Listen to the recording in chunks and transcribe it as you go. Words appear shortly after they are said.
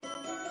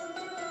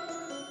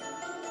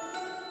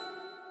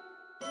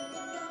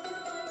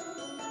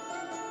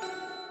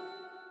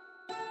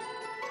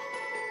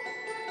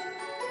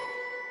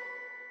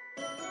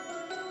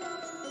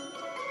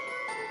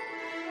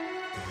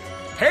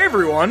Hey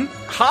everyone!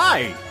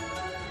 Hi!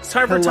 It's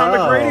time for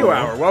Atomic Radio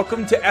Hour.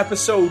 Welcome to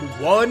episode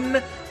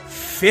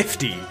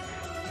 150.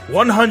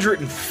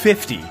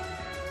 150.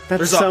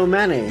 That's so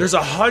many. There's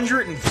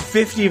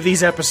 150 of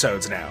these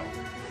episodes now.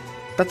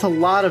 That's a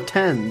lot of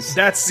tens.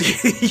 That's...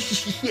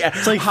 yeah.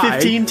 It's like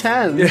 15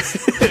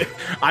 tens.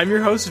 I'm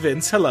your host,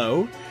 Vince.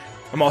 Hello.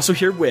 I'm also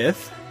here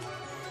with...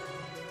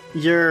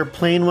 your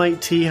plain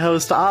white tea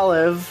host,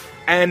 Olive.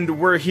 And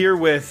we're here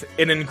with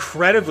an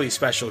incredibly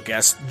special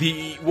guest,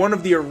 one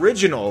of the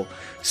original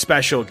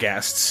special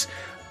guests,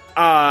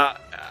 a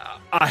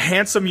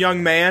handsome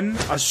young man,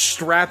 a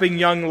strapping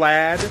young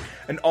lad,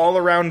 an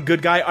all-around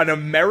good guy, an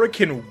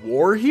American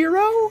war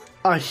hero?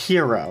 A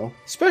hero.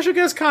 Special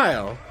guest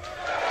Kyle.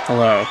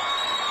 Hello.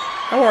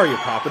 How are you,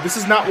 Papa? This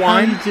is not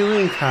wine. How are you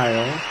doing,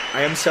 Kyle?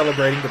 I am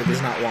celebrating, but it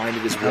is not wine,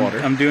 it is water.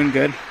 I'm doing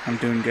good.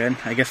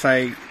 I guess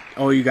I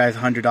owe you guys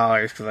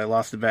 $100 because I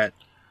lost the bet.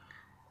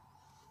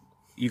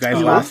 You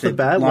guys lasted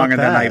longer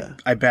than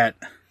I bet.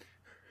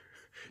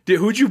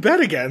 Who'd you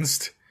bet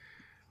against?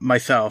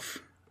 Myself.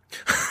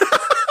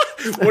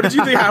 What did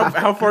you think?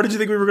 How far did you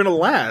think we were going to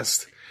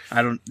last?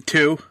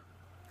 2.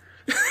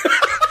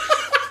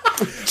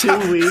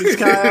 2 weeks,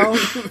 Kyle.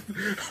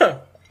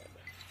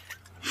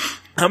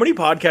 How many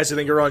podcasts do you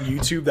think are on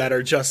YouTube that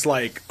are just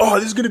like, oh,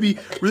 this is going to be,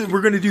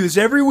 we're going to do this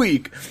every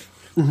week?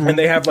 Mm-hmm. And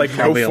they have like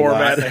Probably no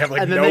format, they have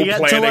like no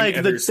planning,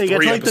 and there's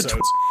 3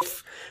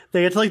 episodes.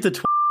 They get to like the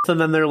 12th, and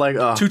then they're like,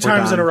 oh, 2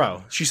 times in a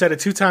row. She said it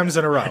 2 times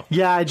in a row.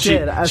 Yeah, I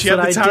did. She had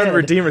the time to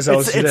redeem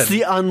herself. It's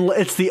the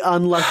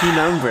unlucky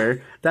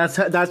number. That's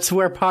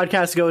where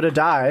podcasts go to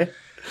die.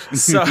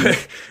 So,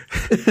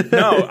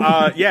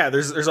 yeah,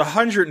 there's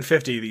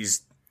 150 of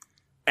these,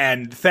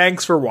 and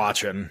thanks for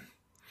watching.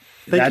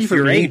 That's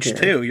your age,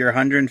 too. You're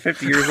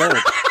 150 years old.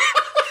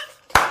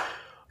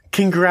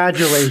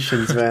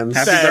 Congratulations, Vince.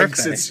 Happy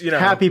birthday. It's,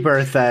 happy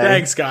birthday.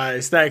 Thanks,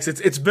 guys. Thanks.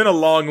 It's been a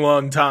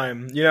long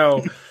time.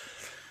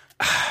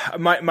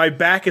 My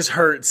back has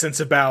hurt since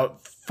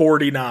about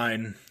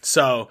 49.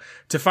 So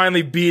to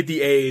finally be at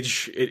the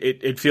age,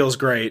 it feels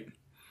great.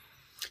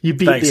 You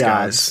beat the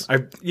odds.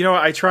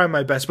 I try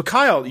my best. But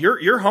Kyle,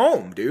 you're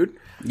home, dude.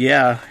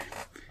 Yeah.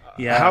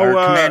 How, our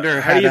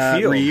commander how had do you a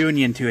feel?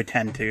 reunion to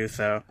attend to,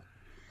 so.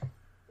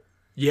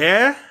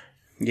 Yeah?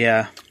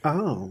 Yeah.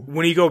 Oh.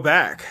 When do you go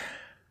back?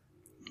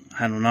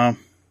 I don't know.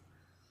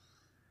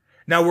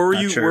 Now,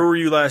 where Sure. were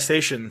you last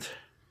stationed?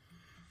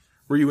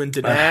 Were you in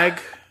Danag?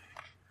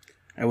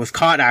 I was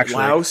caught, actually.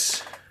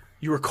 Laos?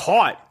 You were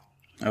caught.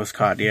 I was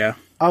caught, yeah.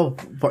 Oh,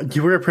 but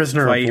you were a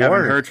prisoner of war. That's why you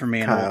haven't heard from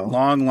me Kyle. in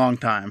a long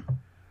time.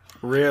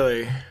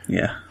 Really?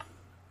 Yeah.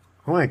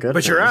 Oh my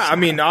goodness. But you're out. I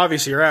mean,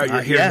 obviously you're out.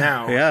 You're here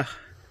now. Yeah.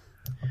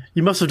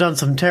 You must have done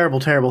some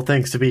terrible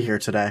things to be here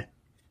today.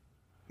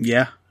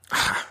 Yeah.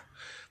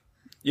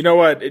 You know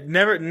what?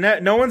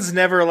 No one's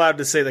never allowed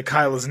to say that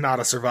Kyle is not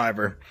a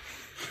survivor.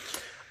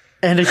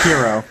 And a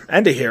hero.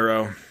 And a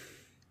hero.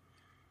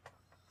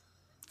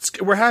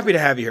 We're happy to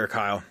have you here,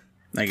 Kyle.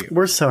 Thank you.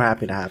 We're so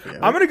happy to have you.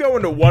 I'm going to go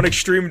into one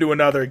extreme to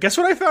another. Guess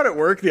what I found at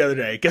work the other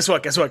day? Guess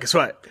what? What?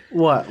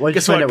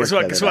 Guess what?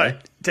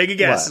 Take a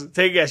guess. What?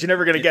 Take a guess. You're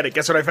never going to get it.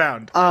 Guess what I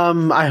found?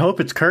 I hope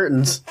it's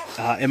curtains.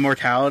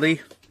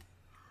 Immortality.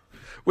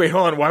 Wait,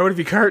 hold on. Why would it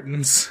be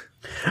curtains?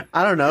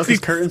 I don't know, because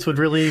curtains would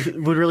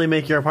really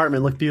make your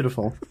apartment look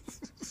beautiful.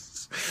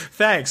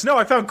 Thanks. No,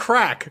 I found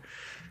crack.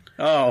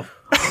 Oh,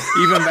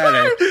 even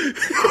better.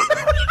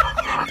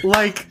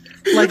 like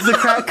the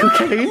crack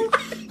cocaine?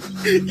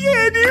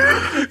 Yeah,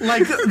 dude.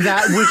 Like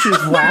that which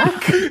is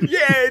whack?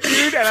 Yeah,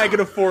 dude. And I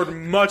could afford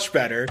much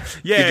better.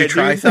 Yeah, Did you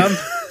try some?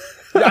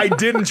 I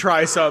didn't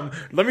try some.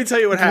 Let me tell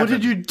you what happened.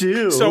 What did you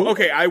do? So,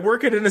 okay, I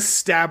work at an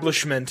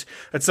establishment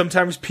that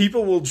sometimes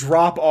people will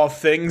drop off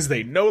things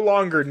they no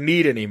longer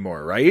need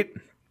anymore, right?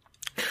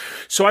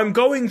 So I'm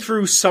going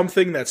through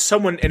something that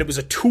someone, and it was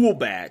a tool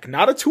bag.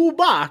 Not a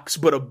toolbox,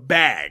 but a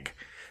bag.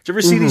 Did you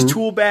ever see these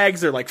tool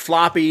bags? They're like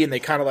floppy and they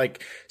kind of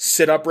like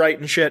sit upright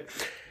and shit.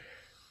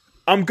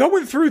 I'm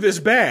going through this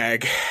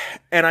bag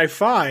and I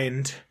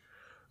find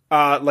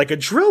like a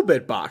drill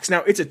bit box.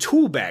 Now, it's a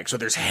tool bag, so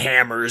there's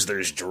hammers,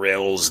 there's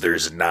drills,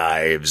 there's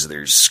knives,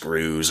 there's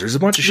screws, there's a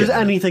bunch of shit. There's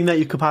anything that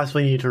you could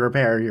possibly need to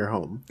repair your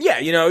home. Yeah,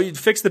 you'd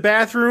fix the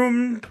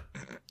bathroom,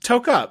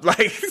 toke up.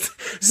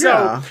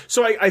 So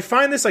I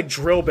find this like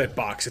drill bit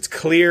box. It's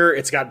clear,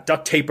 it's got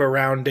duct tape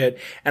around it,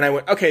 and I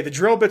went, okay, the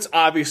drill bits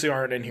obviously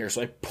aren't in here,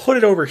 so I put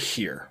it over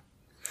here.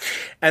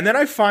 And then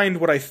I find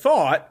what I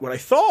thought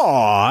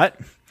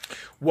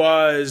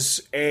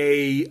was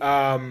a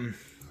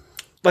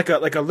like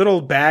a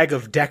little bag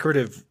of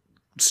decorative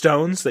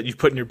stones that you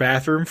put in your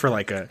bathroom for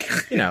like a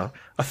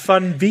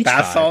fun beach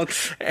bath vibe.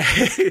 salts.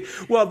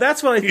 Well,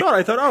 that's what I thought.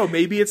 I thought, oh,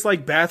 maybe it's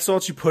like bath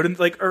salts you put in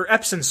or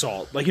Epsom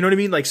salt, like, you know what I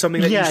mean, like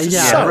something that you used to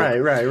soak. Right.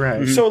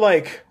 Mm-hmm. So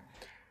like,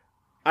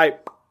 I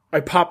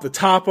pop the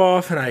top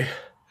off and I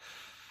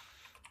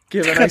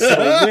give a nice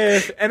little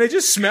whiff, and it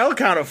just smelled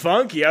kind of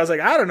funky. I was like,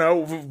 I don't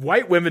know,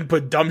 white women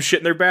put dumb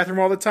shit in their bathroom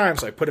all the time,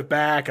 so I put it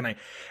back, and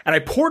I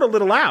poured a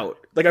little out.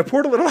 Like, I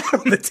poured a little out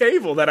on the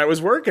table that I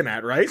was working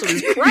at, right? So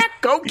there's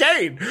crack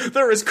cocaine.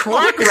 There is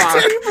crack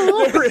rock.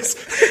 There is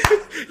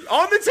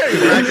on the table.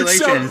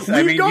 Congratulations.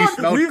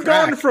 So we've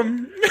gone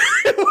from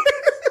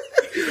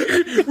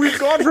we've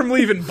gone from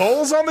leaving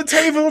bowls on the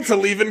table to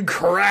leaving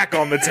crack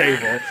on the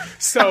table.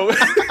 So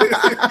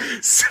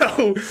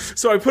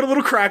so I put a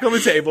little crack on the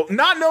table,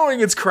 not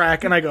knowing it's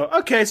crack, and I go,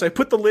 okay, so I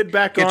put the lid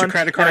back on. Get your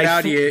credit card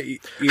out, you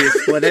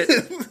split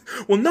it?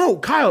 Well, no,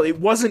 Kyle, it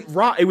wasn't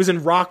rock. It was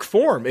in rock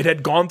form. It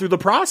had gone through the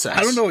process.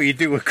 I don't know what you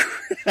do with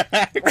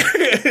crack.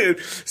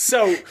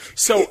 So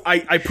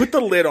I put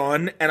the lid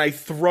on, and I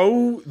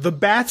throw the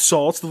bath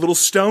salts, the little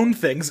stone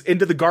things,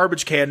 into the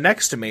garbage can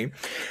next to me,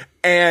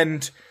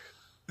 and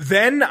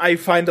then I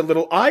find a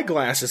little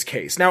eyeglasses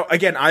case. Now,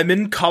 again, I'm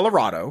in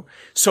Colorado,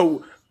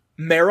 so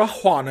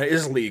marijuana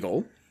is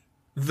legal.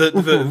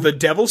 The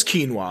devil's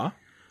quinoa,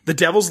 the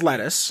devil's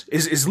lettuce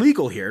is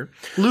legal here.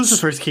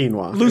 Lucifer's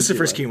quinoa.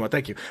 Lucifer's quinoa,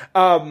 thank you.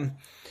 And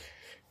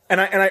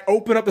I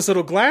open up this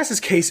little glasses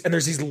case, and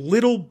there's these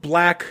little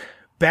black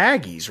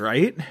baggies,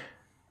 right?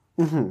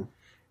 Mm-hmm.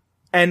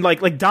 And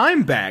like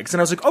dime bags. And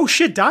I was like, oh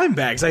shit, dime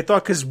bags. I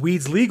thought because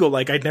weed's legal,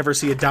 like I'd never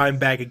see a dime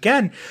bag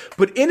again.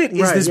 But in it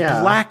is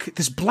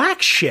this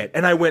black shit.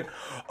 And I went,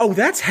 oh,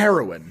 that's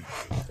heroin.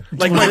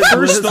 Like my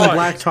first thought,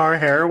 black tar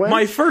heroin?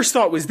 My first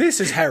thought was,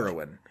 this is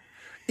heroin.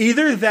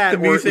 Either that, the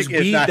music or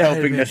is not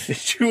helping the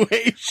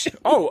situation.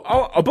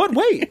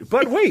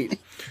 But wait.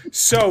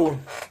 So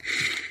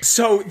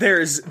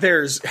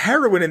there's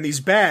heroin in these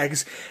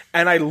bags,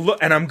 and I look,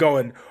 and I'm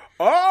going,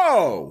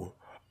 oh,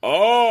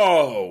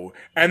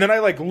 and then I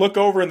like look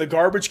over in the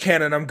garbage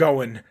can, and I'm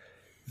going,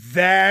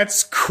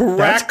 that's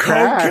crack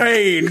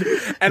cocaine.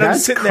 And I'm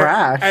sitting there,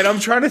 and I'm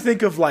trying to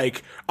think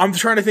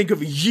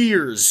of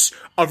years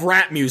of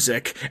rap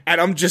music,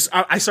 and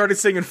I started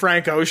singing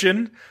Frank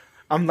Ocean.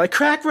 I'm like,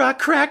 crack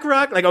rock,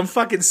 like I'm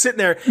fucking sitting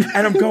there,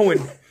 and I'm going.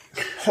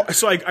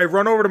 So I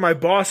run over to my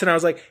boss, and I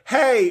was like,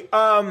 hey,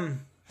 found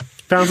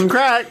some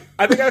crack.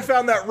 I think I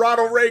found that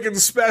Ronald Reagan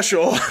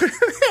special.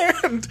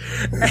 and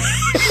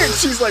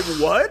she's like,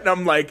 what? And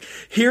I'm like,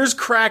 here's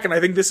crack, and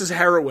I think this is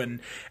heroin.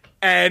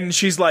 And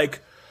she's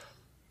like,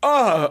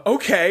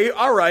 okay,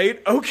 all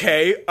right,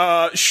 okay,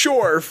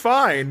 sure,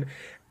 fine.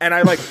 And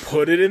I like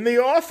put it in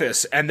the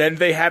office, and then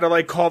they had to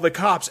like call the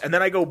cops. And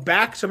then I go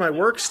back to my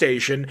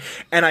workstation,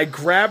 and I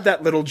grab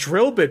that little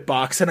drill bit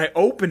box, and I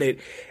open it.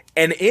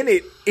 And in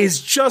it is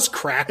just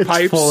crack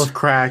pipes. It's full of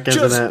crack,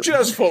 isn't it?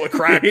 Just full of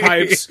crack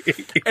pipes.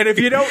 And if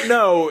you don't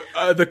know,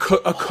 a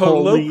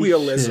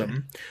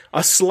colloquialism,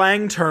 a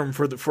slang term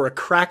for a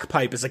crack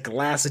pipe is a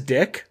glass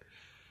dick.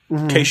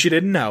 In case you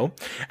didn't know.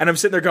 And I'm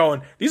sitting there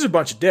going, these are a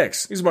bunch of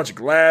dicks. These are a bunch of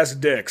glass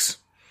dicks.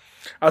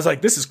 I was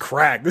like, this is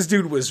crack. This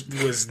dude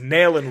was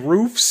nailing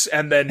roofs,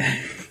 and then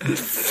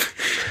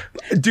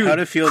dude, how'd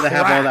it feel to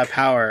have all that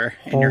power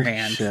in your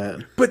hand?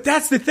 Shit. But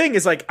that's the thing,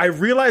 is like I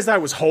realized I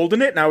was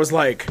holding it, and I was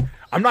like,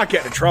 I'm not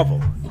getting in trouble.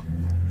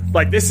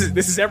 Like this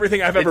is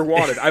everything I've ever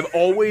wanted.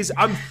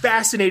 I'm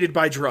fascinated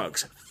by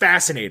drugs.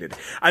 Fascinated.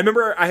 I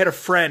remember I had a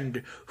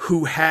friend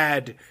who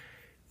had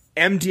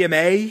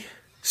MDMA,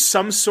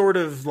 some sort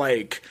of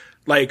like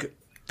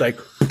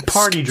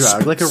party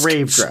drug, like a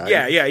rave drug.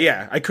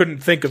 Yeah. I couldn't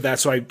think of that,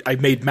 so I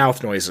made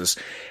mouth noises.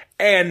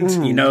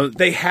 And you know,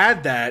 they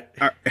had that.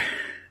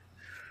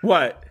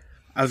 What?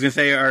 I was gonna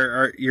say,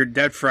 your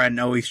dead friend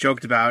always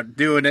joked about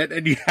doing it,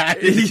 and you had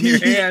it in your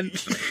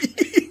hand.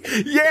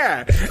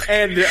 Yeah,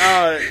 and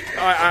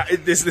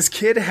this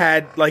kid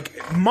had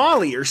like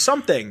Molly or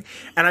something,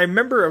 and I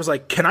remember I was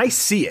like, "Can I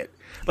see it?"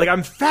 Like,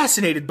 I'm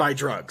fascinated by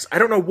drugs. I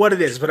don't know what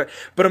it is, but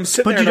I'm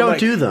sitting there. But you don't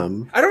do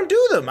them. I don't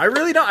do them. I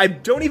really don't. I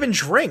don't even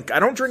drink. I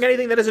don't drink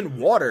anything that isn't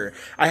water.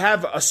 I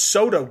have a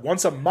soda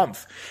once a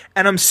month,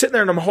 and I'm sitting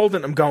there and I'm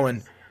holding. I'm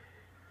going,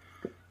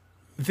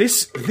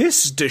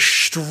 This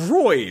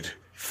destroyed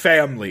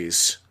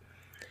families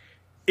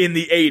in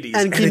the 80s,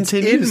 and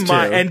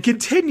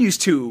continues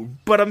to.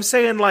 But I'm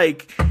saying,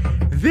 like,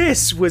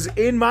 this was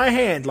in my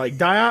hand, like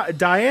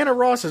Diana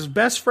Ross's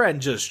best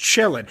friend just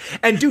chilling.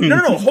 And dude,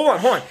 no,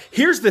 hold on.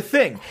 Here's the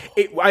thing.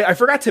 I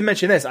forgot to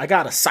mention this. I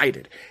got it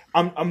cited.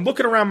 I'm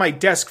looking around my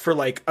desk for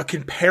like a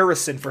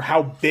comparison for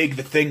how big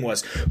the thing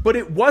was, but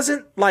it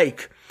wasn't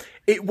like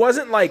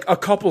a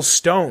couple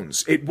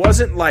stones. It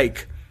was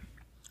like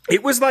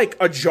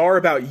a jar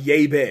about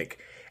yay big.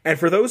 And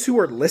for those who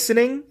are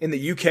listening in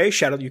the UK,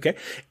 shout out UK,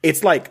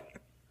 it's like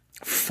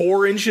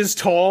 4 inches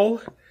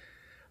tall.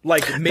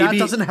 Like maybe that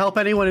doesn't help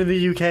anyone in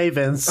the UK,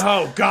 Vince.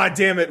 Oh god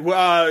damn it!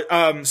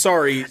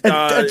 Sorry.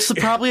 It's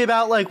probably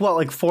about like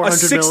 400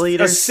 milliliters.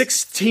 A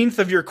 16th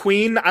of your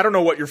queen. I don't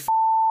know what your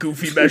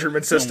goofy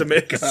measurement system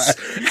is.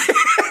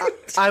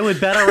 I would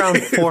bet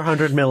around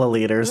 400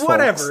 milliliters.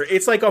 Whatever. Folks.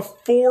 It's like a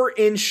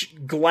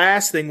 4-inch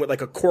glass thing with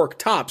like a cork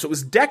top, so it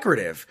was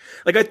decorative.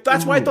 Like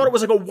that's why I thought it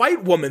was like a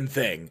white woman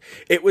thing.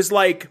 It was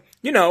like,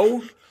 you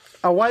know,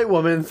 a white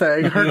woman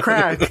thing. Her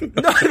crack.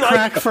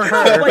 Crack for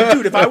her. Like,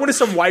 dude, if I went to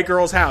some white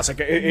girl's house, like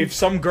if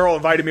some girl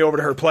invited me over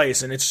to her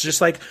place and it's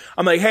just like,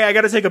 I'm like, hey, I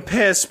got to take a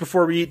piss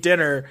before we eat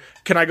dinner.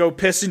 Can I go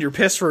piss in your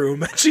piss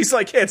room? And she's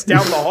like, yeah, it's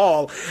down the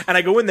hall. And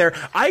I go in there.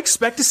 I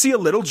expect to see a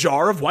little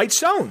jar of white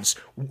stones.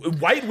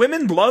 White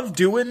women love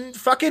doing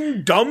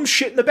fucking dumb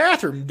shit in the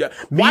bathroom.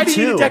 Why do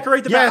you need to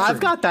decorate the bathroom? I've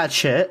got that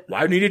shit.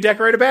 Why do you need to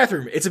decorate a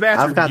bathroom? It's a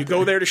bathroom. You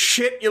go there to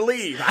shit, you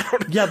leave. I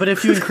don't know. Yeah, but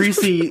if you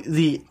increase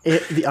the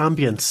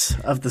ambience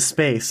of the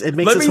space, it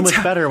makes it so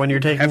much better when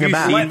you're taking a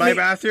bath. Have you seen my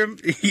bathroom?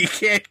 You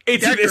can't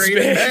decorate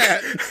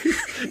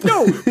that.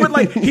 No, but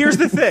like, here's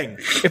the thing.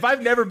 If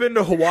I've never been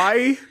to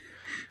Hawaii,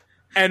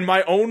 and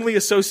my only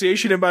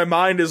association in my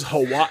mind is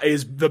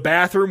the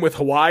bathroom with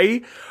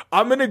Hawaii,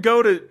 I'm going to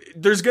go to,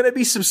 there's going to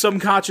be some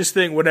subconscious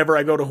thing whenever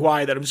I go to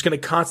Hawaii that I'm just going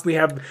to constantly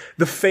have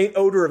the faint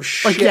odor of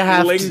shit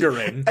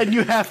lingering. And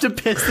you have to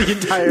piss the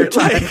entire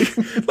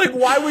time. Like,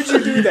 why would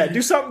you do that?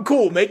 Do something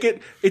cool. Make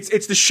it,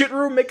 it's the shit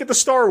room, make it the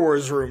Star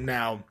Wars room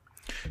now.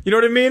 You know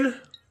what I mean?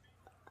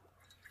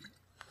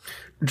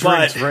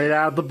 Drinks right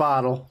out of the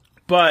bottle.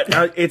 But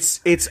I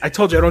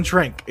told you I don't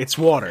drink. It's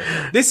water.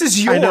 This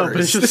is yours. I know,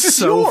 but it's just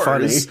so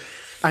funny.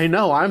 I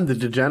know, I'm the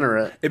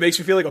degenerate. It makes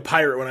me feel like a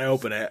pirate when I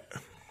open it.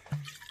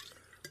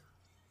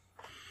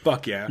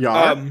 Fuck yeah.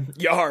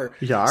 Yar.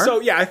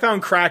 So yeah, I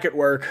found crack at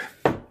work.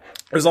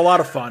 It was a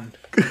lot of fun.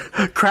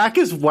 Crack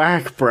is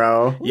whack,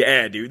 bro.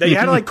 Yeah, dude. They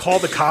had to like call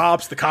the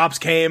cops. The cops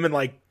came and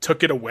like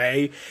took it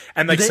away.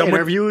 And like Did they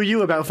interview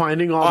you about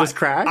finding all this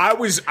crack? I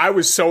was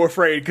so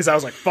afraid because I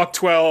was like, fuck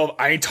 12.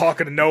 I ain't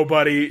talking to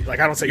nobody. Like,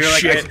 I don't say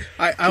shit.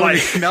 Like, I only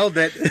smelled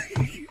it.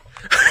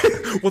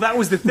 Well, that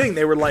was the thing.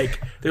 They're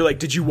like,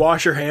 did you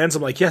wash your hands?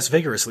 I'm like, yes,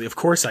 vigorously. Of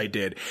course I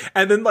did.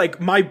 And then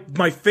like my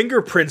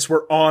fingerprints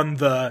were on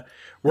the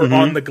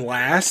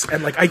glass,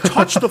 and like I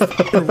touched the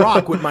fucking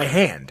rock with my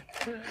hand.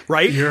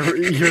 Right? You're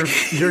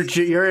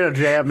in a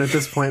jam at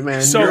this point,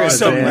 man. So you're on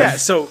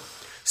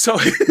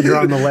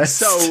the list.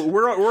 So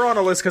we're on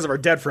a list because of our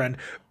dead friend.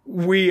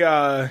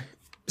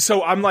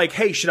 So I'm like,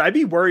 hey, should I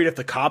be worried if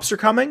the cops are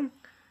coming?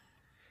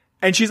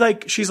 And she's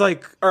like,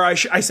 I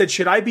said,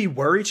 should I be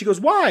worried? She goes,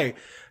 why?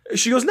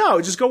 She goes, no,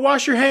 just go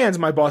wash your hands.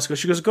 My boss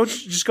goes,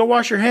 just go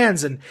wash your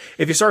hands. And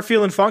if you start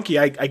feeling funky,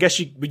 I guess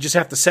we just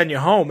have to send you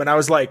home. And I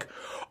was like,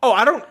 oh,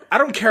 I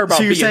don't care about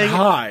being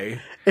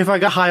high. If I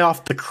got high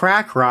off the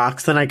crack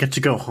rocks, then I get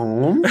to go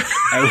home. 10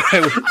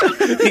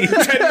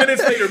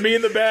 minutes later, me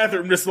in the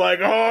bathroom, just like,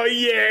 oh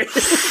yeah.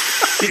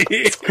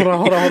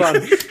 Hold on.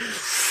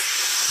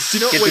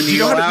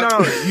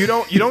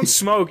 You don't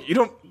smoke.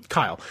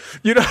 Kyle,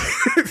 you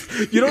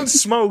don't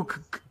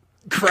smoke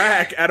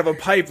crack out of a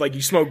pipe like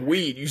you smoke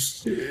weed. You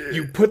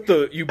put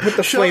the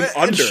flame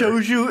under.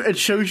 It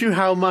shows you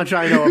how much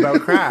I know about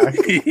crack.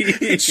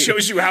 It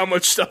shows you how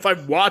much stuff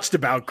I've watched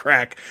about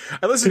crack.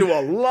 I listen to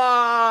a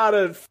lot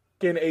of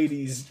fucking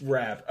 80s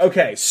rap.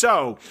 Okay,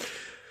 so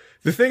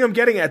the thing I'm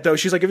getting at though,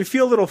 she's like, if you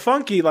feel a little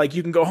funky, like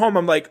you can go home.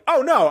 I'm like,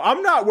 oh no,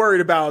 I'm not worried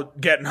about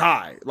getting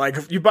high. Like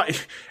if you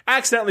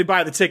accidentally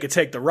buy the ticket,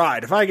 take the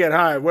ride. If I get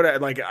high, what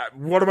am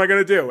I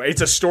gonna do?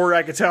 It's a story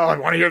I could tell. I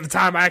want to hear the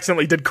time I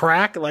accidentally did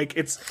crack. Like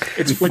it's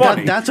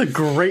funny. That's a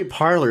great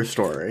parlor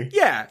story.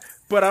 Yeah,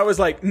 but I was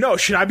like, no,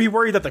 should I be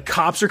worried that the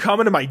cops are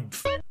coming and my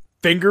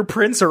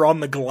fingerprints are on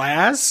the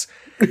glass?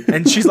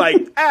 And she's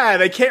like,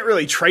 they can't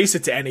really trace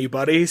it to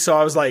anybody. So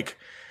I was like,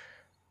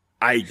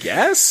 I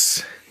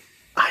guess.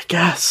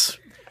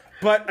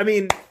 But, I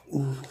mean,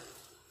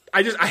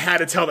 I had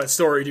to tell that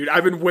story, dude.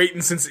 I've been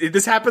waiting since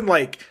this happened.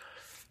 Like,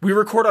 we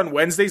record on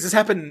Wednesdays. This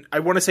happened, I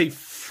want to say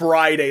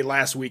Friday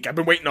last week. I've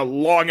been waiting a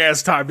long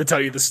ass time to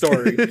tell you the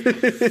story.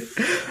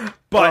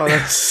 But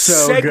that's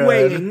so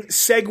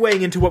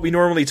segueing into what we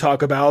normally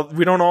talk about,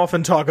 we don't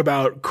often talk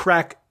about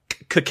crack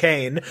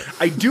cocaine.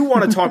 I do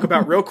want to talk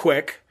about real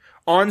quick.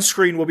 On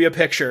screen will be a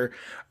picture.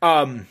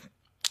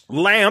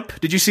 Lamp,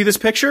 did you see this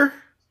picture?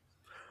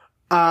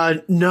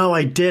 No,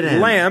 I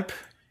didn't. Lamp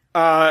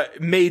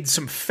made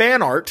some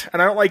fan art,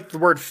 and I don't like the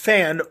word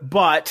fan,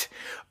 but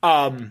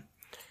I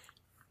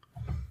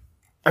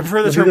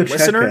prefer the term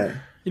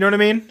listener. You know what I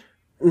mean?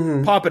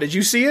 Mm-hmm. Papa, did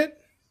you see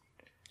it?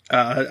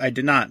 I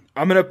did not.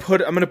 I'm gonna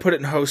put it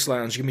in Host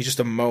Lounge. Give me just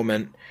a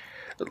moment.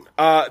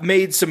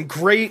 Made some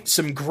great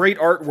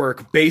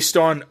artwork based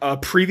on a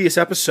previous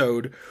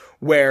episode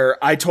where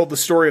I told the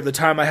story of the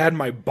time I had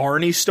my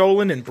Barney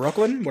stolen in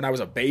Brooklyn when I was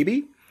a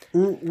baby.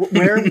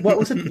 Where? What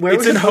was it? Where it's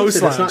was in it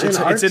Host Lounge.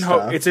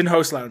 It's in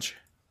Host Lounge.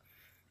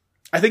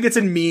 I think it's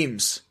in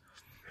memes.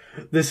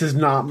 This is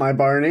not my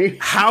Barney.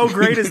 How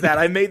great is that?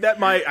 I made that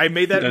my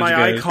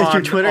icon. It's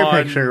your Twitter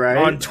picture, right?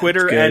 On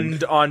Twitter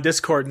and on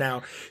Discord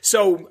now.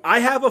 So I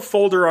have a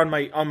folder on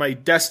my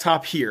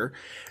desktop here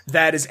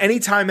that is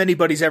anytime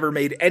anybody's ever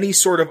made any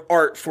sort of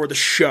art for the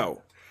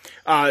show.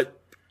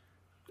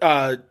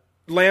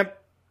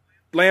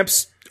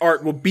 Lamp's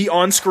art will be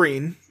on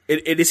screen.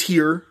 It is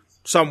here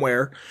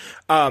somewhere.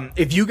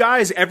 If you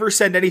guys ever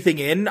send anything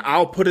in,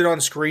 I'll put it on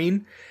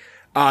screen.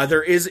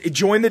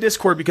 Join the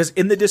Discord, because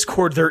in the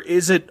Discord there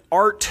is an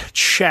art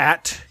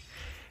chat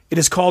It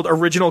is called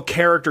Original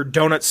Character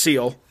Donut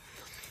Seal.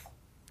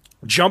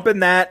 Jump in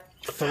that.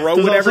 Throw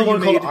There's whatever also you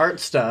one made. called Art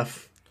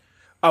Stuff.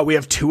 Oh, we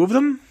have 2 of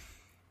them?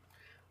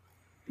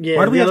 Yeah,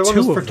 why do we have 2 one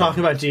was of for them?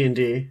 talking about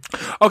D&D.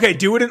 Okay,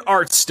 do it in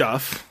Art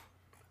Stuff.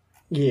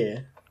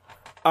 Yeah.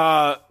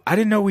 I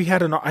didn't know we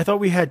had I thought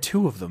we had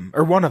 2 of them,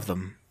 or 1 of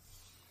them.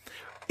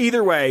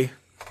 Either way,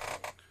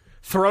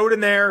 throw it in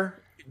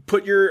there.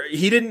 Put your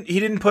he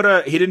didn't put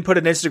an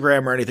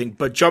Instagram or anything,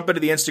 but jump into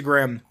the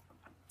Instagram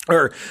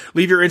or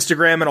leave your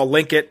Instagram and I'll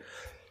link it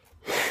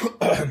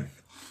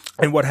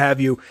and what have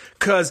you,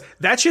 cuz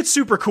that shit's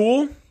super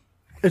cool.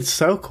 It's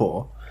so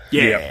cool.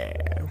 Yeah.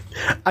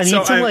 I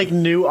need some like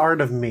new art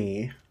of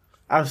me.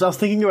 I was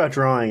thinking about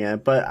drawing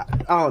it, but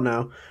I don't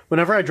know.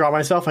 Whenever I draw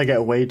myself, I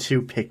get way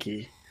too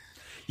picky.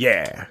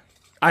 Yeah.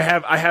 I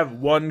have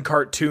one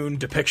cartoon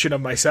depiction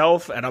of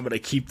myself, and I'm going to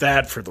keep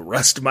that for the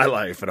rest of my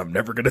life, and I'm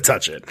never going to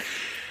touch it.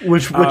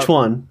 Which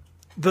one?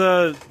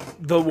 The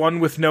one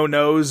with no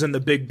nose and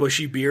the big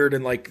bushy beard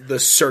and like the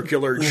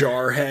circular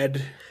jar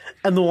head.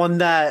 And the one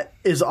that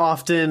is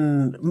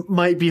often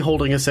might be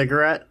holding a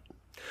cigarette.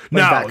 Like No,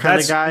 that kind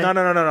that's of guy.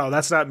 no.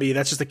 That's not me.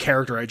 That's just a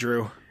character I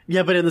drew.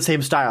 Yeah, but in the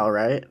same style,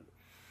 right?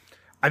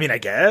 I mean, I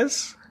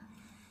guess.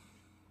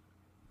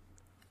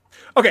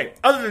 Okay.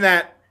 Other than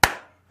that,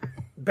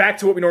 back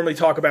to what we normally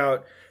talk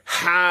about.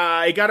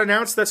 It got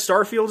announced that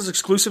Starfield is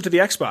exclusive to the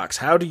Xbox.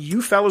 How do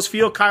you fellas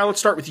feel? Kyle, let's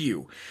start with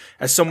you.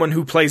 As someone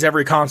who plays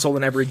every console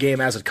and every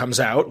game as it comes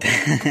out.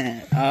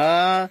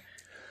 I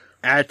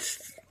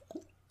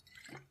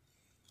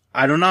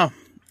don't know.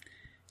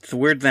 It's a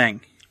weird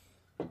thing.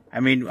 I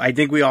mean, I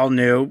think we all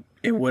knew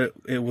it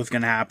was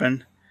going to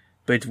happen,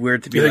 but it's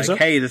weird to be like,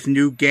 hey, this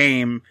new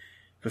game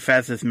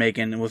Bethesda's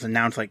making was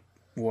announced like,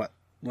 what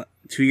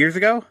 2 years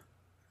ago?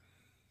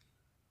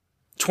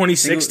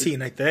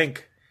 2016, I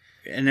think.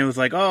 And it was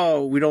like,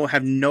 oh, we don't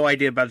have no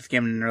idea about this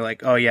game, and they're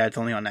like, oh yeah, it's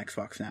only on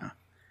Xbox now.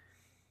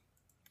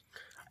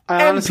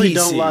 I honestly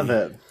don't love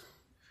it.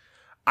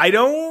 I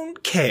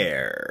don't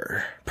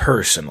care,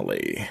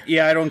 personally.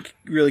 Yeah, I don't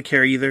really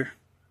care either.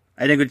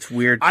 I think it's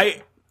weird.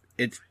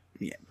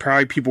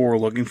 Probably people were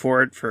looking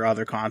for it for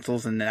other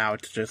consoles, and now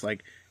it's just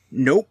like,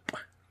 nope.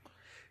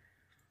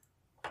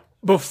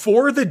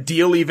 Before the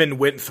deal even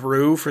went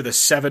through for the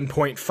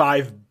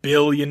 $7.5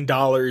 billion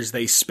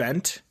they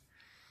spent,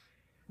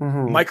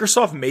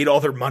 Microsoft made all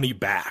their money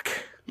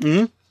back.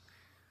 Mm-hmm.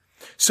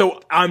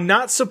 So I'm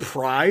not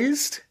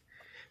surprised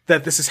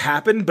that this has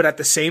happened, but at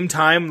the same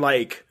time,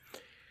 like,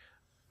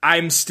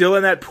 I'm still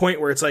in that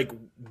point where it's like,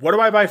 what do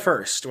I buy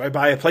first? Do I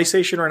buy a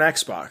PlayStation or an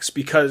Xbox?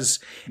 Because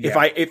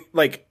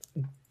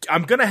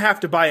I'm gonna have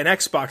to buy an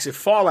Xbox if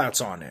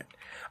Fallout's on it.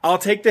 I'll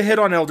take the hit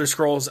on Elder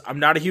Scrolls. I'm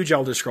not a huge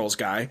Elder Scrolls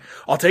guy.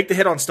 I'll take the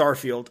hit on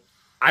Starfield.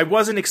 I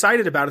wasn't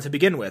excited about it to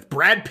begin with.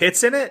 Brad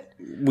Pitt's in it?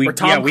 We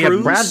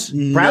have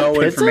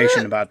no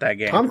information about that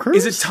game. Tom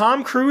Cruise? Is it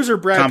Tom Cruise or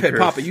Brad Pitt? Cruise.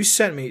 Papa, you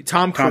sent me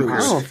Tom Cruise. I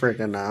don't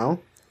freaking know.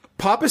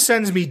 Papa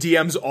sends me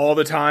DMs all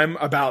the time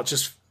about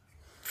just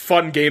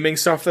fun gaming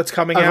stuff that's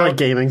coming out. Like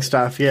gaming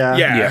stuff, yeah.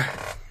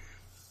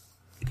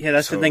 Yeah,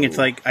 that's the thing. It's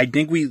like, I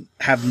think we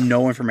have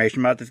no information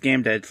about this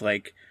game that it's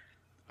like,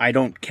 I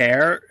don't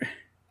care.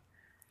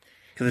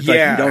 Because it's like,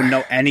 you don't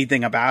know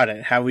anything about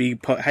it. How you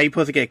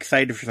supposed to get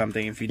excited for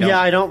something if you don't? Yeah,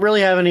 I don't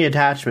really have any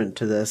attachment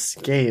to this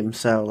game,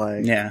 so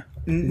like... Yeah.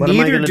 What am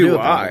I gonna do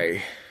about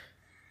it?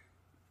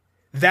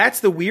 That's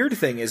the weird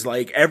thing, is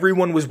like,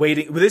 everyone was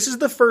waiting. This is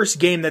the first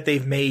game that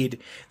they've made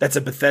that's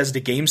a Bethesda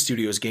Game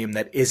Studios game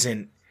that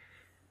isn't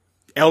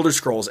Elder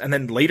Scrolls, and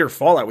then later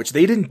Fallout, which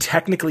they didn't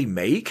technically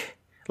make.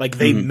 Like,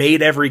 they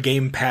made every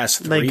Game Pass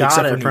 3 they got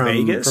except it for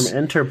New Vegas. From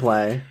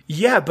Interplay.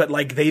 Yeah, but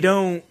like, they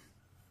don't...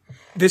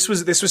 This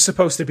was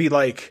supposed to be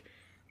like...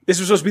 This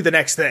was supposed to be the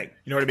next thing.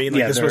 You know what I mean?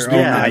 Like, this was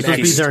supposed to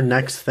be their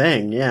next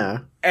thing, yeah.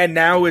 And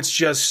now it's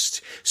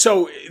just...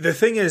 So, the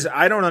thing is,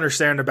 I don't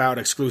understand about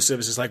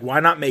exclusives is like, why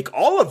not make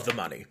all of the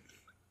money?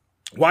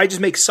 Why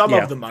just make some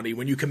of the money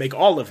when you can make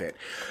all of it?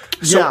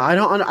 So,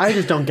 I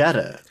just don't get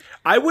it.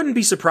 I wouldn't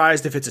be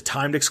surprised if it's a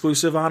timed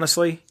exclusive,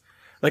 honestly.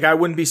 Like, I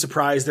wouldn't be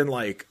surprised in,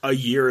 like, a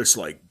year it's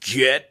like,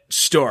 get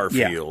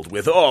Starfield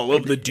with all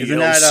of the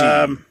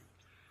DLC.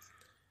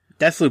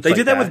 Deathloop. They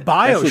did that with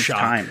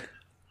BioShock.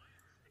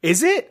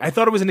 Is it? I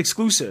thought it was an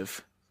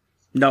exclusive.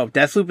 No,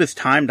 Deathloop is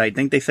timed. I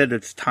think they said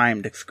it's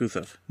timed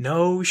exclusive.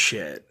 No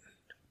shit.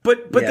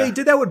 But they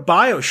did that with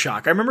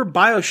BioShock. I remember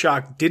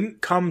BioShock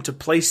didn't come to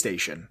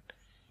PlayStation.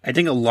 I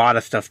think a lot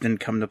of stuff didn't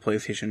come to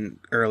PlayStation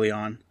early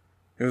on.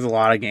 There was a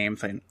lot of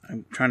games. I'm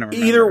trying to remember.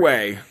 Either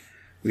way.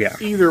 Yeah.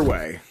 Either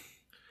way.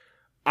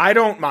 I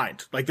don't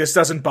mind. Like, this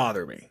doesn't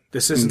bother me.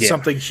 This isn't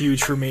something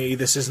huge for me.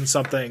 This isn't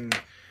something...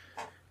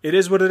 It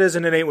is what it is,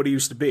 and it ain't what it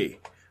used to be.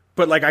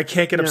 But, like, I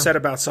can't get upset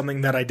about something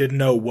that I didn't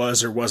know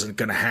was or wasn't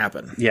going to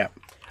happen. Yeah.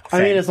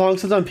 I mean, as long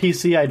as it's on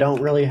PC, I don't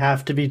really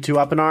have to be too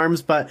up in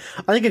arms, but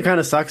I think it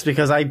kind of sucks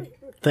because I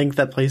think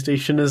that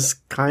PlayStation is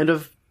kind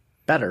of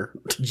better.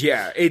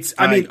 Yeah, it's...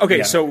 I mean,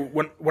 okay, so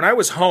when I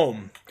was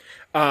home...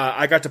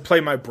 I got to play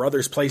my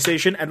brother's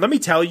PlayStation, and let me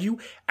tell you,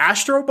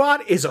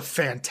 Astrobot is a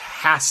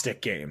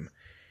fantastic game.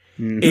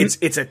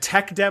 It's a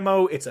tech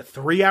demo. It's a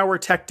 3-hour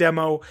tech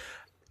demo.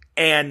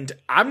 And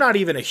I'm not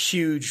even a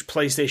huge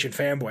PlayStation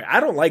fanboy.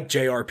 I don't like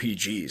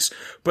JRPGs,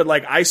 but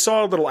like I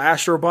saw a little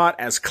Astrobot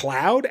as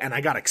Cloud and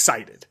I got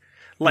excited.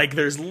 Like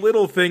there's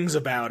little things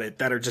about it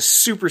that are just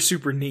super,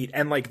 super neat.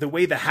 And like the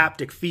way the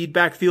haptic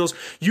feedback feels,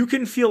 you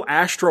can feel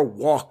Astro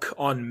walk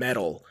on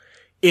metal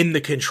in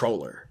the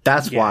controller.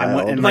 That's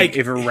wild. And like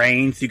if it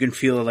rains, you can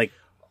feel it like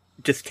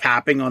just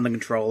tapping on the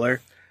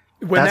controller.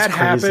 When That's that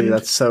crazy. happened,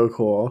 That's so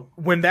cool.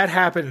 when that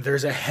happened,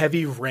 there's a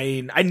heavy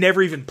rain. I've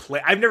never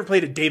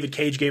played a David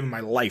Cage game in my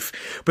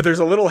life, but there's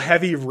a little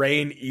heavy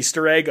rain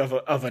Easter egg of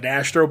an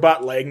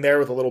Astrobot laying there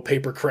with a little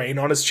paper crane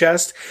on his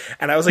chest.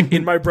 And I was like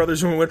in my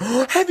brother's room and went,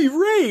 oh, heavy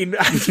rain.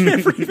 I've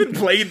never even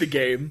played the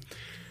game.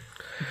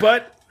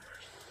 But,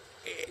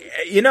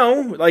 you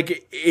know,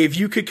 like if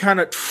you could kind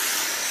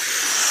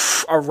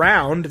of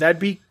around, that'd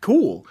be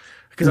cool.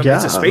 Because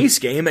it's a space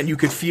game, and you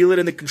could feel it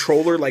in the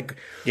controller, like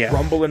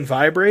rumble and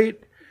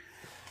vibrate.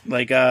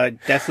 Like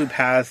Deathloop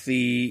has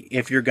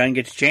if your gun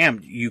gets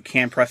jammed, you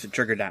can't press the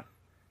trigger down.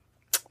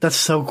 That's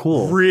so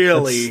cool.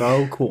 Really? That's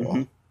so cool.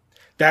 Mm-hmm.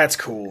 That's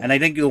cool. And I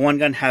think the one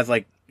gun has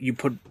like you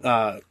put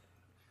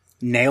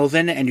nails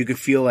in it, and you could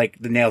feel like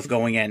the nails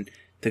going in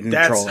the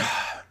controller.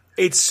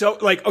 It's so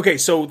like okay.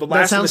 So the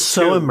Last of Us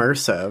 2 so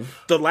immersive.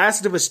 The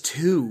Last of Us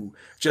 2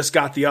 just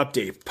got the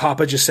update.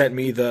 Papa just sent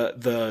me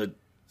the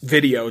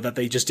video that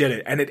they just did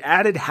it, and it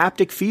added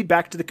haptic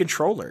feedback to the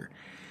controller.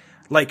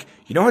 Like,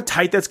 you know how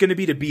tight that's going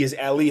to be as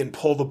Ellie and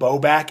pull the bow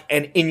back,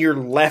 and in your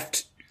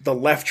the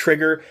left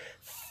trigger,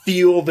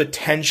 feel the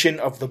tension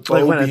of the bow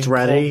like when being it's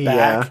ready, pulled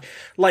back.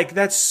 Like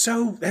that's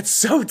so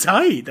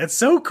tight. That's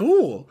so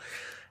cool.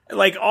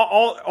 Like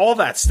all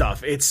that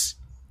stuff.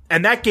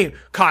 And that game,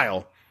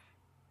 Kyle.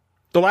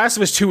 The Last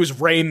of Us 2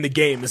 is rain the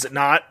game, is it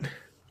not?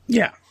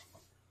 Yeah.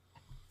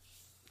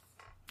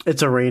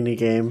 It's a rainy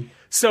game.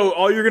 So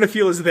all you're going to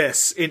feel is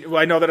this.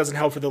 I know that doesn't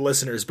help for the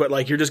listeners, but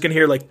like you're just going to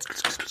hear like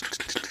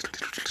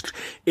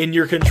in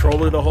your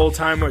controller the whole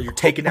time while you're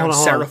taking down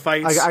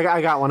Seraphites.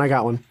 I got one.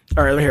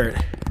 All right, let me hear it.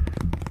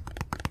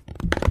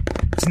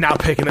 It's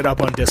not picking it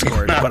up on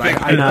Discord, but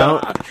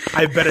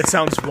I bet it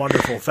sounds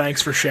wonderful.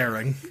 Thanks for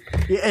sharing.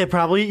 Yeah,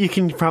 you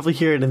can probably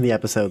hear it in the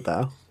episode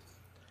though.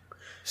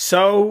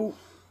 So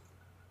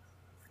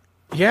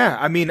yeah,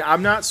 I mean,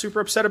 I'm not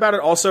super upset about it.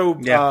 Also,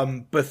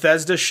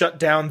 Bethesda shut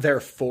down their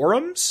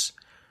forums.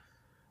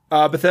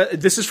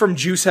 This is from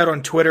Juicehead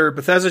on Twitter.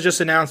 Bethesda just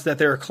announced that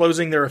they're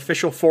closing their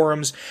official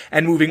forums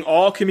and moving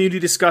all community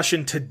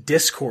discussion to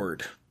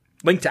Discord.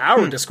 Link to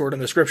our Discord in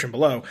the description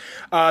below.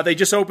 They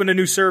just opened a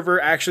new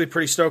server. Actually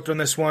pretty stoked on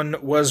this one.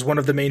 Was one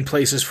of the main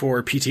places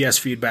for PTS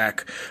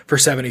feedback for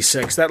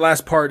 76. That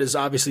last part is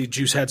obviously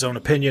Juicehead's own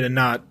opinion and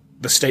not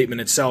the statement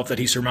itself that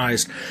he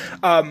surmised.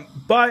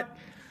 But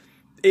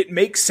it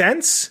makes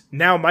sense.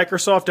 Now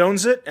Microsoft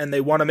owns it and they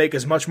want to make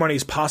as much money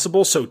as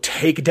possible. So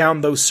take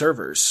down those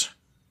servers.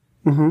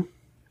 Mm-hmm.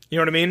 You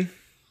know what I mean?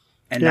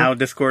 And now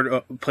Discord,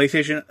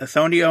 PlayStation,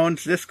 Sony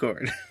owns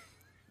Discord.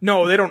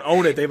 No, they don't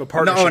own it. They have a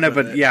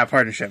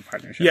partnership.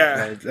 Partnership.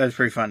 Yeah, that's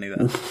pretty funny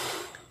though.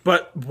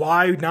 But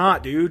why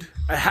not, dude?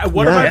 Have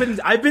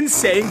I've been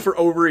saying for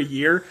over a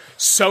year?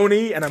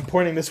 Sony, and I'm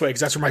pointing this way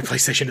because that's where my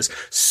PlayStation is.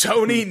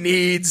 Sony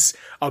needs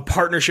a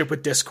partnership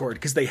with Discord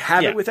because they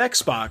have it with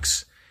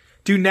Xbox.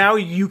 Dude, now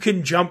you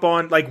can jump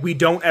on, like, we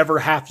don't ever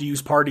have to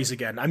use parties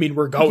again. I mean,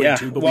 we're going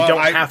to, but we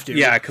don't have to.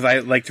 Yeah, because I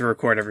like to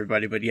record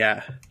everybody, but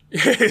yeah.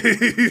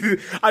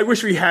 I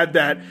wish we had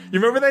that. You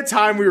remember that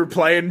time we were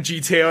playing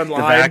GTA Online?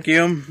 The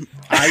vacuum?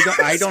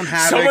 I don't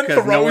have Someone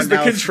it. throws the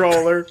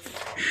controller.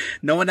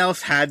 No one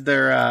else had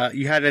their,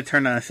 you had to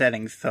turn on the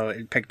settings, so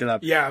it picked it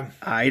up. Yeah.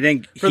 I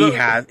think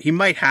he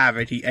might have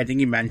it. I think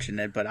he mentioned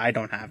it, but I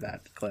don't have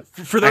that clip.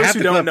 For those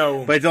who don't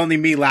know. But it's only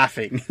me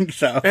laughing,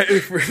 so.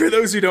 For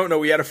those who don't know,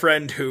 we had a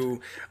friend who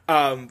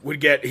would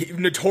get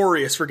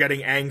notorious for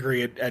getting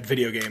angry at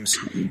video games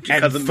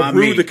and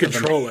threw the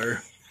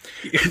controller.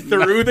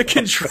 Through the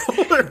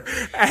controller,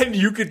 and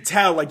you could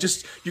tell, like,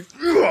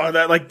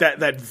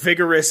 that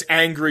vigorous,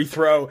 angry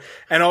throw,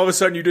 and all of a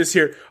sudden you just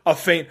hear a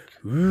faint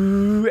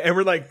ooh, and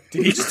we're like,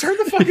 did he just turn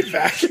the fucking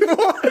vacuum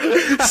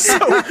on? So,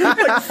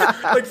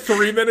 like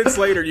 3 minutes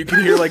later, you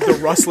can hear, like, the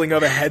rustling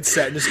of a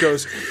headset, and just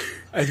goes,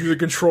 I threw the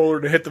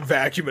controller to hit the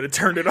vacuum, and it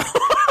turned it on.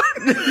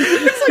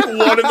 It's like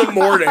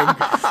 1 a.m.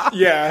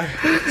 Yeah,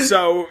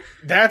 so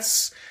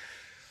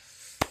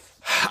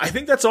I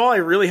think that's all I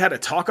really had to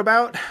talk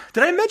about.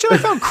 Did I mention I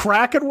found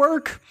crack at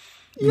work?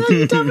 Yeah,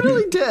 you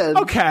definitely did.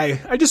 Okay,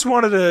 I just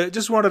wanted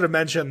to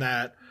mention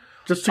that.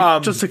 Just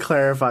to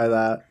clarify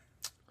that.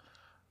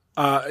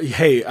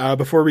 Hey,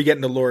 before we get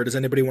into lore, does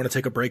anybody want to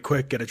take a break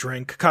quick, get a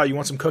drink? Kyle, you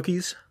want some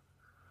cookies?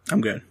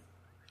 I'm good.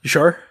 You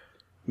sure?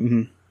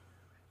 Mm-hmm.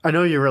 I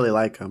know you really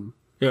like them.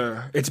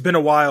 Yeah, it's been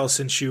a while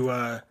since you've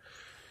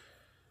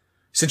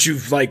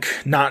like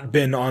not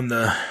been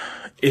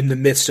in the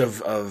midst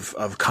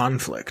of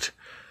conflict.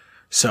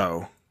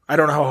 So I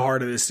don't know how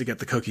hard it is to get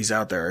the cookies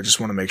out there. I just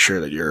want to make sure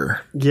that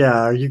you're.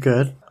 Yeah, are you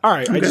good? All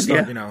right, I just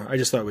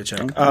thought we'd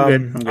check.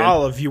 I'm good.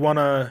 Olive, you want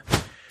to?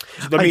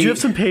 I do have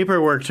some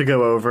paperwork to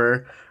go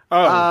over.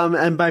 Oh.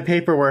 And by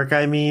paperwork,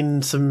 I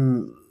mean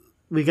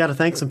we got to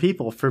thank some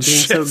people for being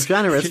so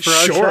generous for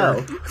our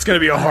show. It's going to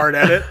be a hard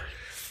edit.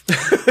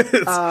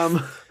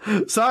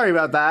 Sorry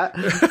about that.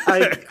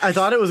 I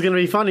thought it was going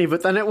to be funny,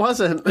 but then it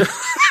wasn't.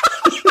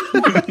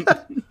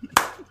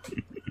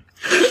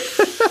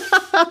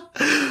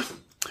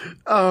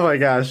 Oh my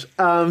gosh.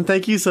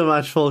 Thank you so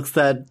much, folks,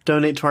 that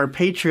donate to our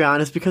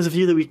Patreon. It's because of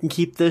you that we can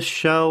keep this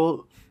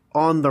show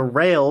on the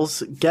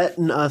rails,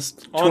 getting us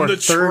to our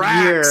third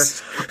year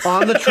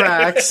on the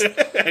tracks.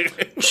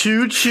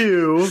 Choo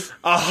choo.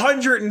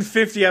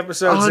 150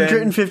 episodes.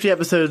 150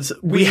 episodes.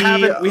 We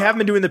haven't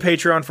been doing the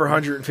Patreon for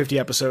 150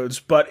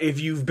 episodes, but if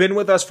you've been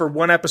with us for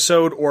one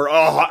episode, or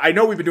I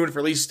know we've been doing it for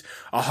at least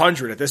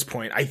 100 at this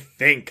point, I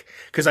think,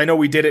 because I know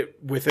we did it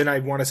within, I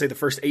want to say, the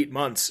first 8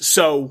 months.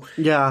 So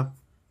yeah.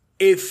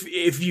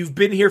 If you've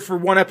been here for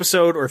one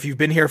episode, or if you've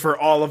been here for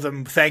all of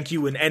them, thank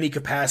you in any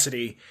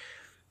capacity.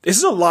 This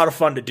is a lot of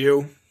fun to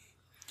do.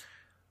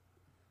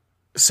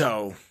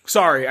 So,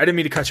 sorry, I didn't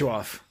mean to cut you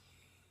off.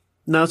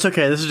 No, it's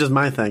okay. This is just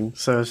my thing,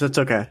 so it's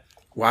okay.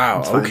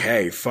 Wow,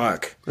 okay,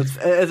 fuck.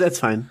 It's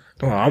fine.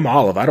 Well, I'm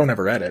Olive. I don't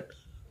ever edit.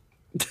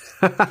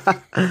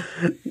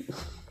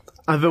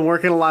 I've been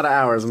working a lot of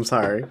hours. I'm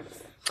sorry.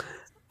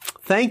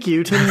 Thank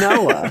you to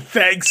Noah.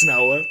 Thanks,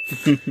 Noah.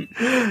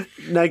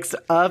 Next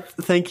up,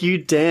 thank you,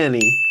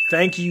 Danny.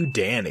 Thank you,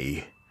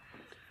 Danny.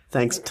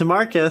 Thanks to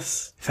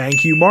Marcus.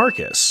 Thank you,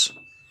 Marcus.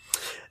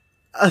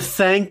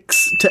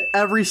 Thanks to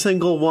every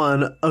single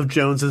one of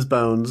Jones's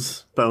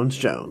Bones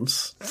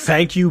Jones.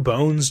 Thank you,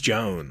 Bones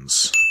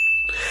Jones.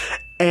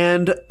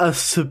 And a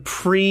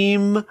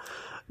supreme,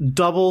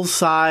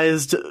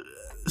 double-sized,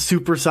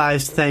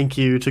 supersized thank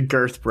you to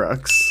Girth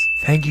Brooks.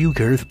 Thank you,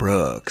 Girth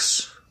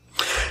Brooks.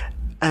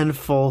 And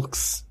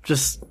folks,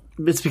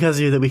 it's because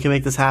of you that we can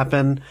make this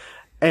happen.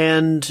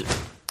 And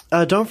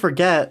don't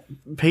forget,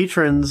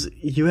 patrons,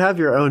 you have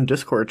your own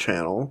Discord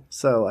channel.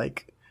 So,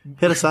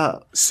 hit us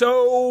up.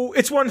 So,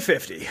 it's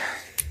 150.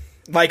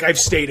 Like I've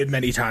stated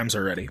many times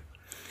already.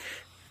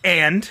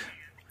 And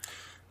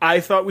I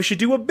thought we should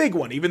do a big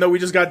one, even though we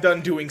just got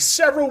done doing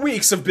several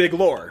weeks of big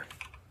lore.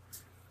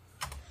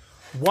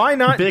 Why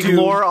not big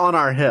lore on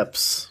our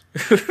hips?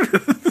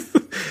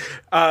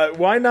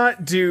 Why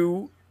not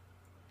do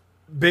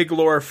big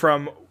lore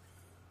from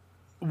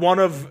one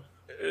of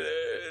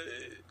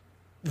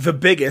the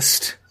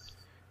biggest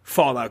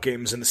Fallout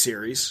games in the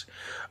series,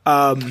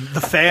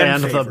 the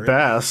fan favorite. The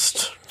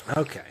best.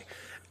 Okay,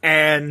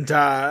 and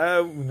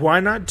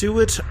why not do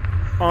it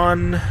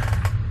on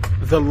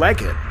the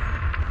Legate?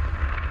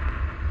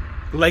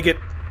 Legate.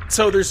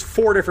 So there's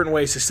 4 different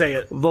ways to say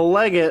it. The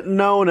Legate,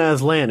 known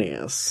as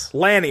Lanius.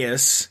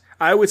 Lanius.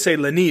 I would say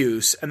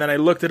Lanius, and then I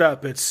looked it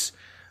up. It's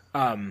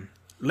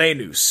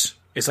Lanus.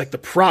 It's like the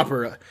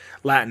proper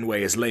Latin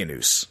way is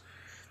Lanus.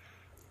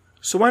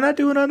 So why not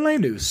do it on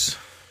Lanus?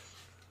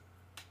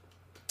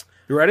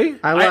 You ready?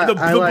 The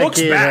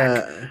book's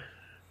back.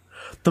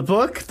 The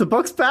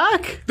book's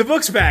back? The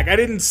book's back. I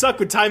didn't suck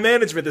with time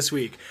management this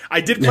week. I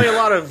did play a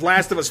lot of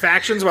Last of Us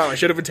Factions while I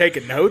should have been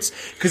taking notes,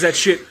 because that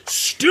shit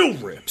still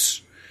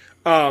rips.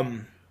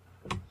 But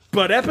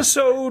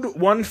episode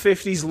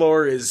 150's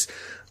lore is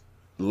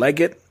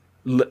Legate.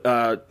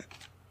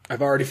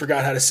 I've already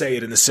forgot how to say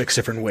it in the 6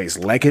 different ways.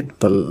 Legate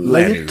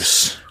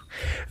Lanus.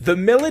 The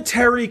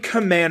military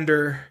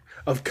commander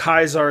of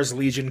Caesar's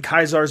Legion,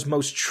 Caesar's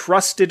most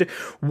trusted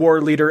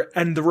war leader,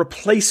 and the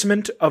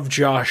replacement of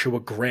Joshua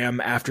Graham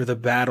after the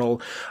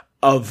Battle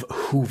of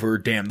Hoover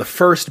Dam, the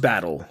first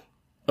battle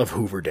of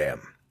Hoover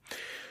Dam.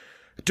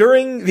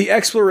 During the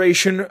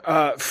exploration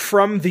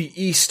from the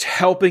east,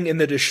 helping in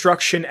the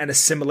destruction and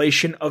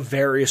assimilation of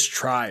various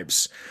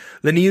tribes.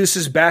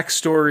 Linnaeus's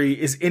backstory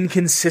is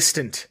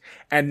inconsistent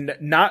and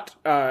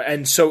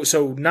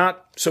so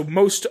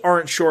most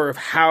aren't sure of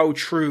how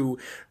true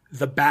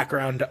the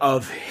background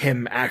of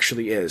him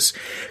actually is.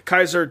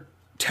 Kaiser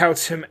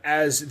touts him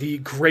as the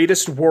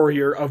greatest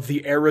warrior of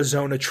the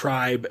Arizona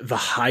tribe, the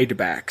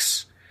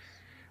Hydebarks.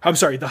 I'm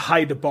sorry, the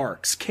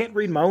Hydebarks. Can't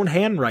read my own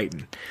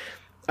handwriting.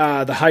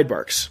 The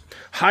Hydebarks.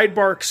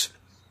 Hydebarks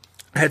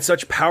had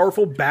such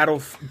powerful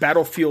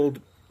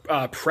battlefield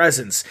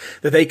presence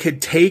that they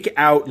could take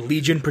out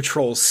Legion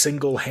patrols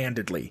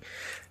single-handedly.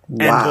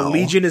 Wow. And the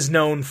Legion is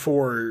known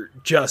for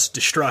just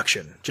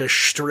destruction. Just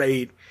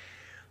straight,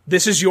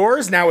 this is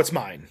yours, now it's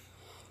mine.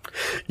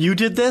 You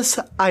did this,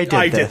 I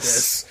did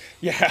this.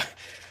 Yeah.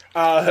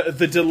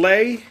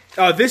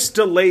 This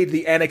delayed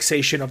the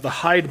annexation of the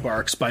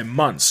Hydebarks by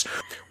months.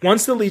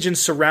 Once the Legion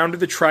surrounded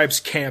the tribe's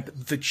camp,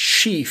 the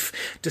chief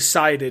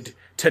decided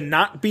to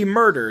not be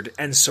murdered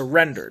and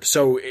surrendered.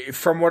 So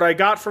from what I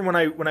got from when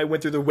I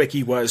went through the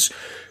wiki was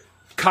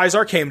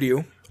Caesar came to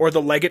you, or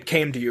the Legate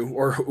came to you,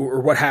 or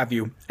what have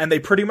you, and they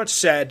pretty much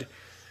said,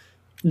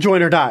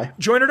 join or die.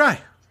 Join or die.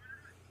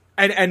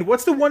 And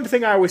what's the one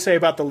thing I always say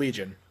about the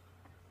Legion?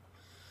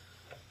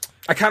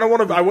 I kind of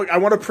want to. I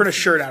want to print a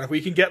shirt out. If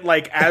we can get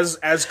like as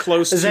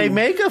close to. They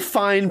make a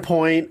fine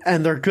point,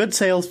 and they're good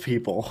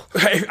salespeople.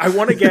 I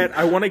want to get.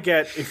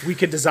 If we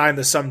can design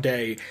this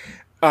someday,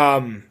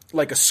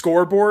 like a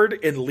scoreboard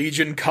in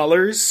Legion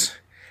colors,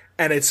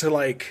 and it's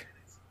like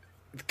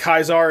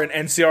Kai'Zar and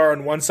NCR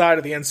on one side,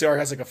 and the NCR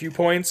has like a few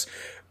points,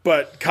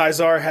 but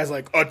Kai'Zar has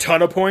like a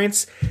ton of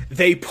points.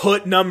 They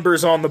put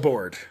numbers on the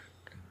board.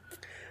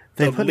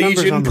 The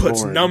Legion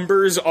puts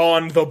numbers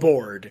on the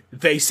board.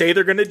 They say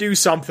they're going to do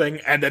something,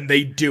 and then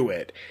they do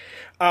it.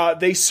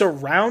 They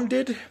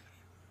surrounded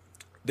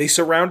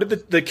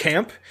the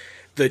camp.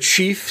 The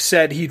chief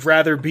said he'd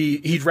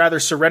rather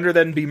surrender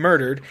than be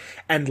murdered.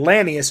 And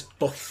Lanius,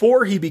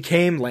 before he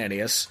became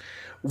Lanius,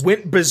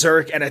 went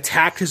berserk and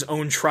attacked his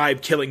own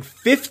tribe, killing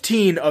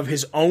 15 of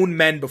his own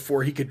men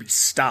before he could be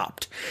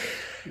stopped.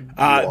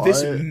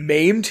 This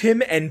maimed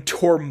him and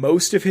tore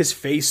most of his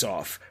face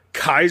off.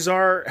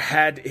 Kai'Zar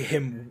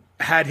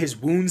had his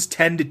wounds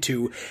tended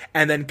to,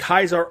 and then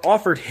Kai'Zar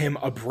offered him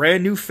a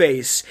brand new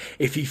face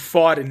if he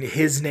fought in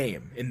his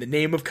name, in the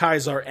name of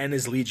Kai'Zar and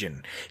his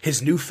legion.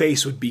 His new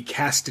face would be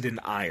casted in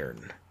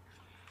iron.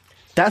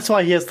 That's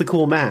why he has the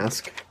cool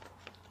mask.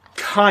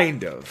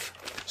 Kind of.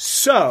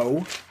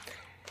 So,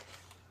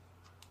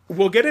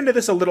 we'll get into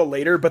this a little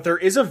later, but there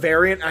is a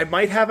variant, I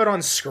might have it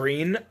on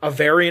screen, a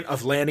variant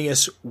of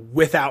Lanius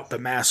without the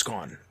mask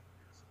on.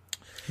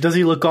 Does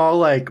he look all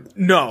like...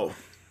 No.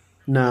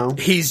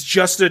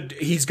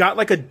 He's got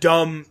like a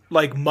dumb,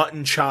 like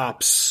mutton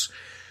chops,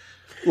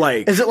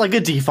 like... Is it like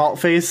a default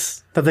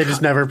face that they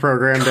just never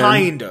programmed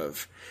kind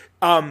of.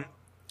 Do you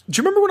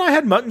remember when I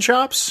had mutton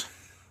chops?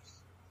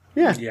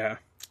 Yeah. Yeah.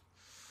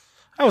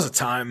 That was a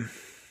time.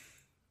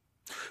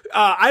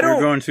 You're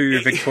going through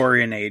your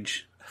Victorian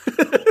age.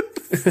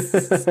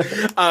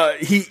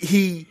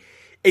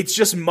 It's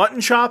just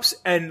mutton chops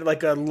and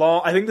like a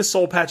long... I think the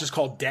soul patch is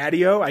called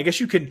Daddy-O. I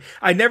guess you can...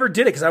 I never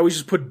did it because I always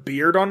just put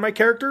beard on my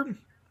character.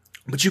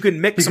 But you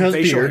can mix some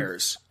facial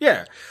hairs.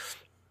 Yeah.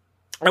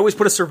 I always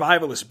put a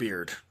survivalist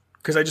beard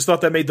because I just thought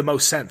that made the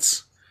most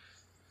sense.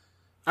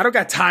 I don't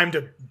got time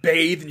to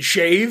bathe and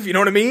shave. You know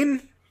what I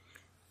mean?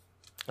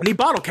 I need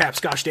bottle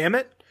caps, gosh damn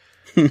it.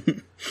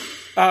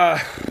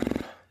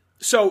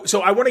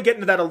 So I want to get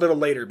into that a little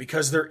later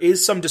because there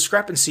is some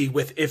discrepancy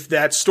with if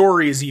that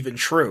story is even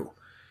true.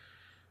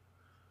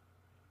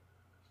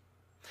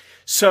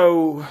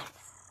 So,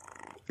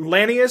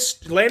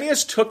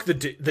 Lanius took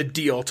the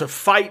deal to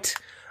fight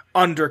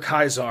under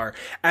Kai'Zar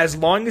as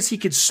long as he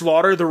could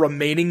slaughter the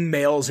remaining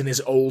males in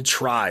his old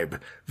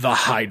tribe, the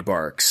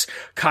Hydebarks.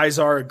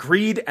 Kai'Zar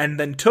agreed and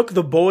then took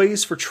the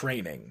boys for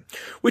training,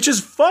 which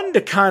is fun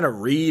to kind of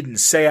read and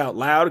say out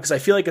loud because I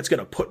feel like it's going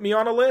to put me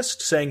on a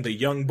list saying the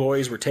young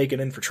boys were taken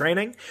in for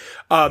training,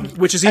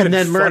 which is even and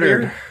then funnier.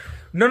 Murdered.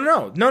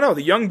 No.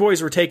 The young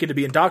boys were taken to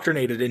be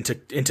indoctrinated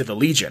into the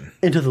Legion.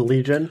 Into the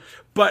Legion.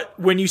 But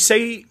when you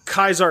say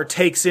Kai'Zar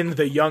takes in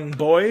the young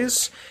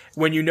boys,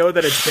 when you know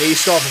that it's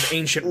based off of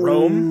ancient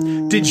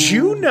Rome, did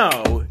you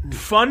know,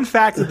 fun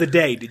fact of the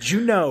day, did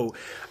you know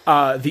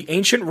the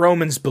ancient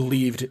Romans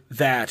believed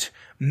that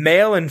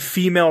male and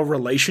female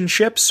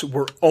relationships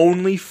were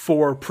only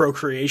for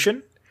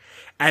procreation?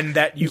 And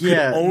that you could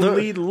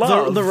only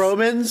love... The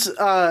Romans,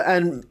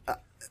 and...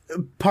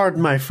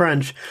 Pardon my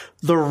French.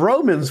 The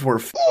Romans were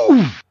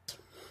I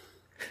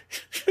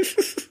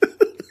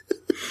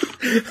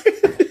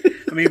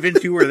mean,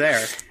 Vince, you were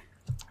there.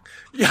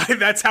 Yeah,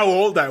 that's how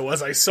old I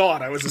was. I saw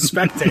it. I was a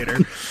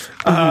spectator.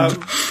 So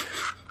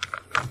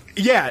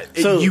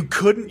you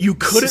couldn't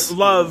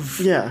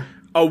love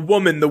a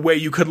woman the way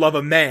you could love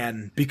a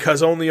man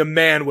because only a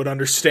man would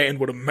understand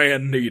what a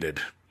man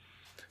needed.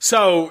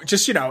 So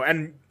just,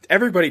 and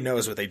everybody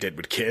knows what they did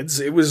with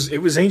kids. It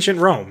was ancient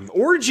Rome.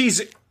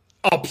 Orgies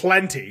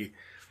aplenty.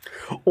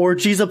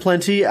 Orgies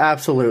aplenty,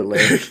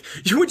 absolutely.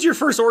 You went to your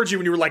first orgy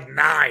when you were like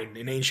 9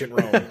 in ancient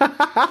Rome.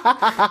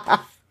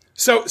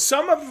 So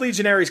some of the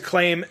legionaries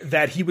claim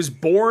that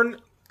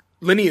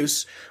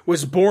Lanius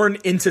was born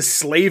into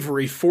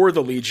slavery for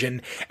the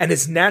Legion, and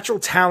his natural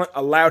talent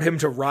allowed him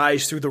to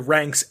rise through the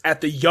ranks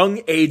at the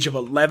young age of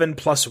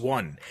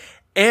 11+1.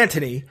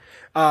 Antony,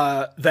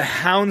 the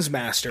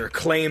Houndsmaster,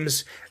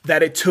 claims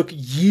that it took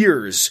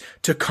years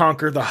to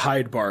conquer the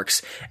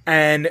Hydebarks,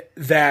 and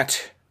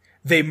that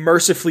they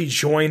mercifully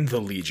joined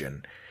the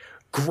Legion.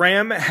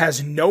 Graham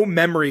has no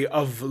memory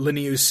of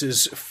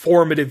Lanius's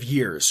formative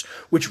years,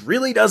 which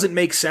really doesn't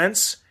make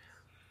sense,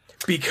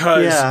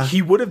 because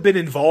he would have been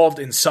involved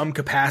in some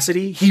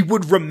capacity. He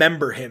would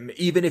remember him,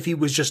 even if he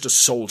was just a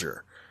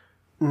soldier.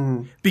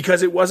 Mm.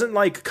 Because it wasn't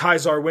like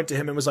Kai'Zar went to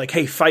him and was like,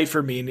 hey, fight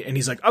for me, and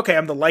he's like, okay,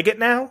 I'm the legate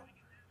now?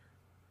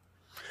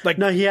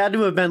 No, he had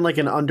to have been like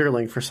an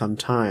underling for some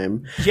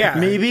time. Yeah.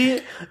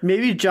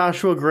 Maybe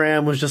Joshua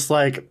Graham was just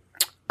like,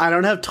 I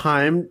don't have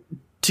time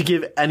to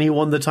give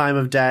anyone the time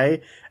of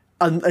day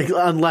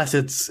unless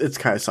it's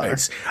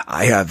Kai'Zar.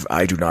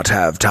 I do not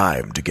have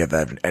time to give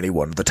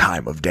anyone the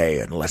time of day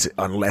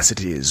unless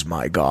it is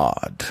my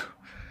god.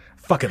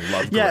 Fucking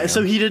love Graham. Yeah,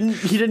 so he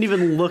didn't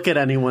even look at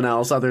anyone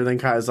else other than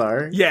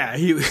Kai'Zar. Yeah,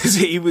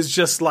 he was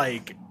just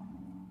like,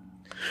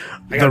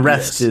 The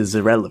rest is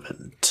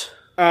irrelevant.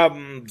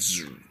 Can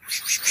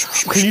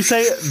you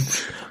say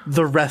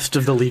the rest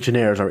of the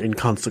Legionnaires are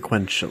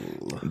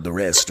inconsequential? The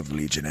rest of the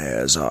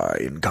Legionnaires are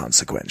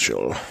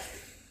inconsequential.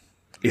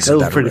 That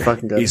was pretty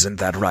fucking good. Isn't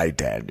that right,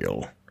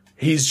 Daniel?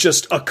 He's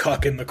just a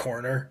cuck in the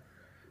corner.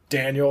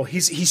 Daniel.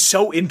 He's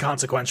so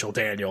inconsequential,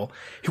 Daniel.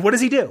 What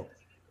does he do?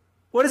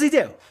 What does he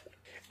do?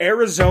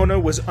 Arizona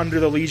was under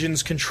the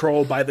Legion's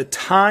control by the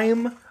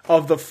time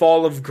of the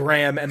fall of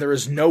Graham, and there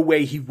is no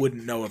way he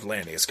wouldn't know of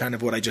Lanius. Kind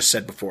of what I just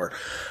said before.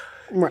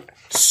 Right.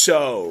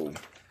 So,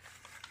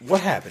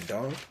 what happened,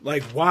 dog?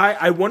 Like, why?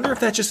 I wonder if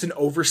that's just an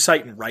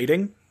oversight in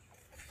writing.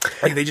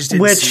 Like, they just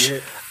didn't see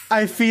it.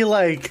 I feel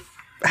like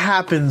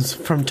happens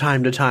from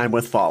time to time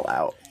with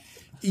Fallout.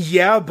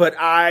 Yeah, but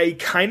I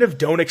kind of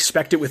don't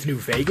expect it with New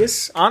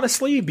Vegas,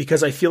 honestly,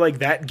 because I feel like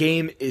that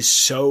game is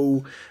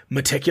so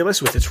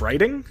meticulous with its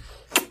writing.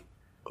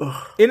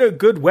 Ugh. In a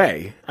good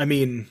way. I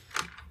mean,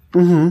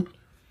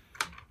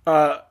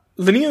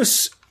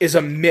 Linnaeus is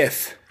a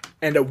myth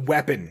and a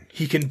weapon.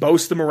 He can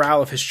boast the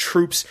morale of his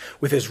troops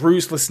with his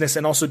ruthlessness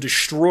and also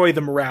destroy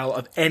the morale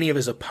of any of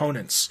his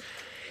opponents.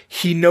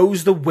 He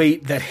knows the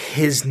weight that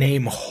his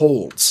name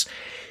holds.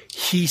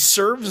 He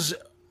serves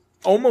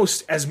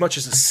almost as much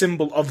as a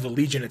symbol of the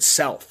Legion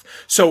itself.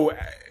 So,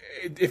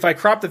 if I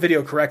crop the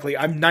video correctly,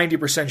 I'm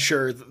 90%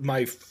 sure that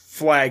my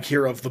flag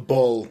here of the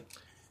bull,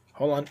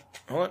 hold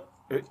on,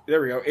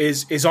 there we go,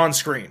 is on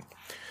screen.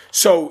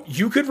 So,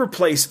 you could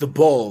replace the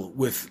bull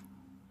with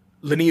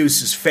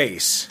Linnaeus's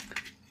face,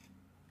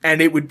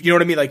 and it would, you know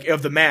what I mean, like,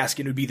 of the mask,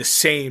 it would be the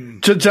same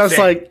just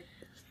thing. Like...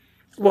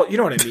 Well, you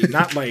know what I mean,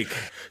 not like...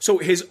 So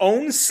his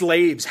own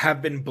slaves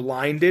have been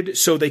blinded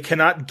so they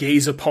cannot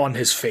gaze upon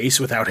his face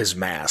without his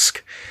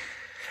mask.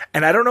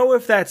 And I don't know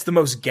if that's the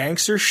most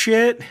gangster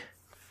shit.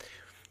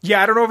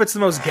 Yeah, I don't know if it's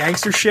the most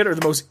gangster shit or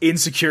the most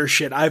insecure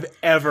shit I've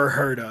ever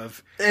heard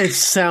of. It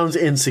sounds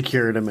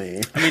insecure to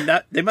me. I mean,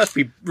 they must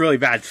be really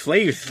bad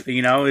slaves,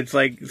 you know? It's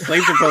like,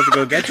 slaves are supposed to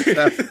go get you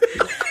stuff.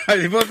 Are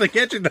they supposed to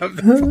get you stuff?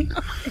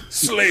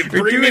 Slave,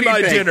 bring me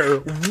my dinner.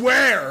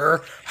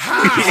 Where?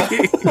 How?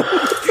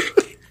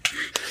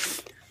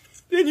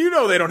 And you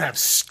know they don't have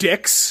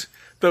sticks.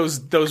 Those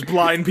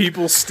blind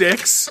people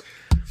sticks.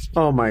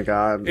 Oh my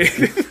god.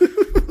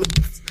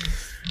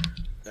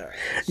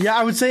 Yeah,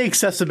 I would say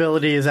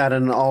accessibility is at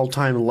an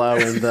all-time low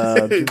in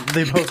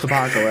the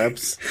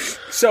post-apocalypse.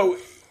 So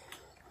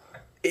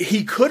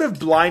he could have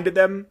blinded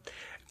them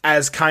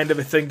as kind of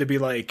a thing to be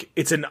like,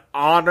 it's an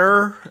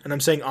honor, and I'm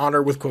saying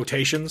honor with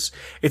quotations,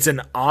 it's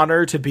an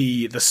honor to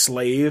be the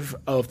slave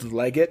of the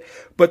legate,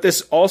 but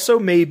this also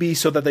may be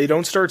so that they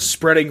don't start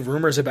spreading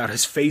rumors about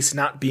his face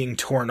not being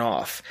torn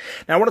off.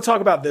 Now I want to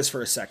talk about this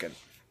for a second.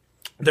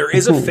 There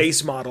is a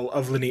face model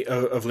of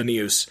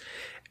Linnaeus,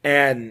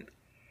 and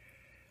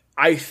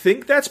I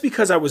think that's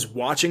because I was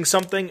watching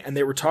something and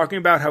they were talking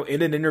about how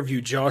in an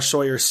interview Josh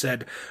Sawyer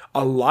said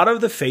a lot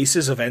of the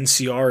faces of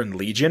NCR and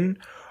Legion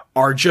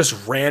are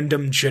just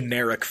random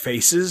generic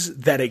faces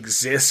that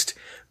exist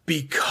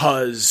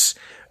because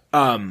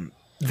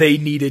they just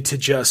needed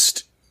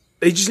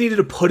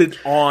to put it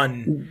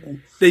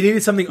on. They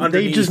needed something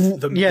underneath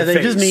the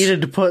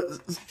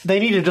face. They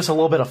needed just a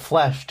little bit of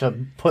flesh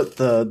to put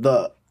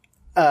the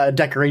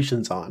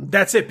decorations on.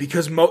 That's it,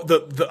 because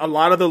a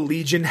lot of the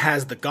Legion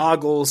has the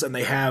goggles and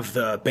they have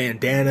the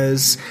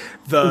bandanas.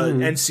 The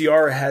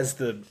NCR has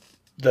the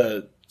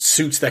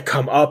suits that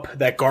come up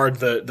that guard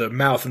the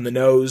mouth and the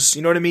nose.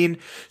 You know what I mean?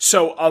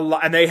 So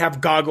and they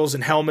have goggles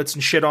and helmets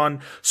and shit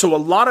on. So a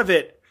lot of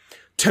it,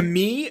 to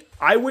me,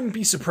 I wouldn't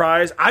be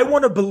surprised. I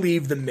want to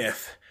believe the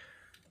myth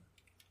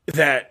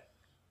that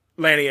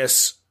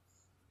Lanius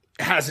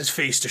has his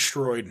face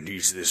destroyed and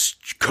he's this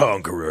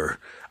conqueror.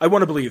 I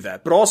want to believe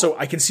that, but also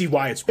I can see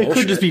why it's bullshit.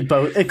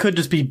 It could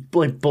just be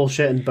like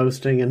bullshit and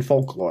boasting and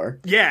folklore.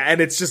 Yeah,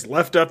 and it's just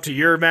left up to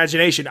your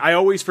imagination. I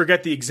always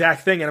forget the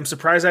exact thing, and I'm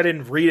surprised I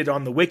didn't read it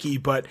on the wiki,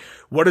 but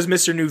what does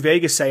Mr. New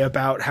Vegas say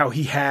about how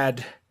he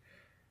had...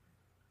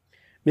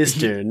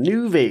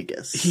 New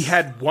Vegas. He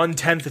had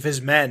 1/10 of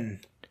his men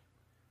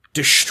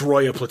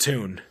destroy a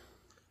platoon.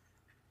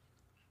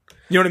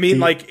 You know what I mean?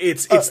 Like,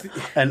 it's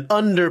an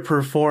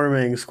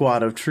underperforming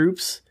squad of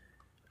troops.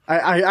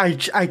 I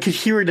could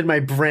hear it in my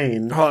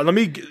brain. Hold on, let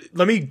me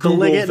Google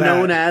the legate that.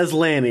 known as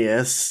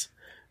Lanius.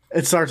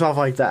 It starts off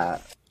like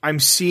that. I'm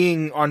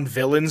seeing on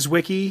Villains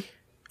Wiki.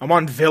 I'm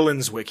on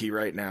Villains Wiki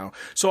right now.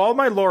 So all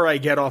my lore I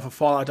get off of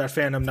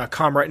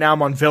Fallout.fandom.com. Right now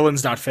I'm on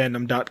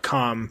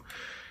Villains.fandom.com.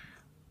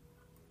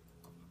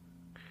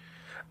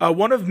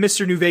 One of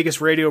Mr. New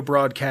Vegas radio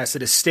broadcasts,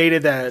 it is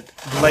stated that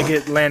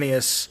Legate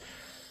Lanius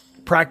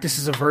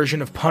practices a version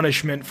of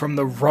punishment from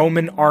the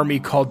Roman army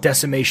called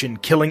decimation,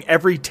 killing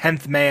every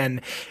 10th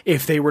man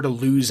if they were to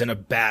lose in a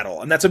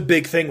battle. And that's a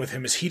big thing with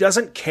him, is he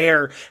doesn't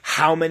care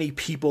how many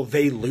people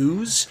they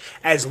lose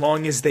as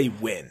long as they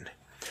win.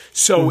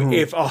 So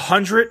if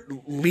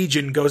 100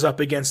 Legion goes up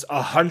against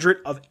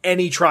 100 of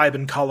any tribe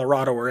in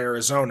Colorado or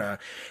Arizona,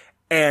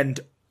 and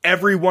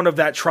every one of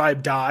that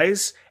tribe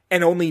dies,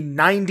 and only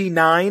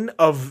 99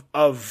 of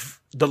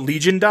the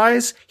Legion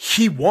dies,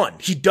 he won.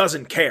 He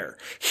doesn't care.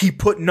 He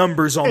put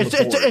numbers on the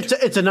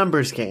board. It's a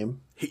numbers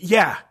game.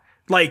 Yeah.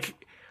 Like,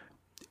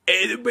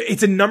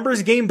 it's a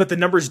numbers game, but the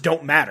numbers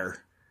don't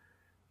matter.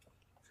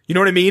 You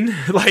know what I mean?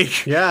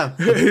 Like, yeah.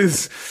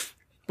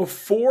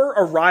 Before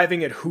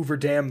arriving at Hoover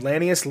Dam,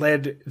 Lanius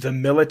led the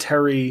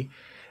military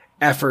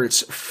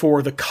efforts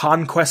for the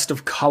conquest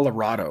of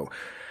Colorado.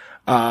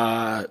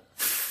 Hey,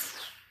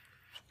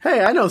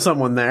 I know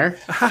someone there.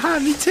 Haha,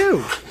 me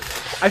too.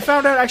 I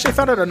found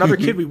out another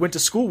kid we went to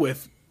school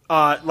with,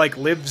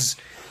 lives,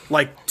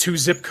 2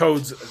 zip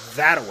codes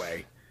that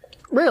away.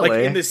 Really?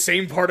 Like, in the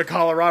same part of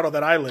Colorado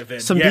that I live in.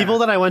 Some people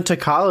that I went to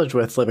college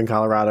with live in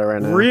Colorado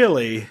right now.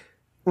 Really?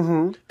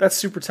 Mm-hmm. That's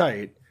super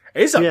tight.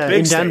 It's a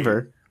big state.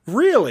 Denver.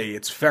 Really?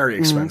 It's very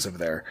expensive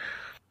there.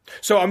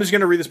 So I'm just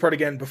going to read this part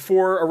again.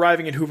 Before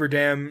arriving at Hoover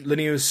Dam,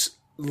 Linnaeus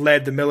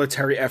led the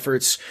military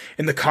efforts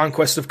in the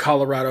conquest of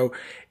Colorado.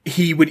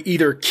 He would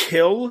either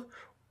kill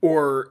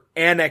or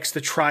annex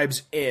the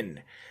tribes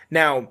in.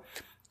 Now,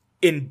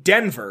 in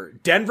Denver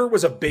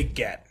was a big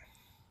get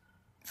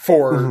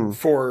for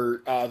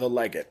the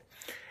legate.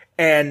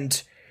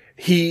 And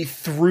he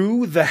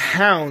threw the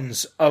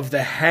hounds of the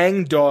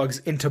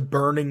hangdogs into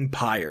burning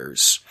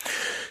pyres.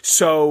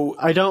 So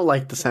I don't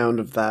like the sound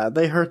of that.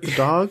 They hurt the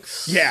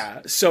dogs.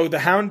 Yeah. So the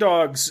hound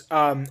dogs,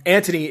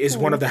 Antony is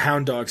one of the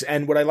hound dogs.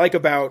 And what I like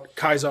about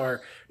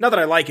Caesar, not that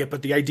I like it,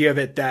 but the idea of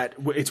it, that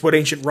it's what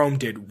ancient Rome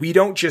did. We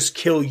don't just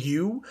kill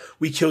you.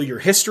 We kill your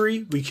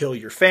history. We kill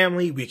your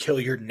family. We kill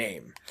your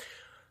name.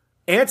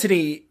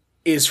 Antony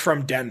is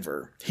from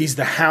Denver. He's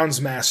the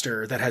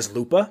houndsmaster that has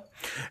Lupa.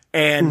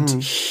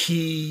 And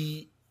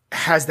he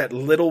has that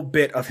little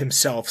bit of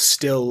himself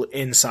still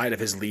inside of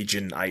his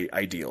Legion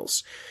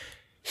ideals.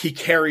 He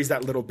carries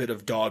that little bit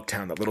of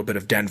Dogtown, that little bit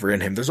of Denver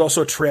in him. There's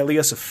also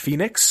Aurelius of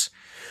Phoenix,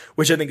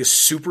 which I think is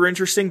super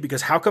interesting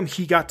because how come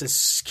he got to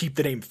keep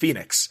the name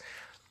Phoenix?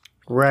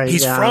 Right.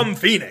 He's from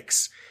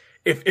Phoenix.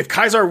 If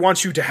Caesar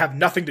wants you to have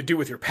nothing to do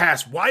with your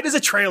past, why does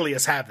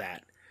Aurelius have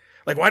that?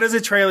 Like, why does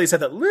Aurelius have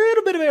that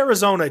little bit of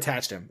Arizona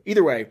attached to him?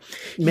 Either way.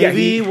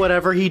 Maybe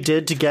whatever he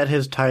did to get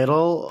his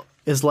title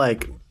is,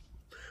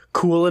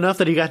 cool enough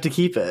that he got to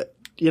keep it,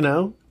 you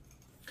know?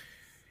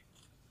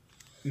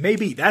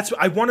 Maybe.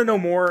 I want to know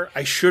more.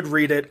 I should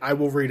read it. I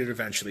will read it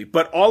eventually.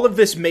 But all of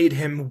this made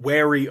him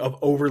wary of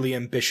overly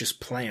ambitious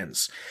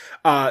plans.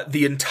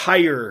 The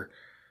entire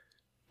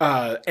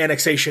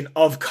annexation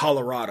of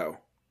Colorado,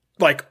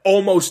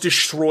 almost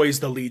destroys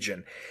the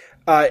Legion.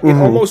 It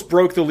almost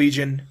broke the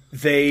Legion.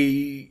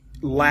 They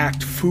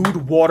lacked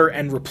food, water,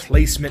 and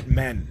replacement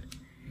men.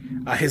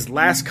 His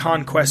last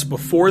conquest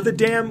before the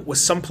dam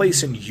was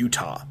someplace in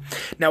Utah.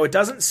 Now, it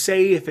doesn't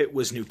say if it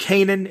was New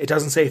Canaan. It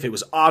doesn't say if it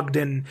was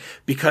Ogden,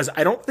 because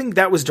I don't think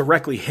that was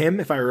directly him.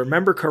 If I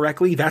remember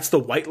correctly, that's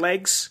the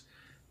Whitelegs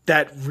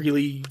that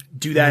really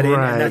do that in,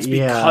 and that's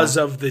because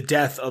of the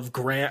death of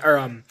Graham,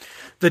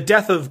 as the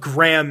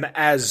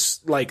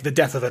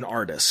death of an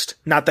artist.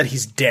 Not that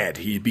he's dead;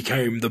 he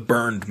became the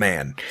burned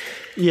man.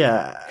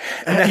 Yeah,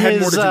 and that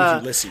had more to do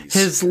with Ulysses.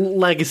 His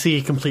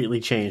legacy completely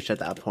changed at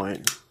that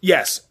point.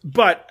 Yes,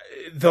 but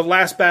the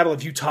last battle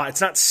of Utah,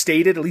 it's not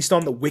stated, at least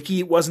on the wiki,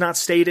 it was not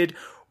stated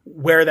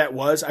where that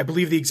was. I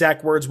believe the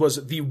exact words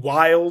was the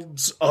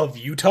wilds of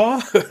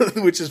Utah,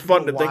 which is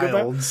fun to think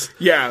about.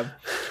 Yeah.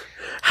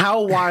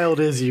 How wild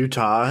is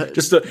Utah?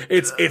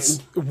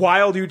 It's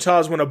wild Utah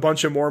is when a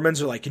bunch of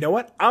Mormons are like, you know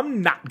what?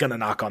 I'm not gonna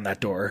knock on that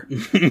door.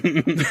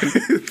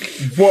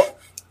 What?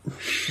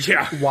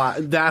 Yeah.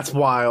 That's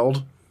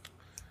wild.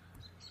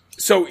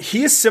 So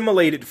he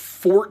assimilated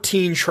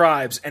 14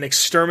 tribes and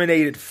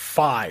exterminated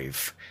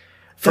 5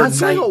 for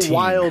That's 19. like a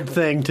wild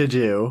thing to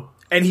do.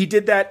 And he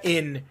did that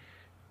in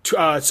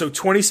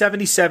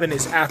 2077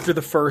 is after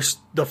the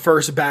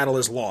first battle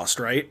is lost,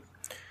 right?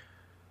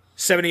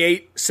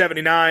 78,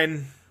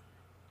 79,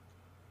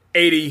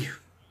 80,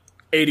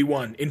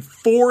 81. In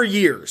 4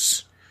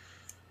 years.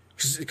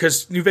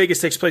 Because New Vegas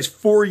takes place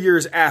 4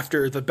 years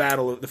after the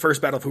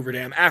first battle of Hoover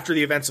Dam, after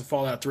the events of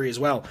Fallout 3 as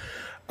well.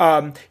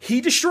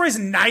 He destroys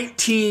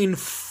 19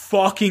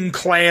 fucking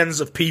clans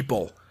of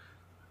people.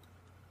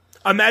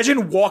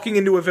 Imagine walking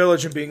into a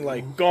village and being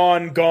like,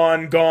 gone,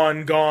 gone,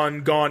 gone,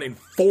 gone, gone in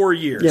 4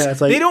 years. Yeah,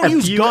 it's like, they don't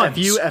use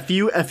guns. F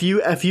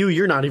you,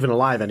 you're not even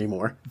alive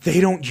anymore.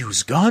 They don't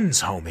use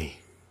guns, homie.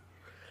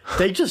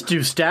 They just do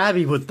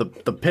stabby with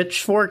the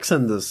pitchforks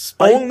and the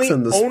spikes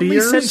and the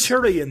spears. Only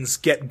centurions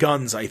get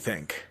guns, I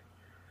think.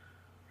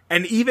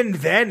 And even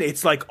then,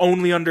 it's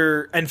only and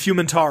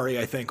Fumentari,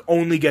 I think,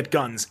 only get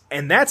guns.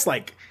 And that's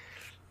and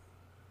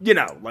you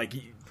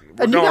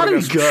gotta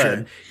be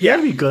good. You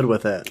gotta be good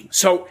with it.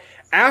 So,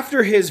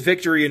 after his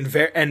victory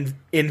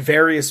in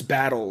various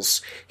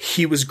battles,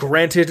 he was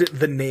granted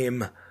the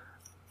name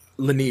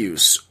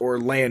Linnaeus, or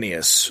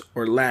Lanius,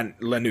 or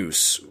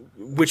Lanus,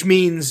 which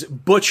means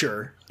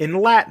butcher in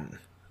Latin.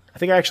 I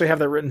think I actually have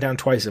that written down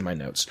twice in my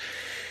notes.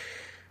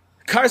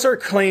 Caesar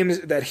claims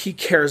that he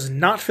cares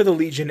not for the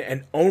Legion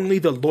and only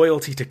the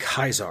loyalty to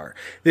Caesar.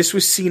 This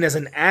was seen as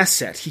an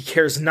asset. He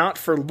cares not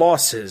for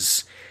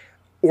losses,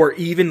 or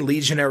even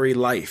legionary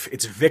life.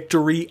 It's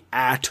victory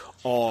at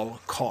all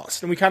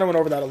costs. And we kind of went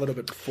over that a little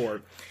bit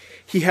before.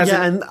 He has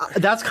and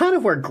that's kind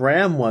of where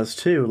Graham was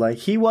too. Like,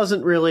 he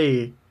wasn't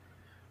really...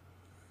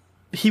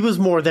 He was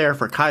more there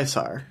for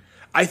Caesar.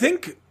 I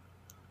think,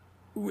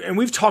 and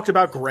we've talked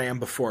about Graham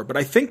before, but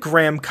I think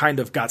Graham kind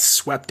of got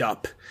swept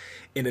up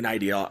in an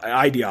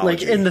ideology.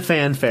 Like, in the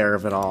fanfare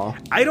of it all.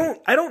 I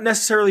don't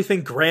necessarily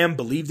think Graham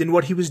believed in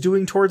what he was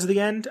doing towards the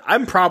end.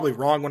 I'm probably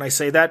wrong when I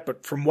say that,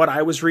 but from what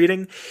I was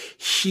reading,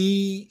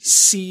 he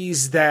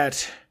sees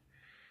that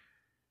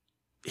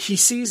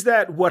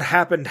what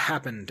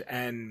happened,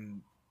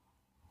 and,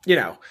 you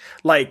know,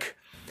 like,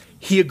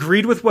 he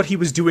agreed with what he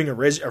was doing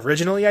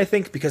originally, I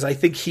think, because I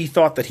think he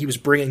thought that he was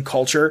bringing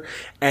culture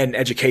and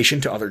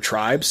education to other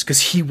tribes,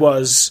 because he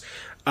was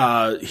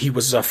not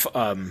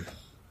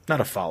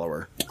a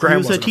follower. Graham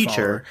was a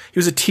teacher. He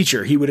was a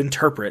teacher. He would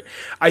interpret.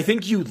 I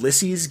think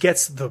Ulysses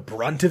gets the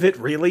brunt of it,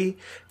 really,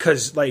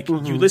 because, like,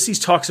 Ulysses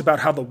talks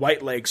about how the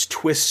Whitelegs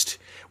twist,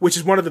 which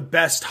is one of the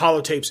best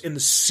holotapes in the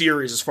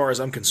series as far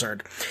as I'm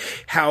concerned,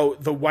 how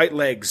the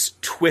Whitelegs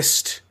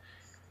twist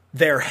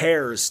their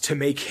hairs to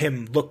make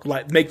them look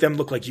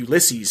like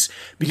Ulysses,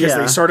 because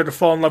they started to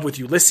fall in love with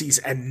Ulysses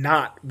and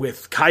not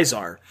with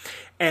Caesar,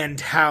 and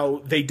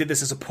how they did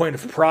this as a point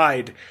of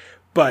pride.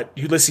 But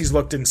Ulysses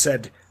looked and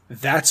said,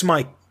 that's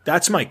my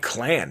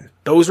clan.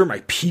 Those are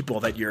my people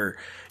that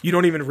you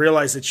don't even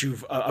realize that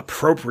you've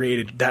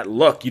appropriated that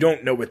look. You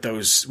don't know what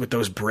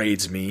those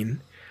braids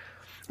mean.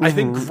 I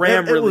think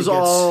Graham it was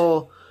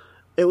all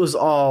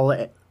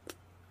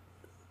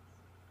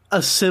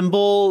a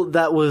symbol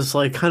that was,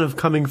 like, kind of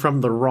coming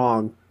from the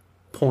wrong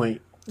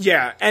point.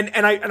 Yeah,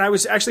 and I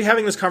was actually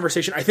having this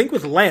conversation, I think,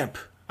 with Lamp,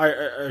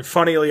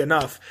 funnily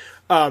enough,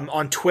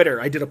 on Twitter.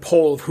 I did a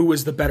poll of who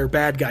was the better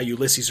bad guy,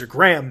 Ulysses or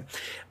Graham,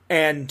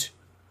 and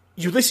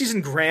Ulysses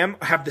and Graham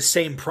have the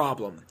same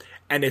problem,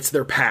 and it's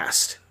their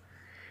past.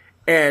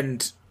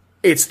 And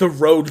it's the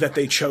road that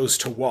they chose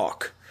to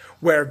walk,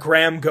 where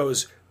Graham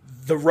goes,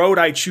 the road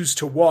I choose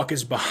to walk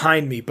is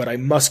behind me, but I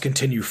must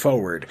continue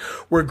forward.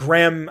 Where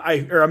Graham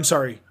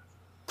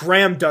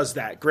does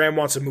that. Graham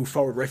wants to move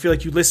forward. Where I feel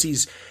like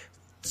Ulysses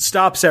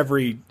stops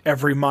every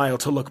mile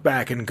to look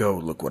back and go,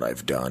 look what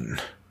I've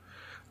done.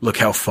 Look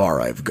how far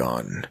I've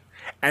gone.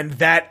 And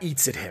that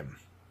eats at him.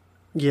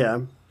 Yeah.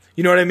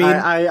 You know what I mean?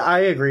 I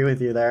agree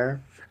with you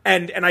there.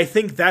 And I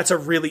think that's a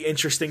really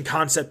interesting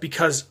concept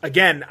because,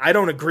 again, I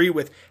don't agree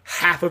with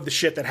half of the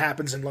shit that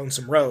happens in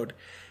Lonesome Road.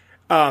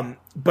 But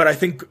I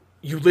think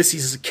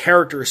Ulysses as a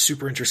character is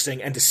super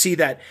interesting, and to see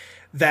that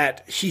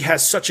he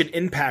has such an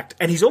impact,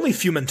 and he's only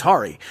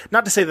Fumentari.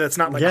 Not to say that it's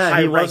not like a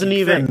high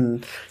ranking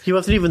thing. He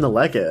wasn't even the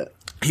legate.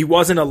 He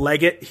wasn't a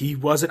legate. He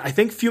wasn't. I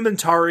think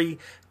Fumentari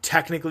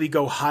technically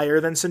go higher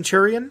than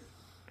Centurion.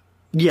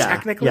 Yeah,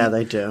 technically, yeah,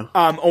 they do.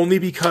 Only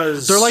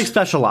because they're like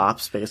special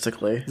ops,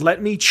 basically.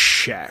 Let me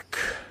check.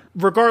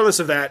 Regardless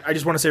of that, I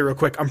just want to say real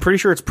quick, I'm pretty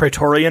sure it's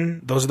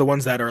Praetorian. Those are the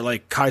ones that are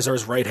like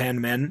Caesar's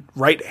right-hand men.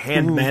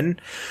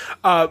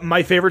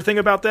 My favorite thing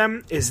about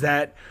them is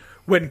that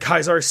when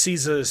Caesar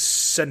sees a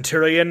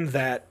centurion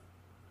that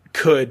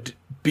could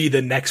be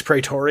the next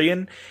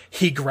Praetorian,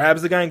 he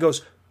grabs the guy and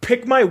goes,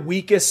 pick my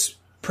weakest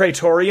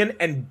Praetorian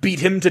and beat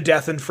him to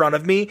death in front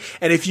of me,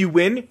 and if you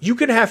win, you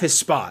can have his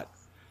spot.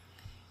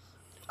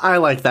 I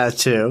like that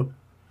too.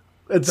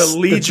 The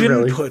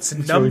Legion puts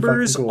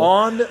numbers really cool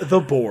on the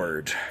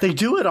board. They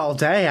do it all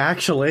day,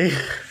 actually.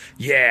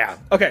 Yeah.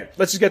 Okay,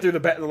 let's just get through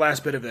the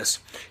last bit of this.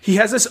 He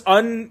has this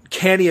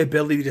uncanny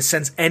ability to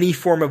sense any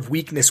form of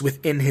weakness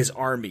within his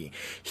army.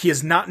 He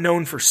is not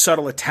known for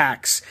subtle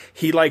attacks.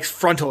 He likes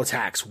frontal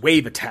attacks,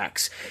 wave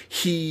attacks.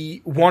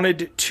 He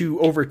wanted to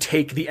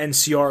overtake the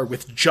NCR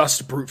with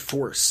just brute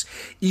force.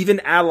 Even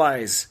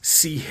allies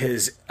see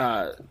his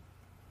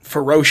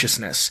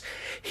ferociousness.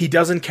 He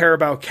doesn't care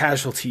about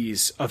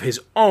casualties of his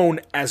own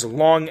as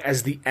long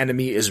as the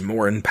enemy is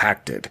more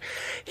impacted.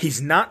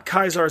 He's not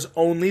Caesar's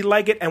only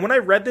legate, and when I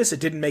read this, it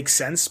didn't make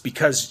sense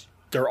because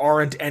there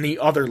aren't any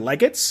other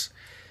legates.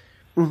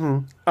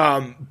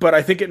 But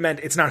I think it meant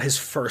it's not his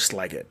first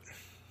legate.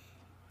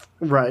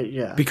 Right,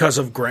 yeah. Because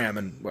of Graham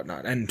and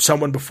whatnot, and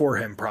someone before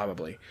him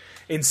probably,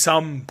 in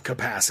some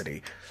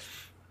capacity.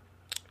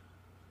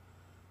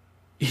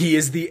 He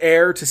is the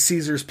heir to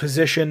Caesar's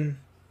position,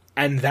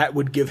 and that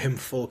would give him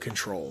full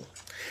control.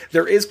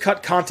 There is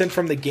cut content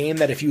from the game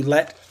that if you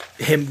let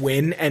him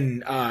win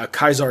and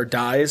Caesar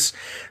dies,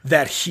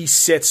 that he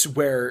sits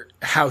where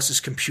House's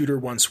computer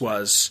once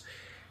was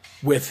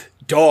with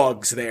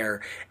dogs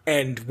there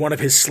and one of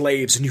his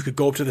slaves, and you could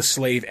go up to the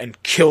slave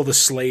and kill the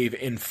slave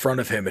in front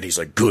of him, and he's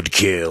like, good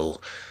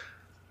kill.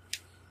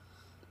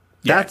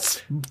 Yeah.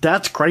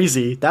 That's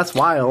crazy. That's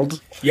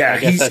wild. Yeah, I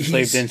guess that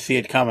slave didn't see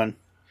it coming.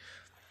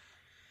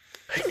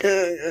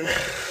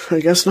 I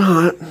guess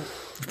not.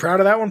 Proud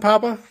of that one,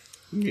 Papa?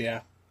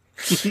 Yeah.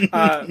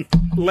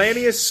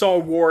 Lanius saw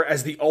war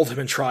as the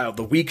ultimate trial,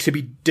 the weak to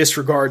be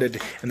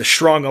disregarded and the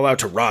strong allowed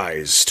to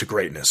rise to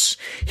greatness.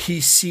 He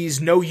sees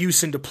no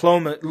use in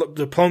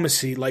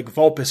diplomacy like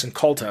Vulpes and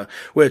Culta,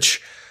 which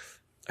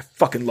I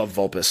fucking love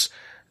Vulpes.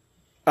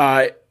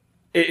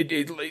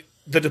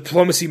 the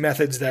diplomacy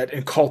methods that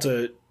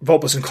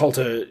Vulpes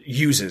Inculta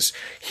uses.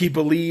 He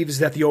believes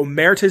that the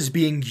Omertas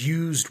being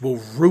used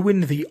will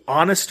ruin the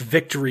honest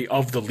victory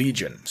of the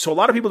Legion. So a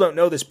lot of people don't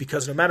know this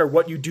because no matter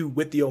what you do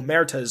with the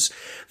Omertas,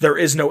 there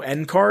is no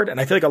end card. And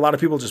I feel like a lot of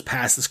people just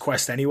pass this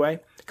quest anyway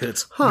because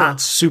it's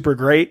not super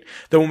great.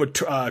 The one with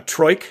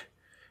Troik,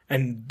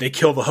 and they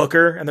kill the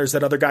hooker, and there's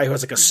that other guy who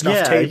has like a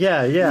snuff tape.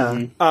 Yeah.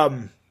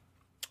 Mm-hmm.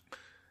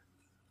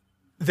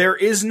 There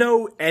is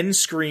no end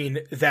screen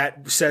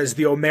that says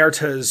the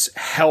Omertas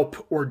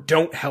help or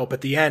don't help at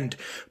the end,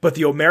 but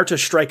the Omertas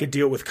strike a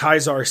deal with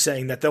Caesar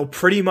saying that they'll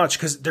pretty much,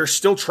 because they're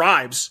still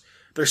tribes.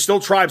 They're still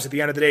tribes at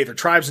the end of the day. They're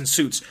tribes in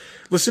suits.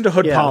 Listen to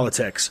Hood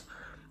Politics.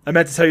 I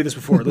meant to tell you this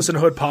before. Listen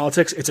to Hood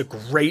Politics. It's a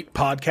great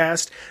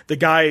podcast.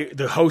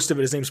 The host of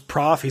it, his name's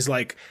Prof. He's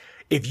like,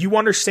 if you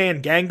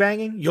understand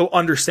gangbanging, you'll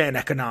understand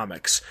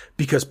economics,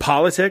 because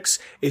politics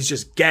is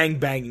just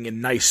gangbanging in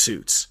nice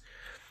suits.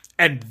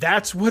 And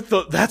that's what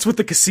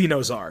the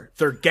casinos are.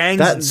 They're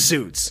gangs in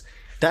suits.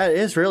 That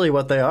is really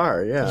what they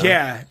are, yeah.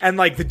 Yeah, and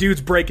like the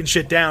dude's breaking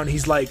shit down.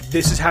 He's like,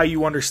 this is how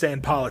you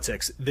understand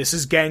politics. This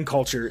is gang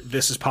culture.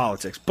 This is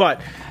politics. But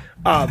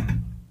the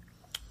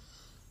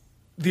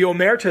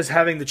Omertas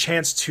having the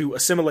chance to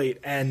assimilate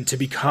and to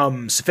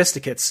become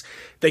sophisticates,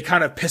 they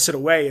kind of piss it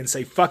away and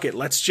say, fuck it,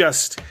 let's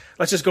just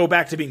go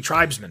back to being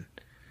tribesmen.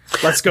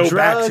 Let's go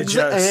back to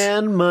just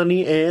and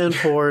money and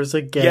whores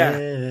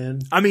again.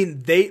 Yeah. I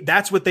mean,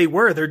 that's what they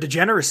were. They're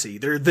degeneracy.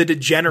 They're the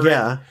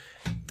degenerate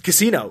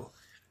casino.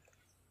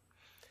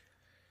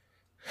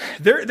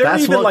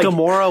 That's even what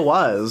Gomorrah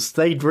was.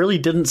 They really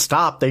didn't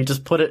stop. They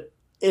just put it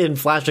in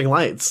flashing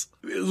lights.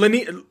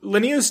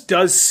 Linnaeus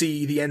does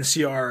see the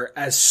NCR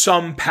as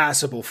some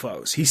passable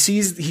foes. He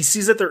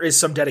sees that there is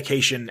some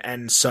dedication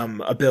and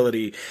some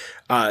ability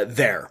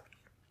there.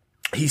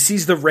 He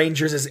sees the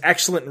Rangers as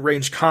excellent in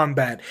range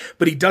combat,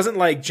 but he doesn't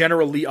like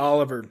General Lee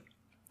Oliver.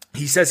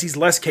 He says he's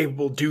less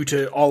capable due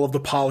to all of the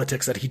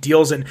politics that he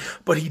deals in,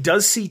 but he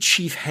does see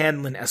Chief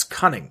Hanlon as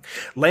cunning.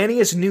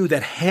 Lannius knew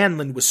that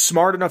Hanlon was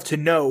smart enough to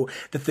know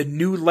that the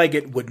new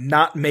legate would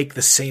not make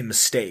the same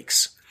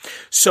mistakes.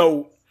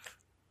 So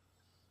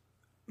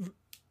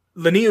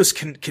Linnaeus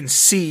can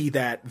see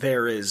that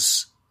there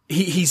is...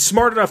 He's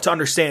smart enough to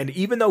understand,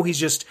 even though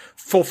he's just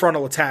full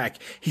frontal attack,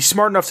 he's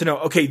smart enough to know,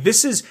 okay,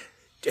 this is...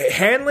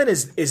 Hanlon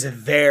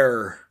is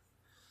their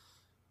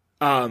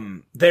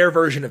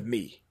version of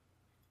me.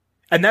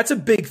 And that's a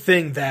big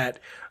thing that...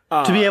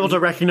 to be able to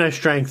recognize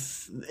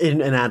strength in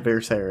an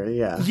adversary,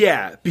 yeah.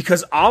 Yeah,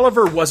 because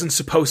Oliver wasn't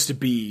supposed to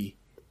be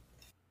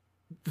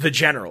the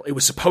general. It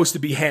was supposed to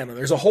be Hanlon.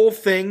 There's a whole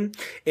thing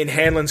in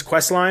Hanlon's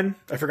quest line,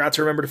 I forgot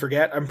to remember to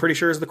forget, I'm pretty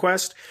sure is the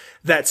quest,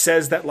 that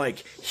says that, like,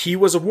 he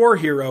was a war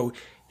hero,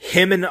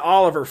 him and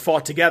Oliver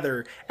fought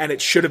together, and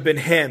it should have been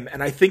him.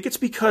 And I think it's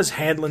because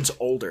Hanlon's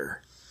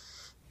older.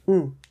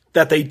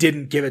 That they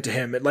didn't give it to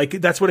him.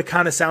 That's what it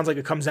kind of sounds like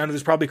it comes down to.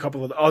 There's probably a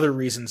couple of other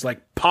reasons,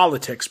 like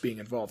politics being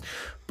involved.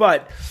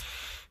 But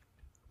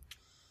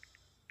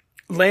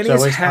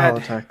Lannius had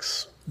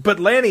politics. But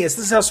Lannius,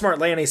 this is how smart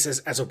Lannius is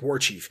as a war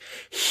chief.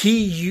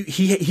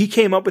 He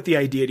came up with the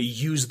idea to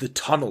use the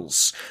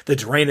tunnels, the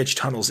drainage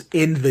tunnels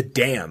in the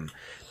dam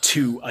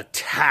to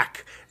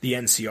attack the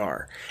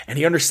NCR. And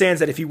he understands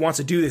that if he wants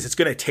to do this, it's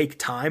going to take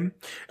time.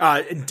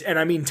 And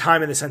I mean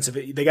time in the sense of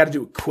it, they got to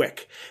do it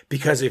quick.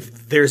 Because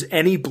if there's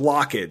any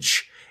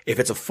blockage, if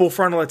it's a full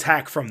frontal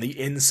attack from the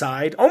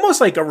inside, almost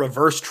like a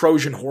reverse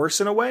Trojan horse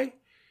in a way.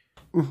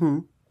 Mm-hmm.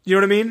 You know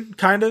what I mean?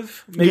 Kind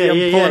of. Maybe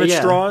I'm pulling at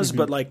straws, mm-hmm.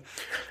 But like,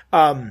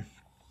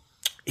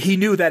 he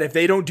knew that if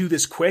they don't do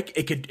this quick,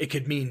 it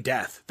could mean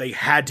death. They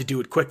had to do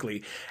it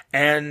quickly.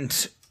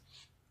 And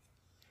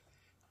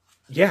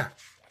yeah.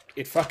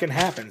 It fucking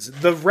happens.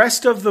 The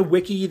rest of the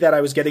wiki that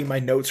I was getting my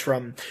notes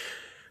from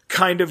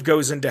kind of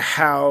goes into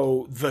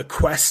how the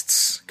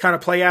quests kind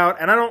of play out.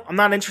 And I'm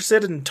not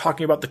interested in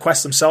talking about the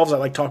quests themselves. I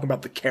like talking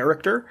about the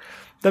character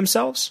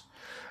themselves.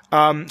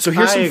 So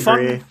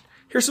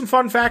here's some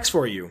fun facts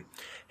for you.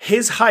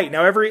 His height.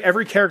 Now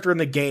every character in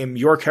the game,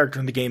 your character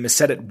in the game is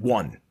set at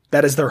 1.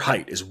 That is their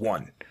height, is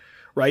 1.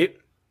 Right?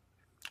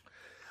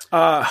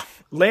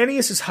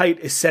 Lannius' height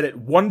is set at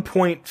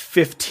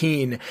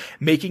 1.15,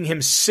 making him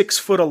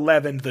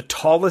 6'11", the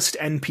tallest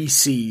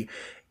human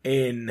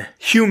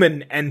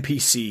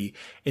NPC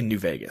in New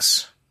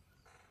Vegas.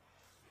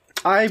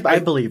 I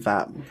believe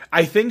that.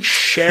 I think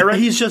Sharon...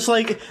 He's just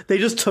like, they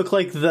just took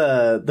like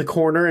the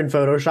corner in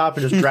Photoshop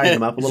and just dragged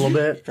him up a little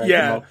bit.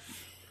 Yeah.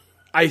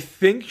 I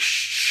think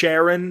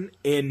Sharon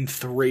in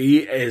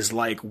 3 is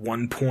like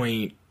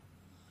 1.5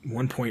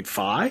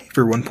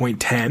 or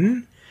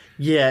 1.10.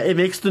 Yeah, it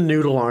makes the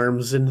noodle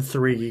arms in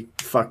 3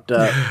 fucked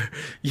up.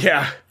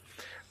 Yeah.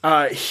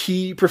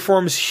 He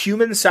performs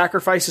human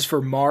sacrifices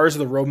for Mars,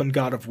 the Roman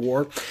god of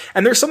war.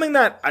 And there's something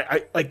that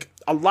I like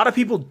a lot of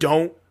people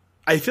don't,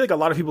 I feel like a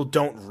lot of people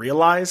don't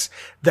realize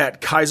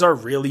that Caesar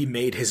really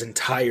made his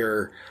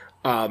entire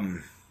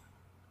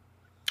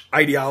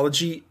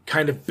ideology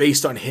kind of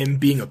based on him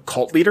being a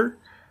cult leader.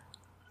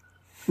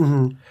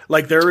 Mm-hmm.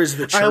 Like there is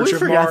the Church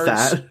of Mars.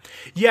 That.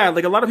 Yeah,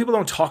 like a lot of people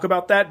don't talk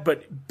about that,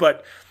 but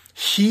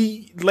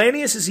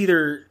Lanius is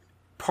either,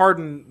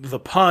 pardon the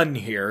pun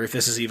here, if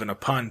this is even a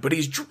pun, but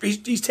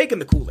he's taken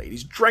the Kool-Aid.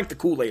 He's drank the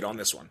Kool-Aid on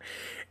this one.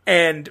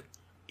 And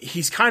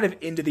he's kind of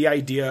into the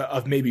idea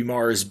of maybe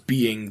Mars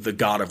being the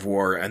god of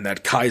war and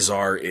that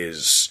Kaisar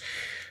is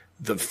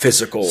the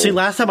physical. See,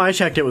 last time I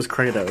checked, it was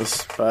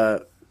Kratos,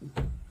 but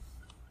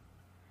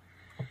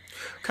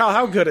Kyle,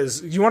 how good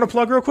is? You want to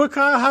plug real quick,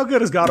 Kyle? How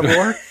good is God of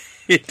War?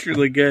 It's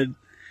really good.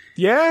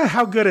 Yeah,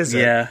 how good is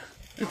it? Yeah,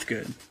 it's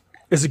good.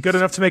 Is it good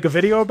enough to make a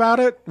video about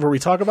it where we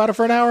talk about it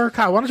for an hour?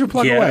 Kyle, why don't you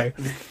plug away?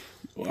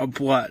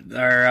 What?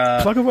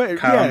 Our plug away.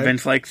 Kyle and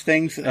Vince likes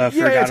things. For God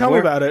tell of War? Me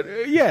about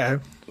it. Yeah,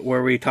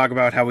 where we talk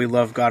about how we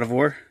love God of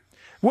War.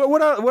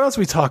 What else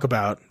we talk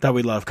about that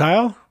we love,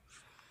 Kyle?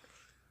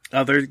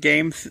 Other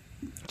games.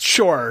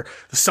 Sure,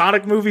 the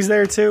Sonic movies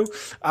there too.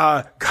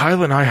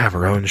 Kyle and I have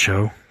our own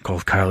show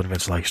called Kyle and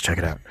Vince Likes. Check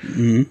it out.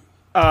 Mm-hmm.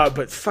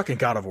 But fucking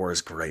God of War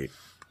is great.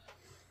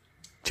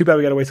 Too bad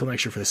we gotta wait till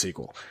next year for the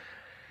sequel.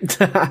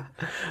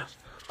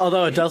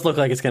 Although it does look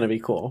like it's going to be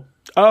cool.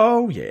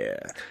 Oh yeah.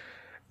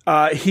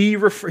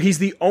 He's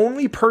the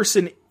only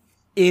person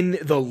in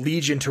the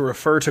Legion to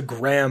refer to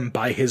Graham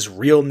by his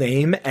real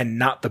name and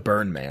not the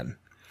Burn Man.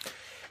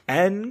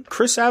 And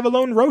Chris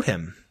Avellone wrote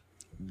him.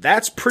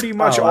 That's pretty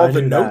much all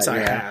the notes I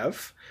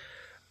have.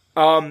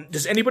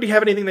 Does anybody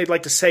have anything they'd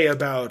like to say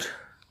about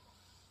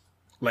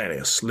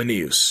Lanus?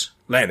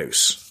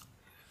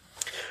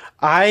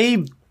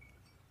 I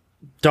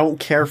don't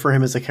care for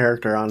him as a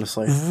character,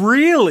 honestly.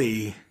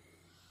 Really?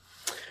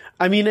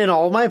 I mean, in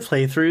all my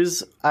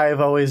playthroughs,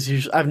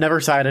 I've never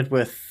sided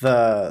with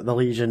the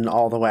Legion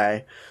all the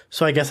way.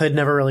 So I guess I'd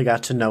never really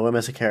got to know him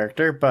as a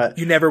character, but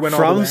you never went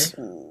all the way?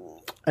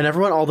 I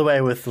never went all the way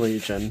with the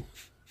Legion.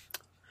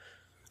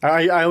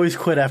 I always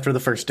quit after the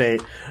first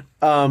date.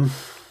 The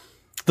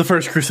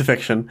first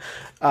crucifixion.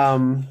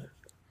 But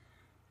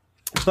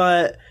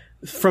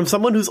from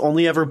someone who's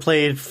only ever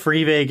played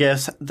Free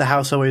Vegas, The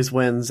House Always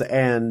Wins,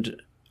 and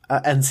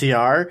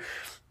NCR,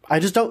 I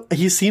just don't...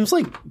 He seems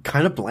like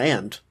kind of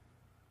bland.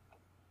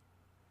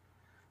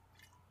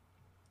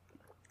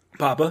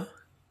 Papa?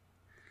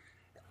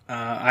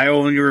 I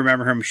only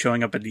remember him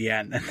showing up at the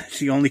end, and that's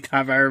the only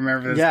time I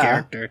remember this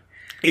character.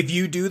 If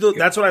you do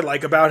that's what I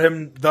like about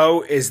him,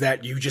 though, is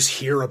that you just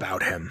hear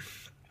about him.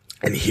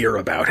 And hear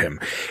about him.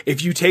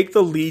 If you take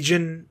the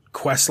Legion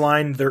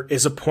questline, there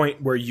is a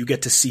point where you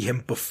get to see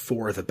him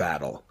before the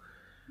battle.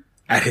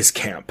 At his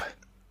camp.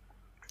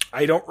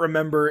 I don't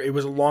remember, it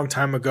was a long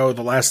time ago,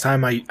 the last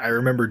time I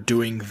remember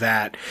doing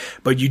that.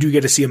 But you do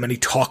get to see him and he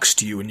talks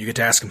to you and you get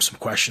to ask him some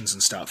questions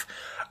and stuff.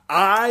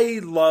 I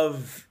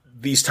love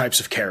these types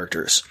of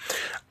characters.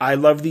 I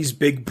love these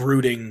big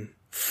brooding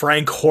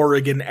Frank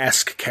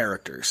Horrigan-esque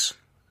characters.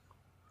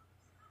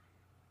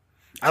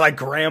 I like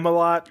Graham a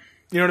lot.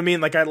 You know what I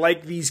mean? Like, I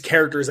like these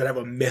characters that have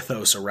a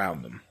mythos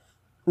around them.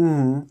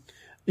 Mm.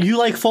 You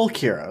like folk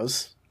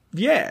heroes.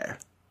 Yeah.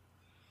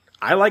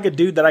 I like a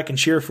dude that I can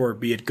cheer for,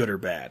 be it good or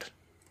bad.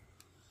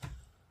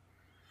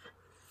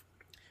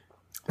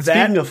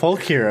 Speaking of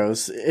folk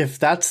heroes, if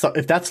that's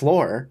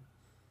lore...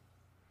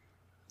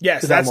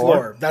 Yes, that's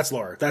lore. That's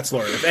lore. That's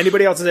lore. If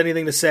anybody else has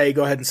anything to say,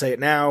 go ahead and say it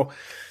now.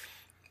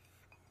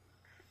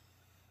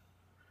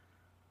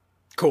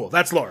 Cool,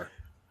 that's lore.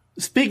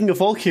 Speaking of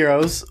folk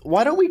heroes,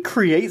 why don't we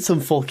create some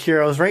folk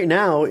heroes right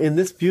now in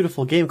this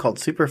beautiful game called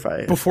Super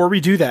Fight? Before we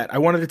do that, I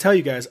wanted to tell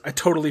you guys, I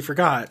totally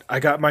forgot. I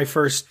got my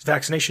first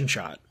vaccination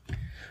shot.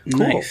 Cool.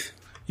 Nice.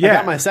 Yeah. I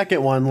got my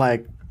second one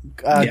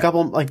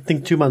couple, I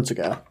think 2 months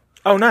ago.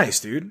 Oh, nice,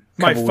 dude.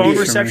 My phone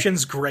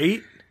reception's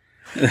great.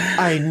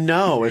 I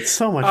know. It's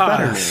so much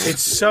better.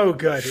 It's so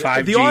good.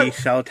 5G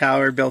cell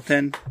tower built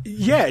in.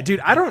 Yeah,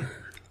 dude. The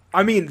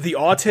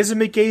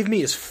autism it gave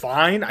me is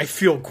fine. I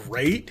feel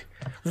great.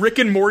 Rick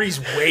and Morty's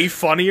way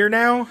funnier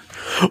now.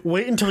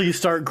 Wait until you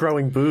start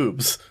growing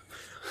boobs.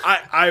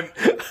 I've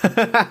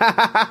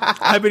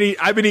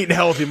been eating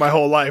healthy my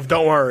whole life.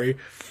 Don't worry.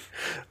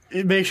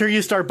 Make sure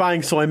you start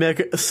buying soy milk.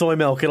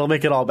 It'll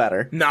make it all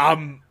better.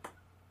 No,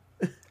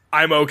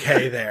 I'm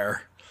okay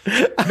there. No,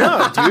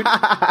 dude.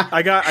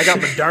 I got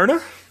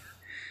Moderna.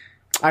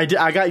 I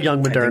got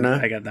young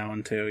Moderna. I got that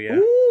one too. Yeah.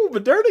 Ooh,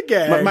 Moderna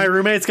gang. My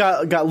roommate's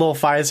got little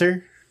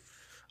Pfizer.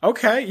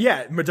 Okay,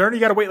 yeah. Moderna, you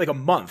got to wait like a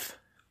month.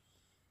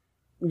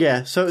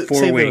 Yeah, so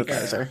 4 weeks. With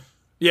Pfizer.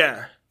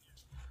 Yeah.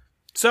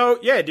 So,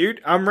 yeah,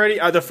 dude, I'm ready.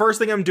 The first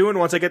thing I'm doing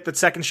once I get the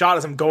second shot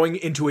is I'm going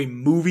into a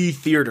movie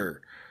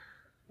theater.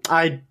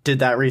 I did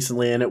that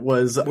recently, and it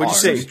was What'd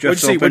awesome. you see?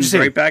 What'd you see?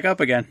 Right back up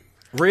again.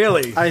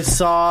 Really? I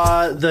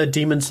saw the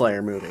Demon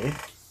Slayer movie.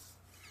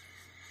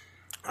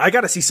 I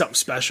got to see something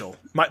special.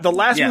 The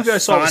last movie I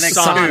saw was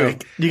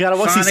Sonic. You got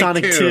to see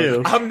Sonic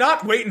 2. I'm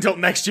not waiting until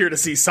next year to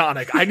see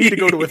Sonic. I need to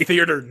go to a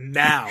theater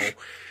now.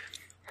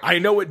 I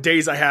know what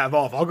days I have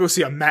off. I'll go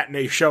see a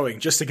matinee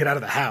showing just to get out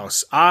of the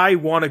house. I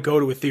want to go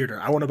to a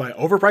theater. I want to buy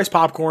overpriced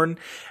popcorn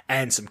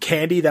and some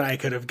candy that I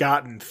could have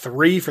gotten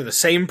 3 for the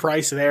same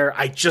price there.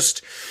 I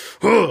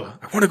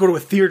want to go to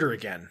a theater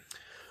again.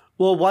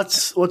 Well,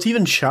 what's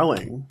even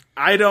showing?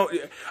 I don't.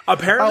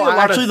 Apparently,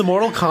 actually, the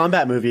Mortal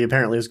Kombat movie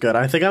apparently is good.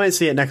 I think I might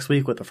see it next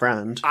week with a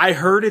friend. I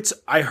heard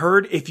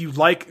if you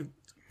like,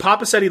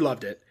 Papa said he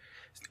loved it.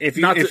 If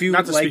you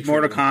like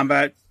Mortal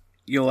Kombat,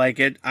 you'll like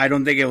it. I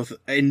don't think it was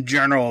in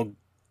general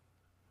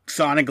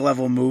Sonic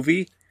level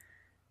movie,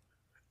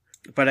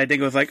 but I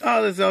think it was like,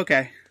 oh, this is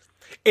okay.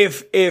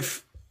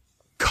 If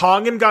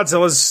Kong and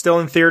Godzilla's still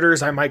in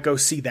theaters, I might go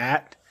see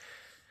that,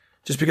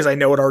 just because I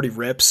know it already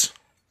rips.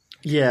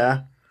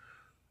 Yeah.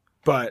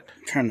 But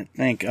I'm trying to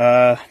think.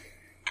 The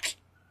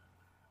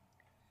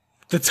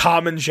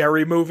Tom and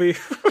Jerry movie.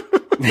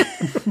 All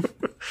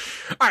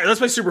right, let's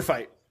play Super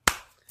Fight.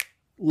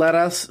 Let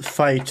us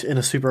fight in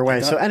a super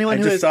way. So anyone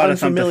who is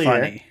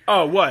unfamiliar...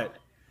 Oh, what?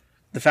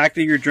 The fact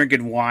that you're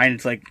drinking wine,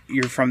 it's like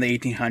you're from the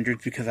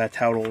 1800s because that's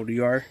how old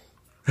you are.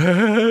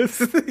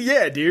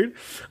 Yeah, dude.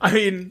 I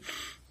mean,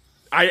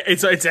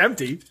 it's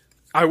empty.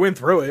 I went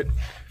through it.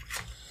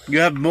 You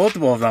have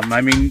multiple of them.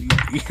 I mean...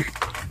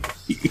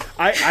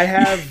 I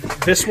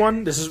have this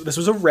one. This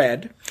was a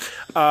red.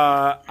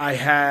 I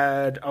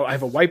have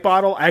a white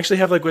bottle. I actually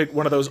have like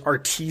one of those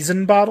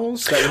artisan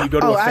bottles that when you go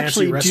to a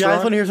fancy restaurant. Do you guys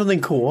want to hear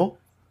something cool?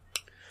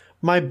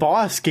 My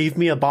boss gave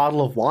me a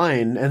bottle of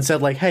wine and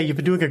said like, "Hey, you've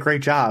been doing a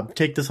great job.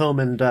 Take this home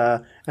and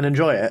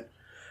enjoy it."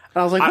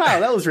 And I was like, "Wow,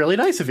 that was really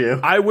nice of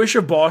you." I wish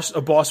a boss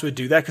would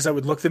do that, because I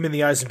would look them in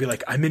the eyes and be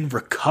like, "I'm in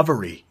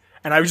recovery."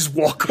 And I would just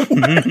walk away.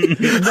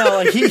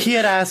 No, like he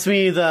had asked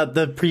me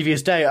the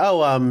previous day,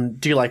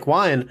 do you like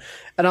wine?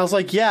 And I was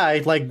like, yeah,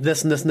 I like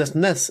this and this and this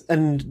and this.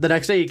 And the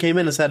next day he came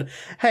in and said,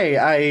 hey,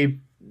 I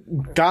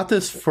got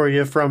this for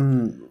you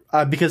from,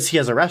 because he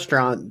has a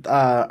restaurant,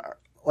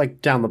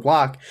 like down the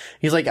block.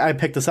 He's like, I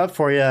picked this up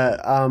for you.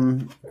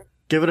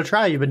 Give it a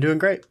try. You've been doing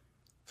great.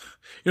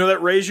 You know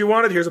that raise you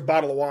wanted? Here's a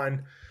bottle of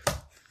wine.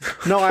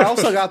 No, I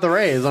also got the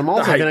raise. I'm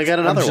also going to get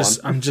another one.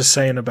 I'm just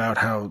saying about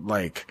how,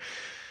 like...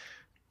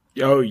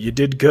 Oh, you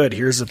did good.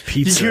 Here's a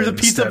pizza. Here's a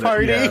pizza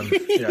party.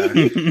 Yeah.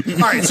 All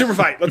right, Super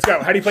Fight. Let's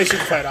go. How do you play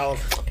Super Fight,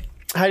 Olive?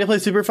 How do you play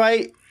Super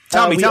Fight?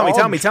 Tell me.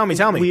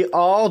 We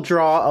all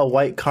draw a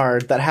white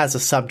card that has a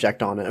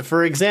subject on it.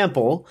 For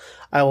example,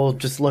 I will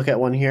just look at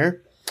one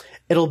here.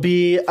 It'll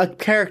be a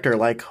character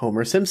like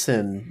Homer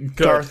Simpson,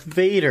 good. Darth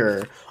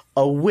Vader,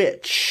 a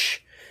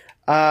witch,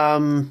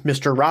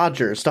 Mr.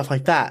 Rogers, stuff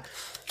like that.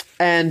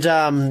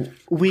 And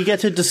we get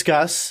to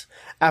discuss...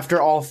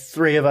 After all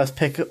three of us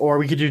pick, or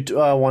we could do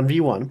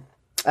 1v1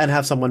 and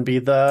have someone be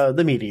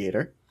the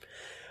mediator.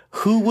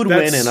 Who would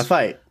win in a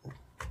fight?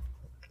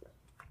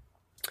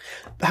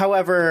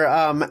 However,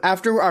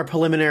 after our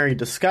preliminary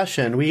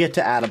discussion, we get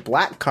to add a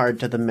black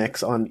card to the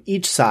mix on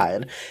each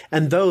side,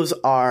 and those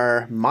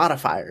are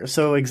modifiers.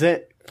 So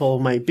example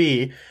might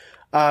be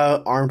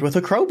armed with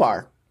a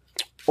crowbar,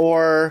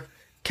 or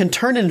can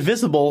turn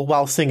invisible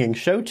while singing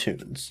show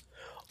tunes,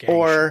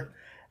 or...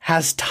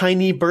 has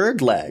tiny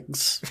bird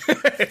legs.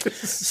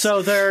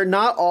 So they're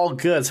not all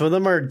good. Some of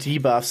them are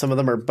debuffs, some of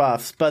them are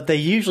buffs, but they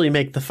usually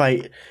make the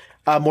fight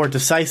more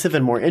decisive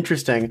and more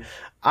interesting.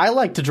 I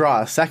like to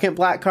draw a second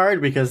black card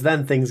because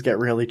then things get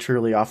really,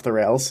 truly off the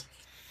rails.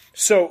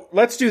 So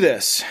let's do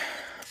this.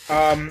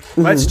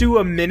 Let's do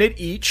a minute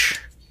each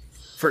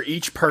for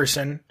each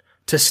person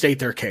to state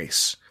their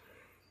case.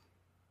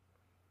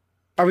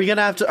 Are we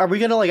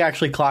gonna like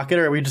actually clock it,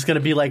 or are we just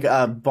gonna be like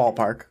a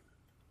ballpark?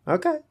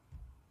 Okay.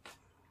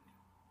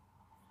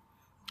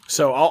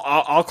 So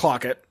I'll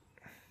clock it.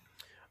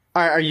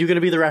 All right, are you going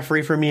to be the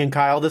referee for me and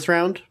Kyle this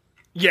round?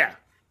 Yeah.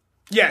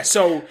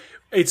 So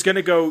it's going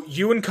to go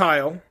you and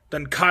Kyle,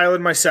 then Kyle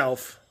and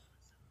myself,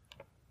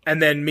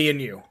 and then me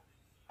and you.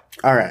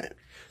 All right.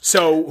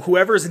 So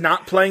whoever's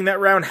not playing that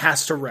round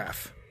has to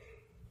ref.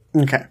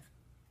 Okay.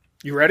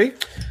 You ready?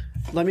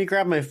 Let me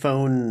grab my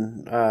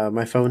phone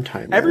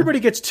timer. Everybody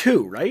gets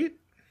 2, right?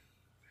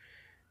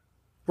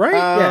 Right?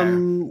 Yeah.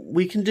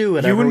 We can do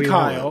whatever we want. You and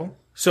Kyle.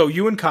 So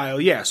you and Kyle,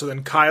 yeah. So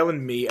then Kyle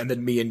and me, and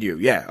then me and you.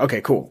 Yeah. Okay,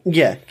 cool.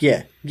 Yeah.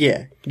 I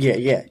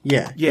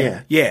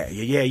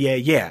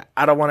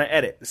don't want to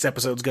edit. This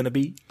episode's going to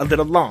be a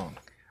little long.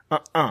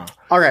 All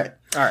right,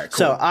 cool.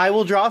 So I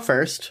will draw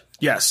first.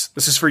 Yes.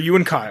 This is for you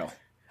and Kyle.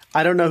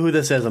 I don't know who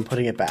this is. I'm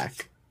putting it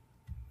back.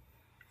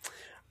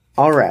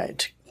 All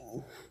right.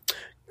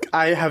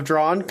 I have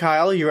drawn.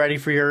 Kyle, you ready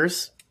for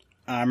yours?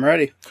 I'm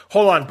ready.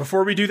 Hold on.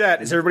 Before we do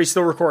that, is everybody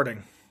still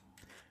recording?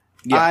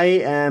 Yeah. I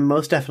am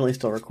most definitely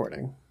still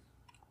recording.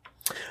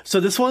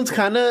 So this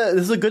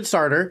is a good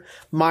starter.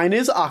 Mine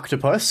is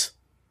octopus.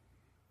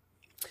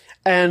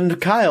 And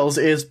Kyle's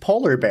is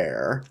polar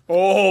bear.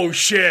 Oh,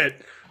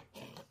 shit.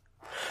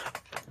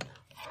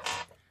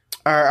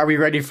 Are we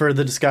ready for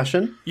the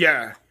discussion?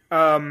 Yeah.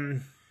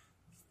 I'm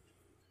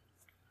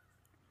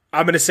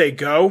going to say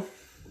go.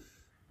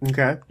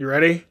 Okay. You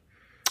ready?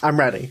 I'm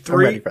ready. 3, I'm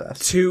ready for this.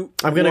 2,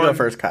 I'm going to go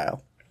first,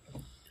 Kyle.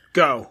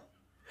 Go.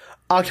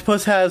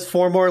 Octopus has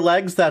 4 more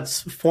legs.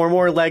 That's 4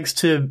 more legs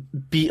to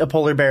beat a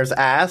polar bear's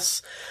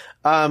ass.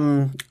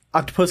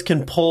 Octopus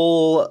can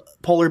pull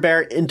Polar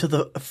Bear into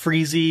the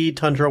freezy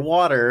tundra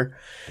water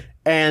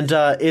and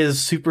is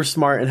super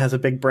smart and has a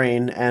big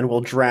brain and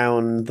will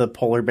drown the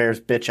Polar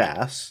Bear's bitch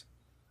ass.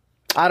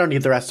 I don't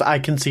need the rest. I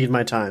concede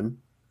my time.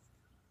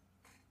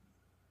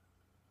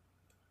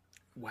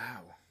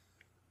 Wow.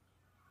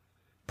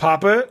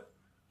 Papa,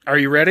 are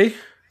you ready?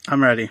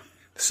 I'm ready.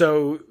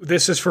 So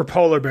this is for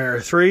Polar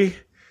Bear. 3,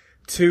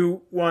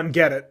 2, 1,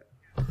 get it.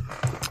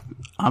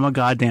 I'm a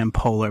goddamn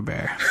polar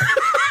bear.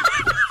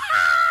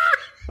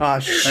 Oh,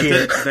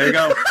 shit. That's it. There you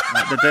go.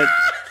 That's it.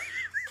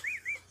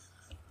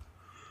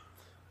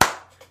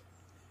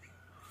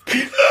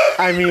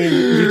 I mean,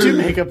 you do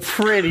make a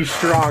pretty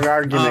strong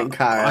argument,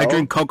 Kyle. I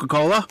drink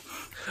Coca-Cola.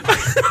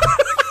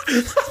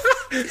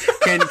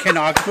 Can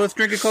Octopus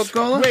drink a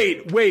Coca-Cola?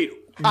 Wait.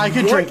 I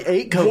could drink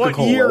 8 Coca-Colas.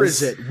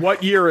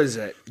 What year is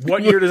it?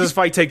 What year does this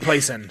fight take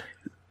place in?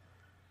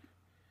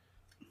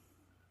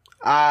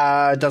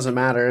 It doesn't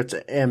matter. It's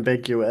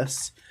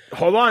ambiguous.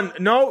 Hold on.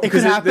 No. It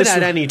could happen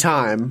at any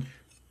time.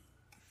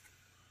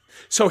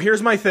 So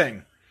here's my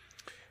thing.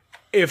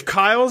 If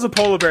Kyle's a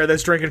polar bear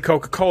that's drinking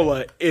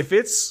Coca-Cola, if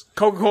it's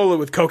Coca-Cola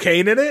with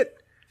cocaine in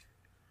it,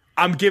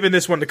 I'm giving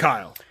this one to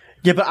Kyle.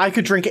 Yeah, but I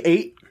could drink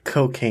 8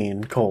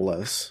 cocaine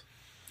colas.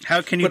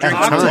 How can you But drink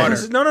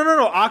Octopuses, water?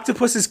 no.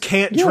 Octopuses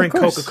can't drink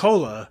of course.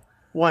 Coca-Cola.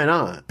 Why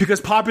not?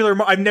 Because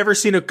I've never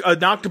seen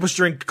an octopus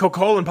drink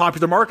Coca-Cola in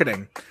popular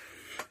marketing.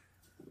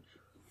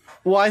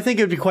 Well, I think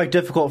it would be quite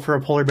difficult for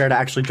a polar bear to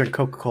actually drink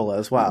Coca-Cola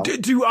as well.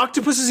 Do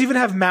octopuses even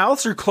have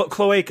mouths or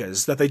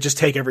cloacas that they just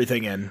take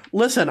everything in?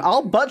 Listen,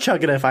 I'll butt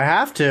chug it if I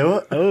have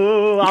to.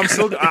 Oh, I'm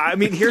still. I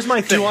mean, here's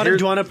my thing. Do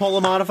you want to pull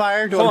a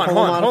modifier? Hold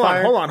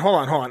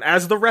on.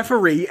 As the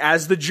referee,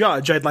 as the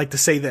judge, I'd like to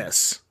say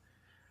this.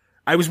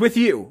 I was with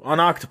you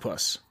on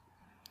Octopus.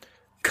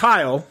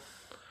 Kyle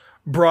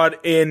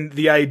brought in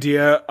the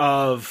idea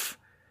of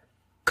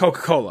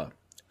Coca-Cola,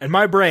 and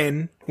my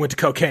brain went to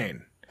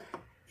cocaine.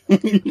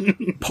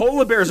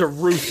 Polar bears are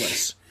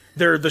ruthless.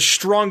 They're the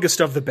strongest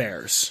of the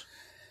bears,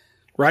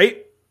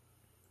 right?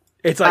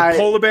 It's like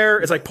polar bear.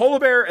 It's like polar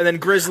bear, and then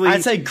grizzly.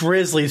 I'd say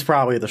grizzly's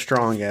probably the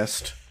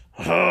strongest.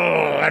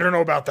 Oh, I don't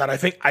know about that. I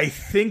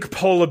think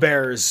polar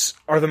bears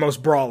are the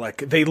most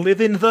brawlic. They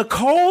live in the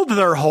cold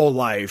their whole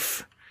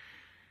life.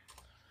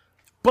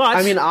 But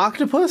I mean,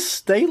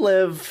 octopus, they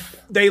live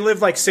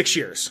like 6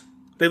 years.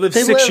 They live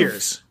 6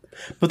 years.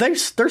 But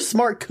they're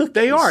smart cookies.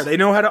 They are. They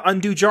know how to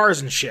undo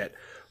jars and shit.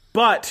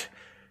 But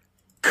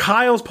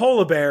Kyle's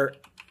polar bear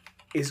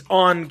is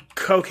on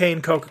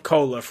cocaine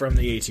Coca-Cola from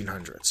the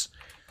 1800s.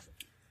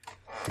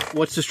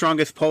 What's the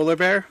strongest polar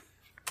bear?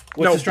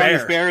 What's the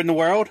strongest bear in the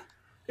world?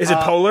 Is it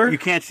polar? You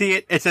can't see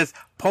it. It says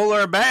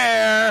polar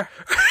bear.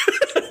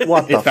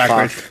 What the It's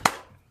backwards. fuck?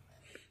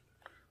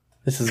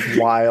 This is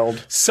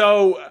wild.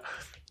 So,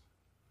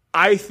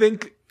 I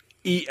think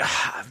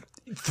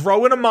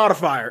throw in a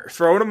modifier.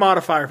 Throw in a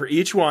modifier for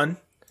each one.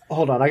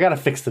 Hold on, I gotta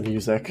fix the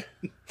music.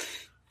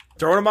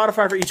 Throw in a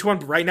modifier for each one,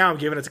 but right now I'm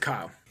giving it to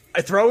Kyle.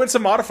 I throw in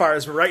some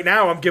modifiers, but right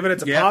now I'm giving it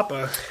to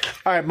Papa.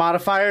 All right,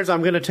 modifiers.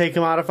 I'm gonna take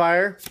a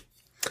modifier.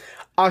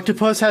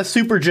 Octopus has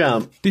super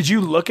jump. Did you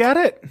look at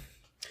it?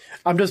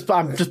 I'm just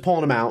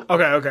pulling them out.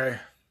 Okay.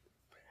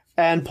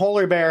 And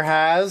polar bear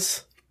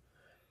has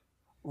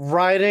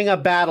riding a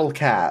battle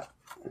cat.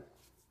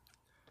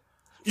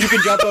 You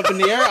can jump up in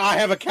the air. I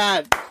have a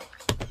cat.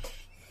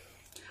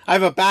 I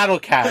have a battle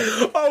cat.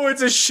 Oh,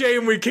 it's a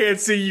shame we can't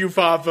see you,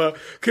 Papa.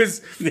 Because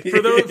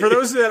for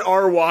those that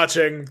are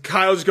watching,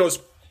 Kyle just goes,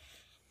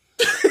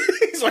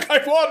 he's like,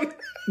 I won.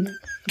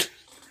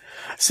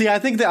 See, I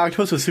think the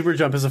octopus with super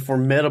jump is a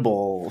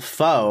formidable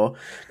foe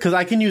because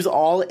I can use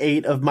all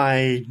 8 of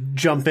my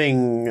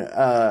jumping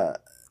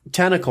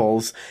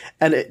tentacles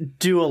and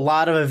do a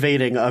lot of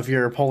evading of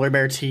your polar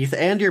bear teeth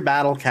and your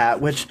battle cat,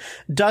 which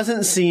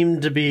doesn't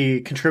seem to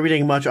be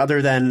contributing much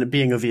other than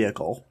being a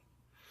vehicle.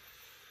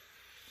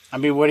 I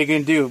mean, what are you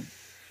going to do?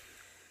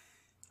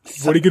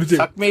 What are you going to do?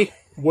 Suck me?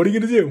 What are you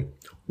going to do?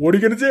 What are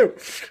you going to do?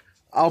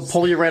 I'll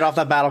pull you right off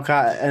that battle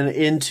cat and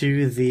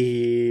into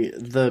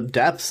the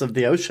depths of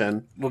the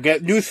ocean. We'll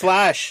get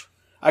newsflash.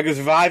 I can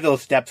survive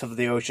those depths of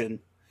the ocean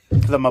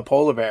because I'm a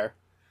polar bear.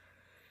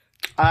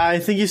 I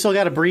think you still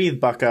got to breathe,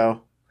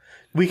 Bucko.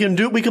 We can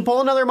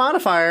pull another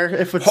modifier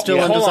if it's still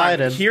undecided.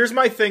 Hold on. Here's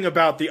my thing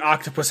about the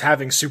octopus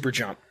having super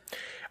jump.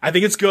 I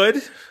think it's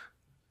good.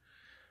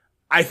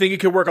 I think it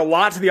could work a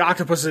lot to the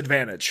octopus's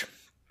advantage.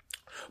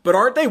 But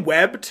aren't they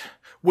webbed?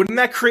 Wouldn't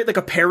that create like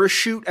a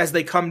parachute as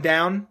they come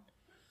down?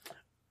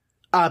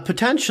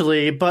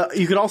 Potentially, but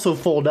you could also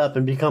fold up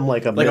and become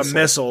like a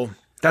missile.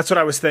 That's what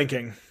I was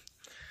thinking.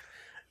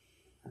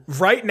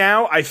 Right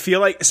now, I feel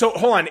like... So,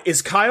 hold on.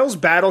 Is Kyle's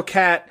Battle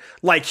Cat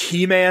like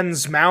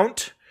He-Man's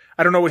mount?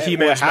 I don't know what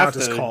He-Man's mount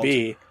is called.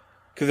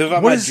 Because if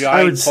I'm a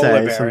giant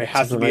polar bear, it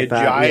has to be a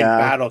giant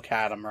battle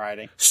cat I'm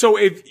riding. So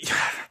if...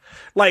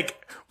 Like...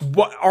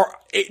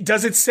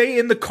 does it say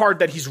in the card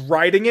that he's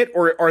riding it,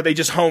 or are they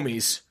just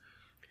homies?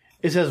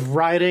 It says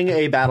riding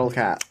a battle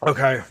cat.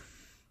 Okay.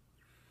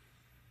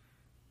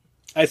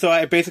 So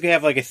I basically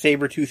have like a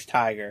saber-toothed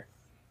tiger.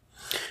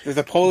 There's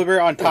a polar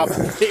bear on top of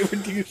the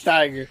saber-toothed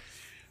tiger.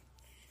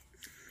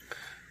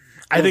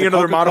 I think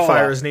another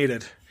modifier is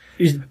needed.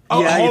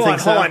 Hold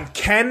on.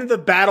 Can the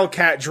battle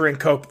cat drink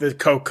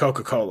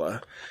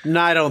Coca-Cola? No,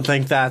 I don't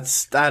think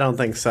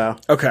so.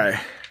 Okay.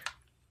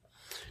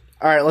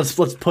 All right, let's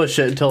push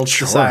it until it's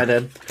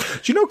decided.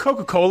 Do you know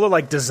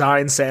Coca-Cola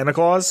designed Santa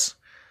Claus?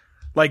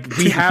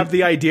 We have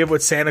the idea of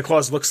what Santa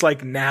Claus looks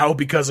like now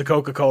because of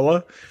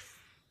Coca-Cola.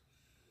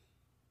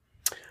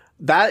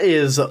 That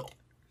is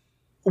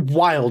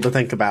wild to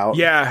think about.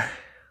 Yeah.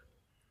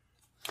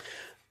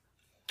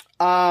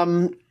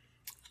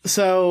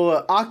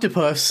 So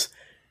Octopus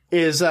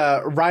is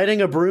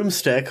riding a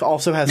broomstick,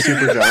 also has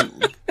super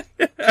jump.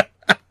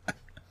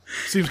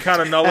 Seems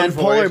kind of null and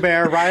void. Polar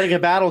bear riding a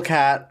battle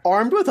cat,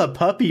 armed with a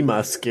puppy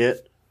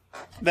musket.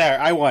 There,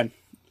 I won.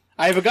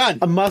 I have a gun.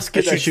 A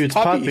musket that shoots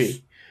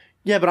puppy.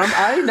 Yeah, but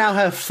I now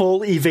have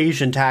full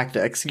evasion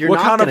tactics. You're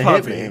not going to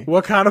hit me.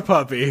 What kind of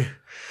puppy?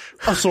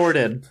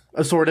 Assorted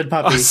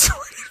puppy.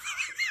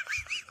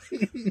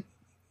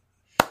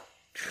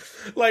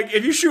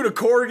 If you shoot a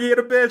corgi at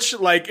a bitch,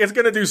 it's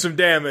gonna do some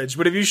damage.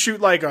 But if you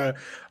shoot like a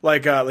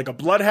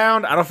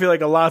bloodhound, I don't feel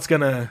like a lot of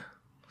damage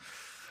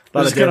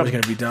is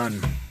gonna be done.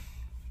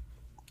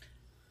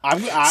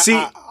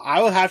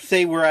 I will have to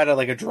say we're at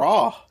a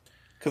draw.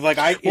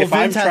 Because if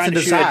I'm trying to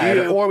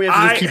decide, or we have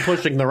to just keep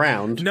pushing the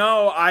round.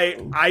 No,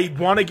 I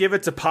want to give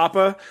it to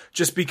Papa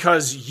just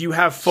because you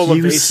have full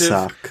evasive.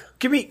 Suck.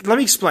 Let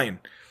me explain.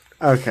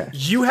 Okay.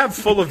 You have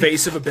full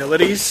evasive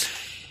abilities.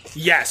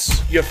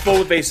 Yes, you have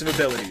full evasive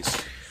abilities.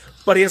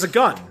 But he has a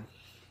gun.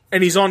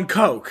 And he's on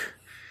coke.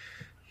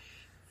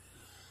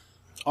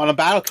 On a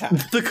battle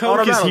cat. The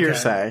coke is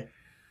hearsay.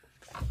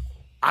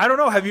 I don't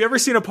know. Have you ever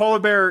seen a polar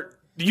bear?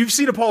 You've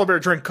seen a polar bear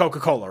drink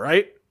Coca-Cola,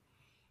 right?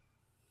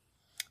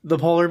 The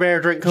polar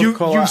bear drink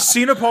Coca-Cola? You've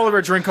seen a polar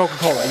bear drink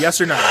Coca-Cola,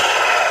 yes or no?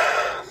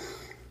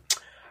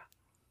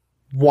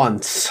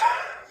 Once.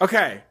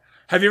 Okay.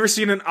 Have you ever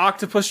seen an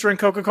octopus drink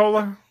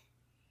Coca-Cola?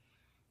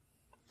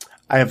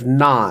 I have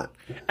not.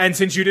 And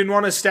since you didn't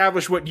want to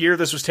establish what year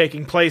this was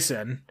taking place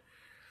in,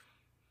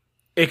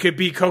 it could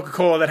be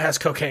Coca-Cola that has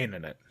cocaine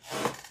in it.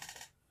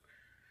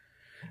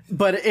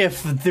 But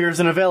if there's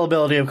an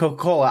availability of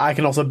Coca-Cola, I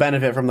can also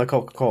benefit from the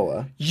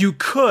Coca-Cola. You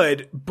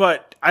could,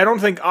 but I don't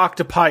think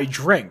octopi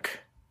drink.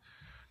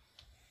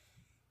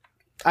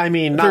 I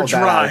mean, not with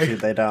that attitude,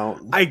 they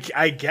don't.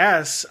 I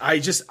guess.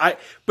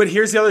 But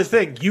here's the other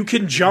thing. You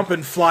can jump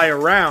and fly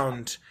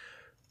around,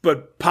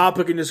 but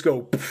Papa can just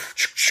go...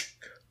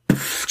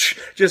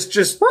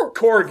 Just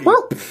corgi,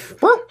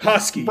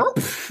 husky,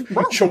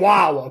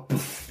 chihuahua,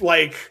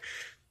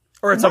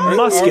 or it's a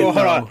musket. Hold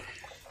on.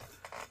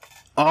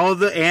 All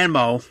the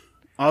ammo,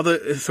 all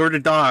the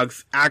assorted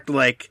dogs act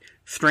like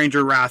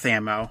Stranger Wrath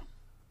ammo.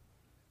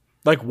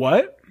 Like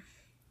what?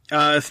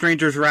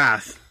 Stranger's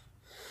Wrath.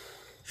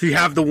 So you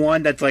have the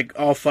one that's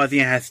all fuzzy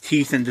and has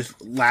teeth and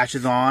just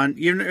lashes on.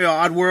 You know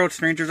Oddworld,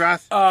 Stranger's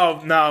Wrath?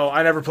 Oh, no,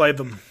 I never played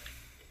them.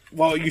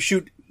 Well, you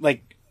shoot,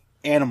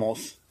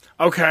 animals.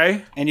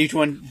 Okay. And each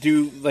one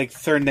do,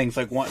 certain things.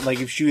 If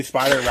you shoot a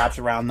spider, it wraps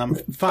around them.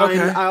 Fine,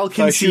 okay. I'll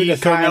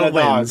concede Kyle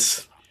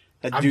wins.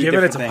 I'm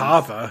giving it to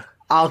Papa.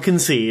 I'll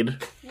concede.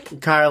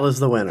 Kyle is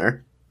the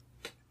winner.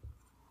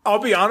 I'll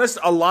be honest,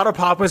 a lot of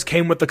Papas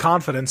came with the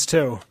confidence,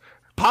 too.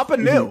 Papa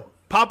knew. Mm-hmm.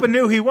 Papa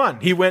knew he won.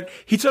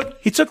 He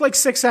took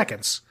 6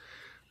 seconds.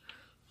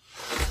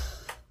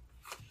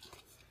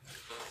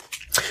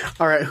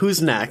 All right, who's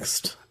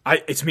next?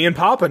 It's me and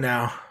Papa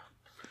now.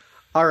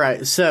 All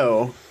right,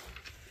 so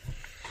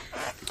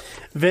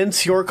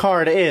Vince, your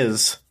card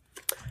is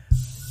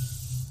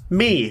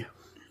me,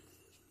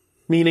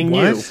 meaning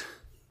what? You.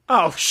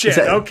 Oh shit!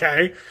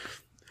 Okay.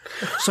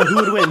 So who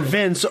would win,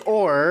 Vince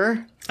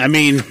or? I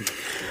mean,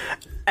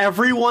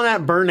 everyone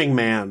at Burning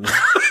Man.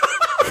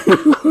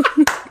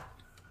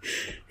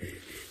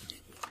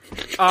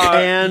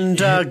 And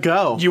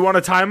go. You want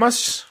to time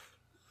us?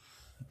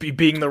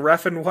 Being the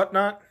ref and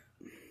whatnot?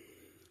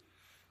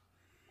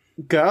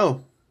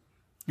 Go.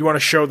 You want to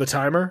show the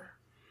timer?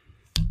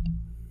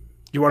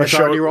 You want to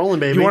show? Already rolling,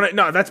 baby. You want to?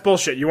 No, that's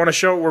bullshit. You want to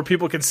show it where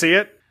people can see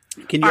it?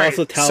 Can you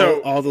also tell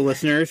all the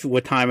listeners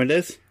what time it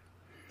is?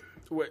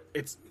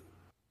 It's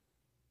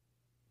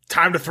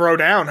time to throw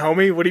down,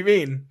 homie. What do you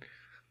mean?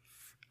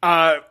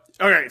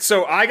 Okay,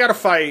 so I gotta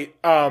fight.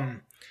 I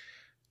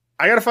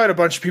gotta fight a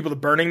bunch of people to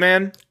Burning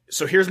Man.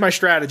 So here's my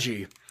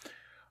strategy.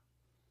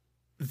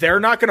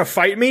 They're not gonna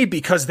fight me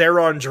because they're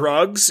on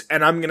drugs,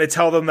 and I'm gonna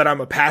tell them that I'm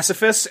a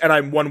pacifist and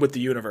I'm one with the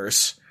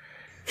universe.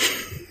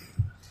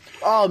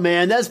 Oh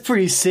man, that's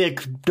pretty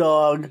sick,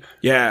 dog.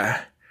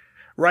 Yeah.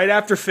 Right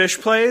after Fish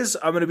plays,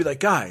 I'm gonna be like,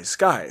 guys,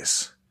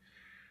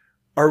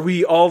 are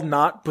we all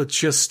not but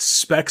just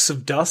specks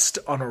of dust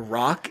on a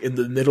rock in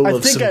the middle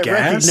of some gas? I think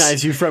I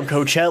recognize you from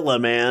Coachella,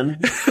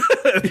 man.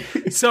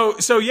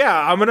 So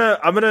yeah, I'm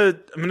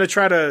gonna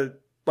try to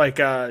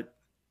I'm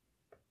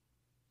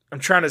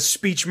trying to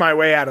speech my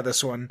way out of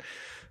this one.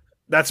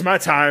 That's my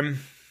time.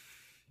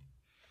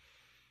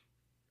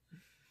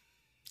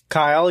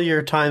 Kyle,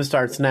 your time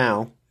starts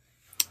now.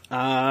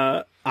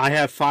 I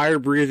have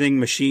fire-breathing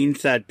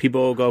machines that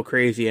people will go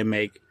crazy and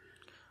make.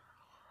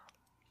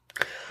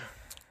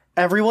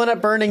 Everyone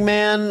at Burning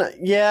Man,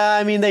 yeah,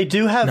 I mean, they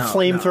do have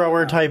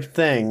flamethrower type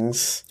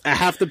things.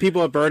 Half the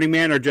people at Burning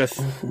Man are just,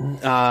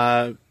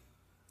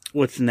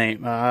 what's the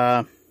name?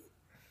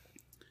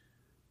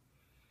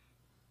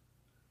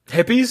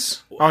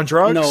 Hippies on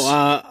drugs?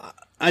 No,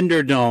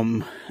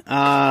 Underdome.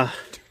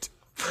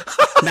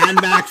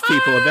 Mad Max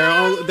people. They're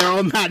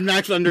all Mad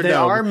Max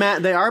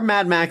Underdome. They are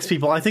Mad Max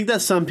people. I think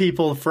that some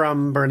people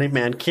from Burning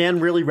Man can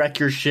really wreck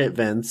your shit,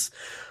 Vince.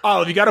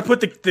 Oh, you got to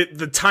put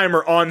the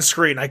timer on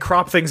screen. I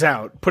crop things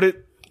out. Put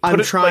it. I'm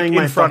it, trying like,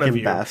 my in front fucking of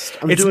you. best.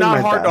 It's not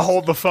hard to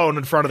hold the phone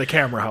in front of the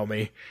camera,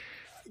 homie.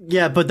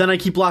 Yeah, but then I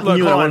keep blocking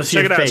you and I want to see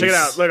your face. Check it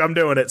out. Look, I'm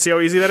doing it. See how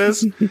easy that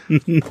is?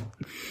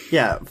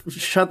 Yeah,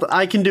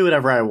 I can do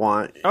whatever I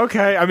want.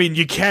 Okay, I mean,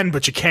 you can,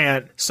 but you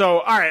can't. So,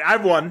 all right,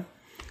 I've won.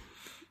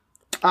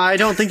 I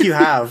don't think you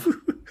have.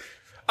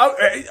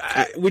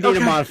 We need a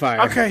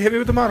modifier. Okay, hit me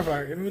with the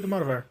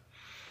modifier.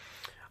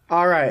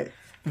 All right.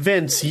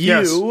 Vince,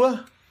 you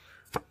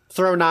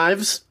throw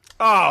knives.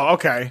 Oh,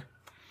 okay.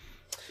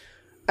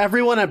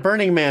 Everyone at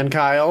Burning Man,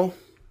 Kyle.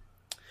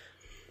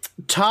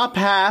 Top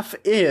half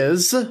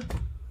is a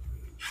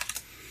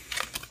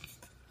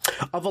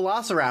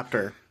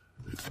velociraptor.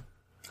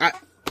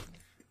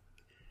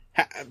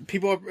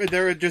 People,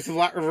 they're just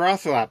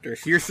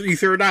velociraptors. You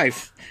throw a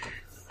knife.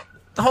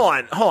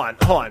 Hold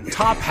on.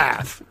 Top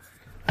half.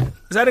 Does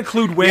that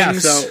include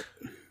wings? Yeah, so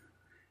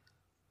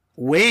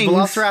wings.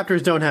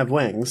 Velociraptors don't have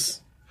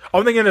wings.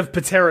 I'm thinking of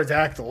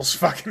pterodactyls.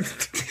 Fucking.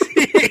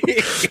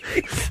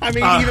 I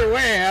mean, either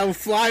way, I'll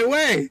fly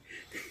away.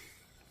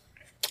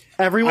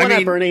 Everyone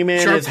at Burning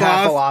Man is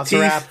half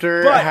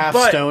velociraptor, half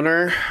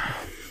stoner.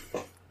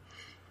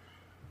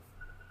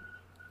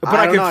 But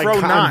I can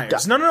throw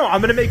knives. No. I'm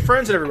going to make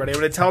friends with everybody. I'm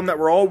going to tell them that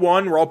we're all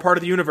one, we're all part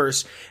of the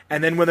universe,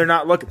 and then when they're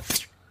not looking,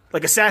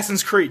 like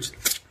Assassin's Creed,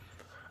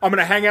 I'm going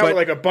to hang out with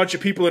like a bunch of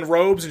people in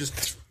robes and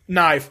just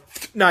knife.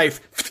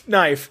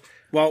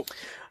 Well,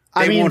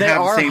 I mean, they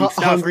are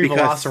hungry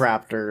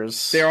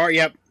velociraptors. They are,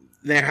 yep.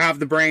 They have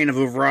the brain of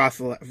a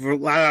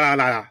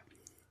velociraptor.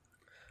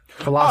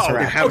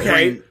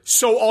 Okay,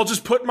 so I'll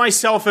just put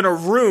myself in a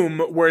room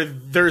where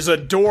there's a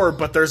door,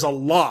 but there's a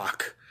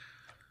lock.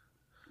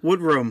 What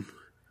room?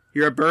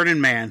 You're a Burning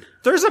Man.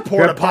 There's a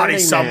porta potty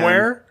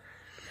somewhere.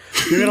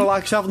 You're gonna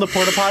lock yourself in the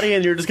porta potty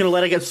and you're just gonna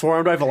let it get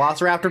swarmed by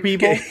velociraptor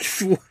people?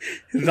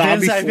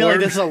 Vince, I feel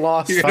like this is a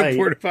lost fight.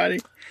 Porta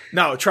potty.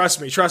 No,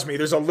 trust me.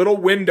 There's a little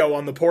window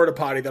on the porta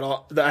potty that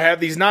I have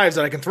these knives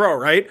that I can throw.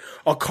 Right?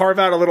 I'll carve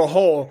out a little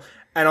hole.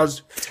 And I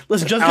was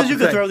listen. Just because you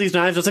can throw these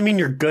knives doesn't mean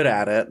you're good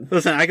at it.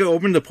 Listen, I can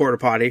open the porta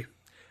potty.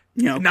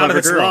 Not if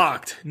it's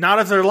locked. Not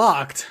if they're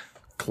locked.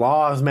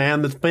 Claws,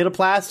 man. That's made of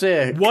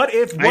plastic. What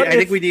if? I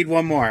think we need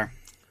one more.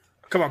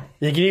 Come on.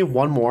 You need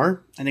one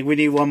more. I think we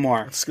need one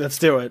more. Let's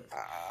do it.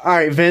 All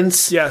right,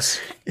 Vince. Yes.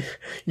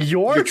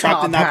 You're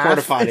top in that half.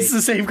 Porta potty. It's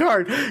the same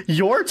card.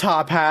 Your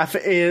top half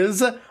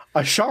is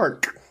a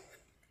shark.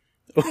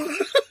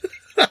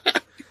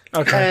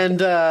 Okay.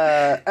 And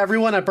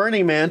everyone at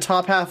Burning Man,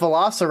 top half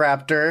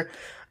velociraptor,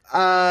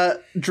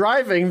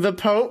 driving the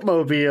Pope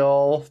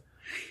Mobile.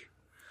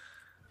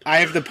 I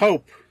have the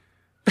Pope.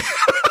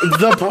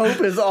 The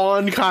Pope is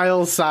on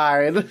Kyle's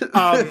side.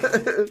 I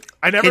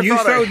never. Can you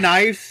throw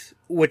knives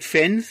with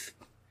fins?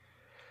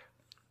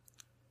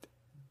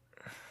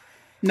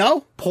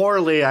 No?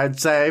 Poorly, I'd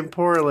say.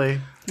 Poorly.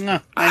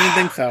 No, I didn't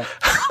think so.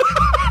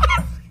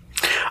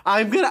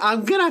 I'm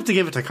gonna have to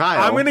give it to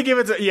Kyle. I'm gonna give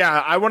it to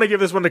I want to give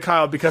this one to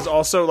Kyle because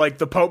also like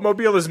the Pope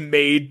Mobile is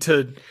made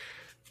to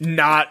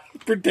not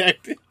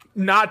protect,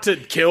 not to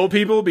kill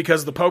people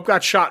because the Pope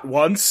got shot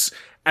once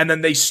and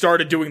then they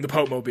started doing the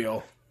Pope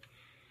Mobile.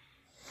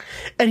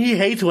 And he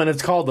hates when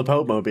it's called the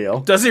Pope Mobile.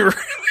 Does he really?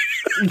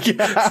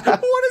 Yeah.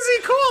 What does he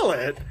call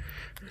it?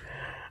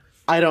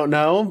 I don't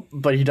know,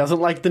 but he doesn't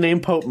like the name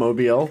Pope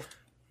Mobile.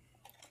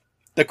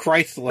 The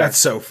Chrysler. That's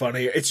so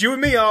funny. It's you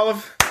and me,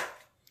 Olive.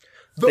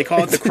 They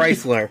call it the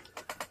Chrysler.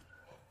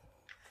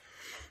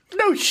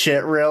 No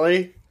shit,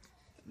 really.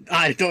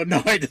 I don't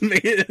know. I didn't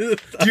make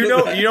it. You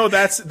know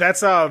that's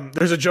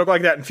there's a joke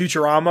like that in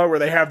Futurama where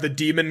they have the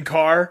demon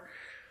car.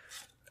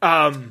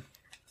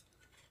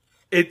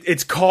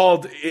 It's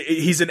called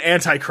he's an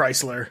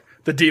anti-Chrysler,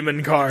 the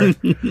demon car.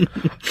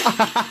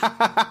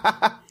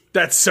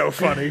 That's so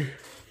funny.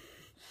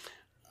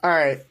 All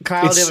right,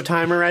 Kyle, do you have a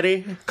timer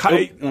ready?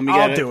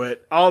 I'll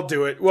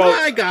do it. Well,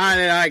 I got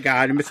it,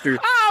 Mr.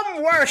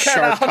 I'm working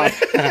on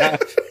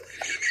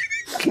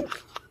it.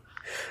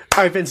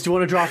 All right, Vince, do you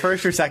want to draw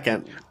first or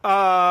second?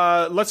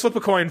 Let's flip a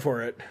coin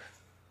for it.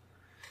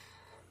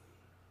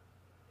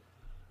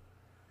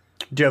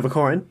 Do you have a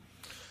coin?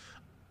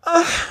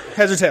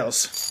 Heads or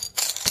tails?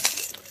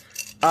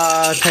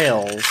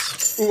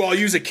 Tails. Ooh, I'll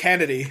use a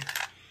Kennedy.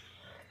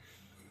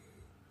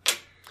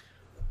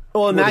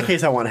 Well, in that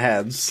case, I want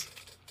heads.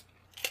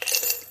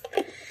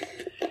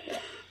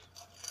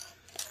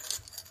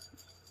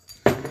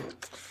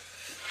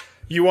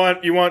 You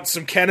want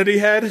some Kennedy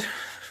head?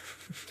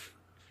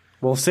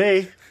 We'll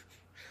see.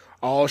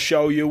 I'll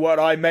show you what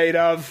I'm made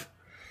of.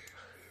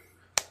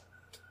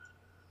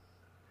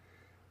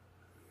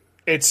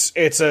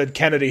 It's a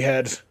Kennedy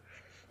head.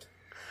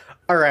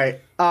 All right.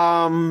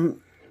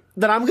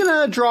 Then I'm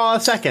gonna draw a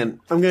second.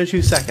 I'm gonna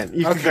choose second.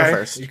 You can go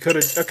first. You could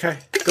have. Okay,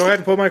 go ahead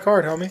and pull my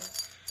card, homie.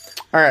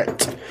 All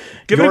right.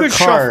 Give it a good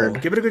shuffle.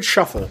 Give it a good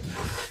shuffle.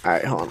 All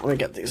right, hold on. Let me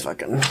get these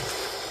fucking.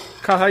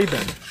 Kyle, how you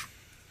been?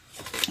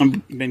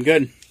 I've been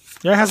good.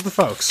 Yeah, how's the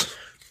folks?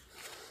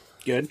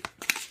 Good.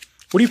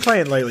 What are you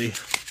playing lately?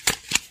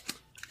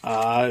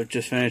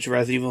 Just finished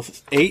Resident Evil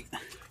 8.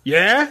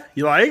 Yeah,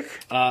 you like?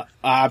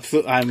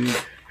 Absolutely.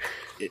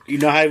 You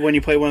know how when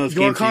you play one of those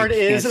Your games, card you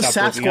is a can't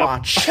stop looking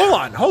up?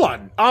 Sasquatch. Hold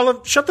on.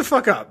 Olive, shut the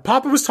fuck up.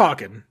 Papa was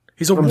talking.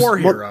 He's a war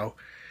hero.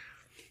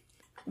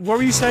 What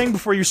were you saying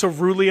before you so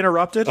rudely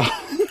interrupted? Are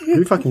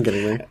you fucking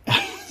kidding me?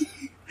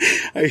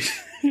 I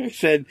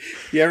said,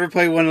 you ever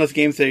play one of those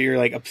games that you're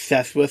like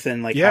obsessed with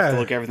and like have to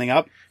look everything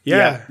up?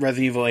 Yeah.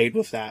 Resident Evil 8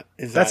 was that.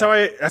 That's how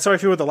I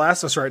feel with The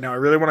Last of Us right now. I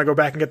really want to go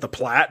back and get the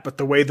plat, but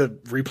the way the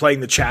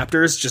replaying the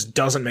chapters just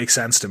doesn't make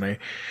sense to me.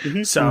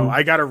 Mm-hmm. So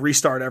I got to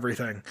restart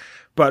everything.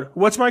 But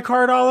what's my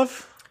card,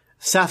 Olive?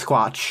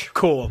 Sasquatch.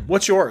 Cool.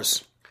 What's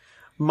yours?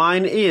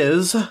 Mine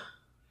is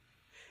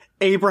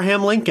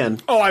Abraham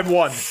Lincoln. Oh, I've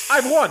won. I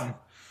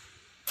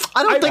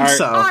don't think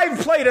so. I've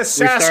played a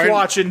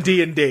Sasquatch in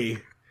D&D.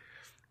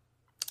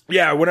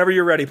 Yeah, whenever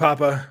you're ready,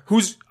 Papa.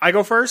 I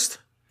go first?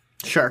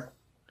 Sure.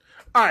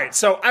 All right,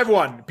 so I've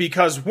won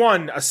because,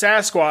 one, a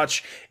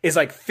Sasquatch is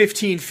like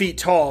 15 feet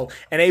tall,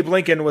 and Abe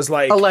Lincoln was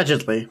like...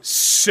 Allegedly.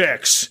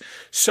 6.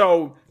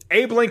 So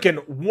Abe Lincoln,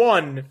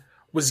 1,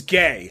 was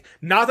gay.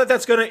 Not that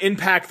that's going to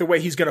impact the way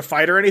he's going to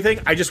fight or anything.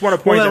 I just want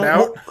to point it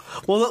out.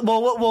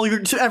 Well,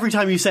 every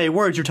time you say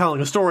words, you're telling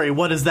a story.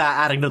 What is that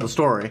adding to the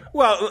story?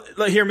 Well,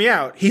 hear me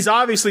out. He's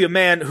obviously a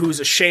man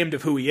who's ashamed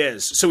of who he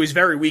is, so he's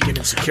very weak and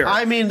insecure.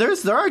 I mean, there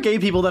are gay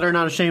people that are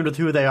not ashamed of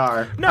who they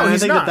are. No,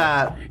 he's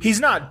not. He's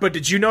not. But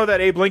did you know that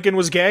Abe Lincoln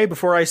was gay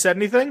before I said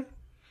anything?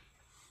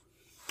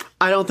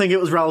 I don't think it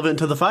was relevant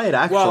to the fight,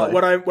 actually.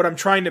 Well, what I'm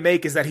trying to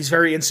make is that he's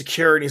very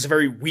insecure and he's a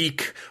very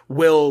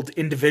weak-willed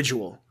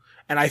individual.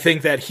 And I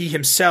think that he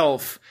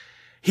himself,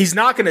 he's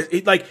not going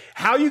to, like,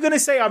 how are you going to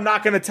say I'm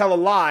not going to tell a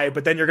lie,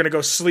 but then you're going to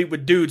go sleep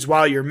with dudes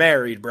while you're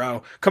married,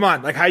 bro? Come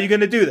on, like, how are you going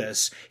to do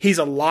this? He's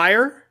a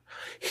liar.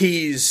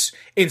 He's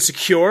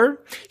insecure.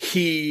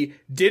 He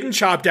didn't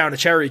chop down a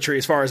cherry tree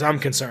as far as I'm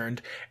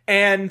concerned.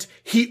 And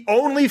he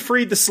only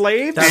freed the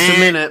slaves. That's a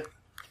minute.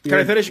 Can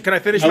I finish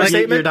my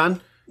statement? You're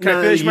done? Can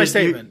I finish my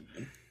statement?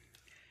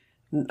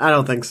 I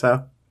don't think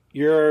so.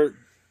 You're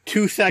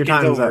 2 seconds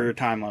over your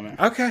time limit.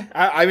 Okay.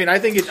 I mean, I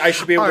think I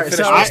should be able to finish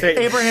my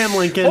statement. Abraham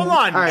Lincoln. Hold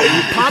on. All right,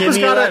 Papa's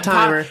got a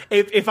timer.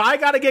 If I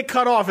got to get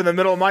cut off in the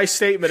middle of my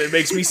statement, it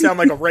makes me sound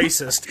like a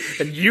racist.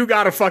 And you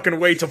got to fucking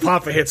wait till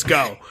Papa hits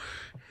go.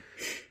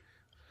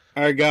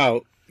 All right,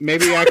 go.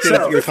 Maybe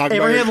after you're talking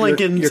Abraham about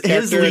Lincoln's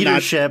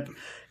your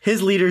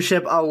his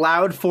leadership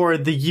allowed for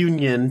the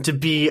Union to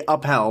be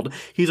upheld.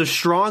 He's a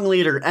strong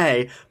leader,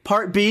 A.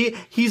 Part B,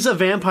 he's a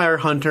vampire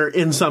hunter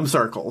in some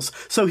circles.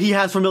 So he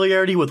has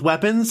familiarity with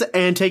weapons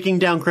and taking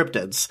down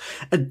cryptids.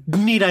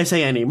 Need I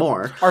say any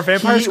more? Are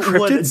vampires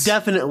cryptids? Would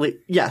definitely,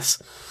 yes.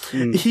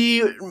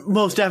 He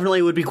most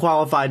definitely would be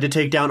qualified to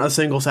take down a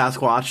single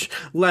Sasquatch,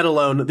 let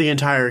alone the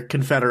entire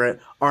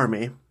Confederate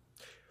army.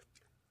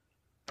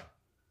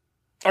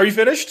 Are you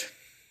finished?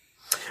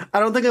 I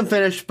don't think I'm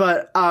finished,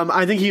 but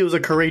I think he was a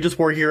courageous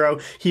war hero.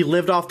 He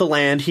lived off the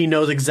land. He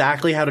knows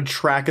exactly how to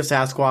track a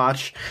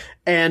Sasquatch.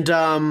 And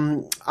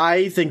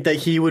I think that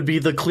he would be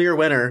the clear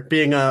winner,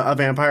 being a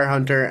vampire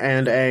hunter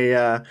and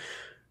a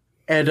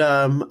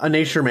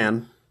nature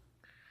man.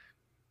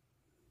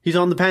 He's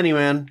on the penny,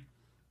 man.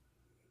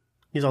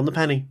 He's on the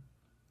penny.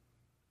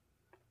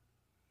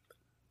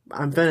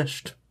 I'm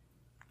finished.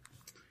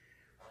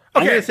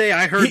 Okay. I'm going to say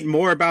I heard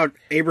more about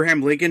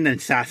Abraham Lincoln than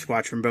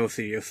Sasquatch from both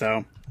of you,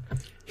 so...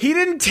 He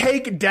didn't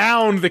take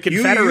down the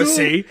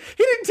Confederacy.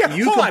 He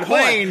didn't. Hold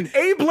on.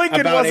 Abe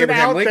Lincoln wasn't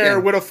out there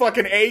with a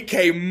fucking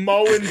AK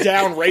mowing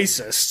down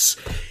racists.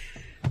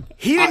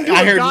 He didn't do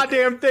a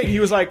goddamn thing. He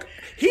was like,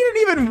 he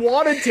didn't even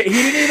want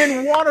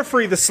to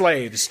free the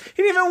slaves.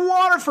 He didn't even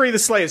want to free the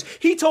slaves.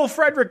 He told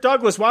Frederick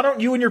Douglass, "Why don't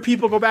you and your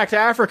people go back to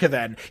Africa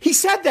then?" He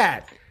said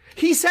that.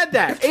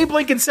 Abe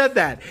Lincoln said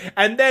that.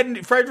 And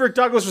then Frederick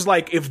Douglass was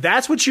like, "If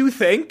that's what you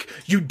think,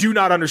 you do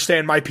not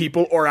understand my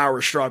people or our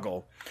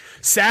struggle."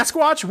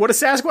 Sasquatch? What does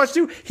Sasquatch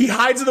do? He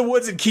hides in the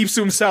woods and keeps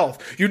to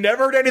himself. You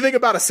never heard anything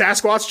about a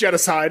Sasquatch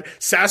genocide,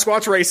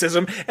 Sasquatch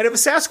racism, and if a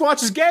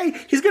Sasquatch is gay,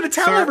 he's going to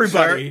tell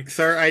everybody.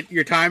 Sir,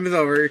 your time is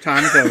over.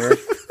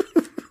 I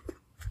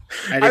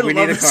think we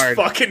need a card.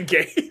 Fucking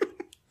game.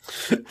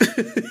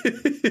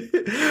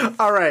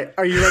 All right.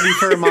 Are you ready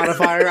for a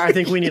modifier? I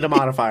think we need a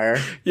modifier.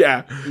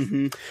 Yeah.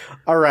 Mm-hmm.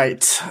 All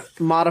right.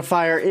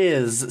 Modifier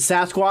is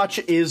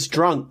Sasquatch is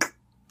drunk.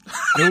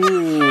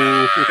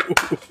 Ooh.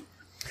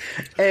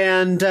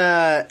 And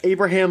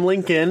Abraham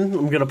Lincoln,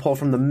 I'm going to pull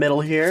from the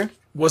middle here,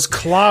 was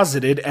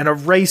closeted and a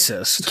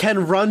racist.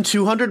 Can run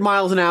 200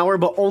 miles an hour,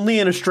 but only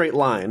in a straight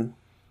line.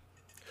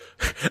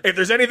 If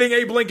there's anything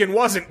Abe Lincoln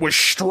wasn't, was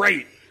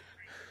straight.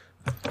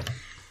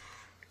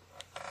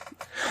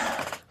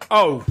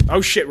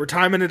 Oh shit, we're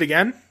timing it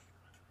again?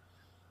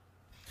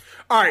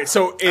 Alright,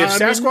 so if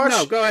Sasquatch...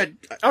 No, go ahead.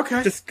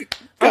 Okay. Just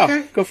go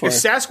for it. If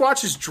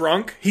Sasquatch is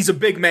drunk, he's a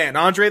big man.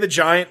 Andre the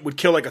Giant would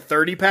kill like a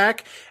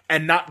 30-pack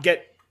and not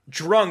get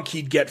drunk,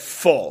 he'd get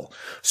full.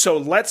 So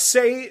let's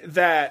say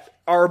that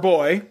our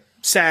boy,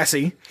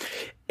 Sassy,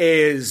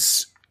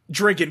 is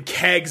drinking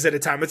kegs at a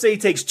time. Let's say he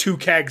takes 2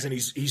 kegs and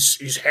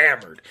he's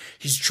hammered.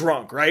 He's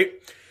drunk, right?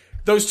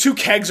 Those 2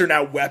 kegs are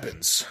now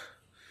weapons.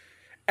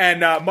 And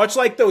much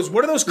like those,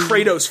 what are those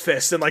Kratos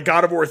fists in like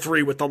God of War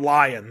 3 with the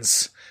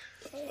lions?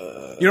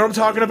 You know what I'm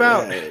talking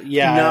about?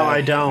 Yeah. No,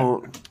 I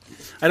don't.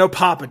 I know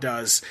Papa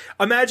does.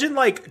 Imagine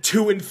like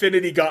 2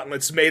 infinity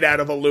gauntlets made out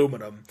of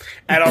aluminum,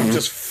 and I'm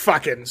just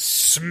fucking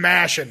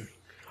smashing.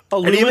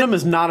 Aluminum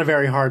is not a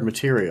very hard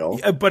material.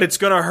 But it's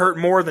gonna hurt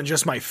more than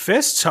just my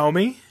fists,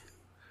 homie.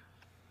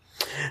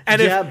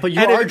 And but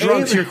you are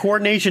drunk, so your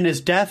coordination is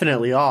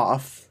definitely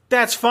off.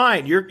 That's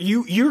fine.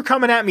 You're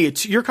coming at me.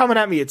 You're coming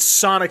at me at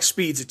sonic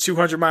speeds at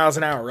 200 miles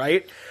an hour,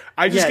 right?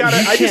 I just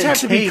have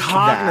to be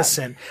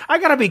cognizant. I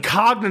gotta be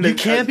cognizant. You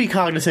can't be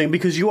cognizant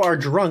because you are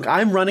drunk.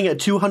 I'm running at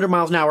 200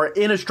 miles an hour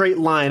in a straight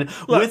line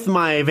with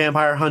my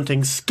vampire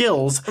hunting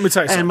skills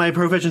and my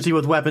proficiency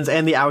with weapons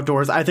and the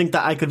outdoors. I think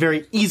that I could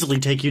very easily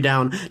take you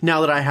down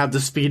now that I have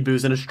the speed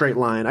boost in a straight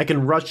line. I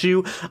can rush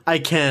you. I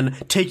can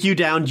take you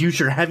down, use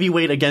your heavy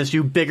weight against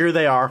you. Bigger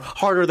they are,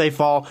 harder they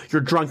fall.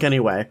 You're drunk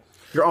anyway.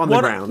 You're on the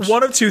ground.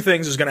 One of 2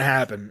 things is going to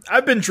happen.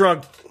 I've been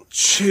drunk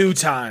 2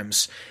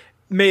 times,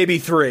 maybe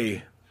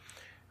 3.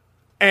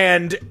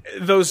 And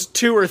those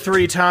 2 or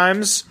 3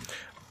 times,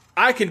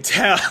 I can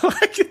tell.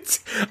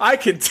 I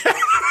can tell.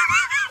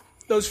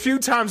 Those few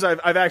times I've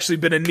actually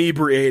been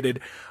inebriated,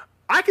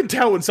 I can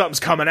tell when something's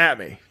coming at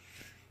me.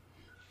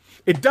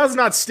 It does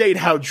not state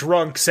how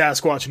drunk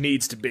Sasquatch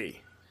needs to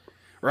be.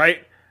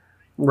 Right?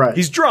 Right.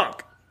 He's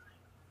drunk.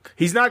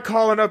 He's not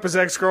calling up his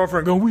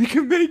ex-girlfriend going, we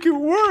can make it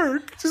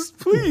work. Just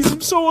please, I'm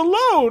so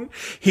alone.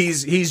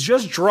 He's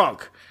just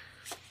drunk.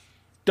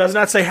 Does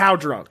not say how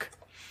drunk.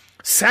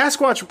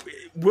 Sasquatch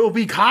will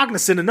be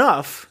cognizant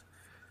enough,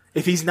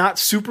 if he's not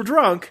super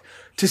drunk,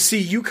 to see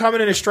you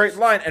coming in a straight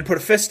line and put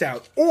a fist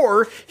out.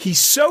 Or he's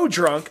so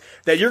drunk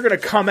that you're going to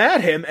come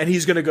at him and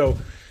he's going to go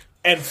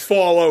and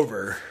fall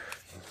over.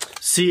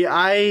 See,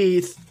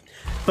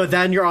 but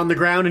then you're on the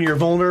ground and you're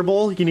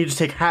vulnerable. You need to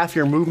take half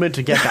your movement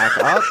to get back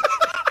up.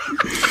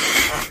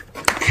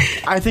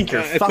 I think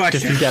you're fucked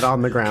if you get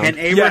on the ground. Can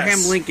Abraham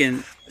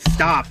Lincoln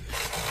stop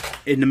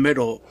in the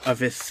middle of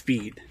his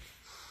speed?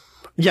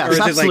 Yes,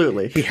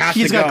 absolutely.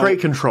 He's got great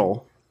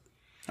control.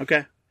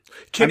 Okay.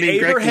 Abraham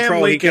great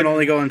control, Lincoln, he can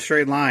only go in a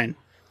straight line.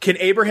 Can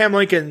Abraham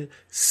Lincoln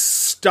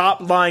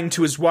stop lying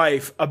to his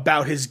wife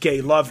about his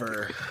gay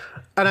lover?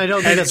 And I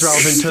don't think that's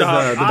relevant to the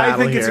battle I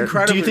think here. It's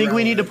incredibly Do you think relevant.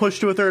 We need to push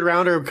to a 3rd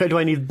round, or do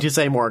I need to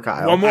say more,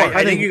 Kyle? One more.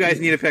 I think you guys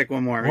need to pick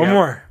one more. One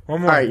more. All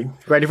right,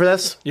 ready for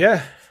this?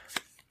 Yeah.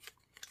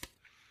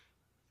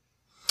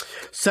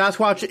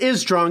 Sasquatch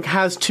is drunk,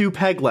 has 2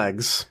 peg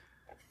legs.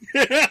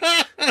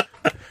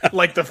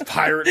 Like the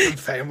pirate from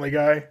Family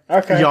Guy.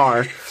 Okay.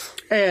 Yar.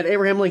 And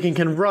Abraham Lincoln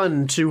can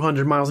run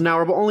 200 miles an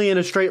hour, but only in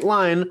a straight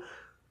line.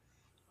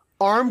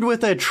 Armed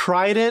with a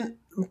trident,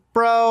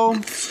 bro.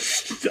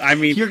 I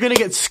mean, you're gonna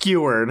get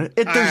skewered.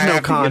 There's no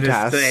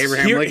contest.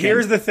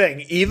 Here's the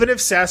thing. Even if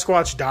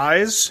Sasquatch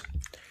dies,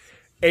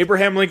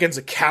 Abraham Lincoln's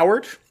a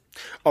coward,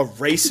 a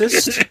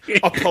racist,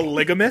 a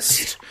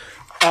polygamist,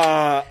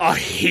 a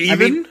heathen.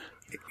 I mean,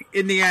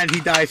 in the end,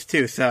 he dies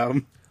too,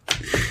 so...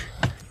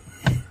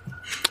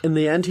 In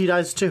the end, he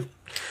dies too.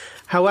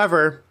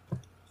 However,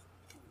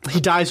 he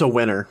dies a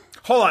winner.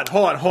 Hold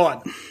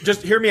on.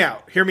 Just hear me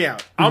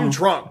out. I'm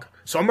drunk,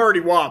 so I'm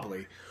already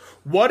wobbly.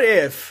 What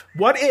if,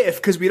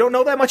 because we don't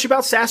know that much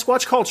about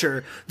Sasquatch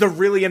culture, they're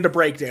really into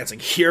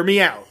breakdancing. Hear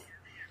me out.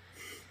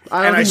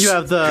 I don't think you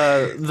have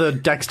the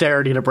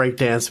dexterity to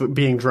breakdance with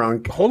being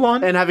drunk. Hold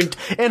on. And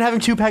having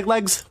 2 peg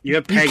legs. You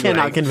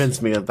cannot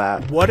convince me of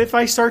that. What if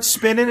I start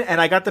spinning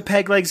and I got the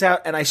peg legs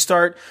out and I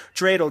start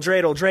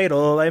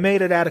dreidel, I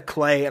made it out of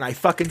clay and I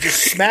fucking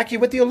just smack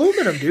you with the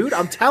aluminum, dude.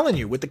 I'm telling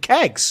you, with the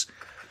kegs.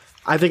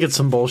 I think it's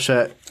some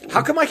bullshit.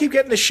 How come I keep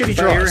getting the shitty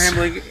draws?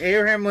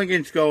 Abraham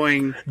Lincoln's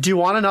going... Do you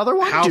want another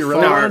one? Do you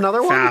really want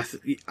another one?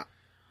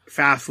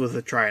 Fast with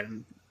a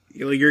trident.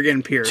 You're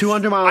getting pierced.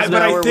 200 miles an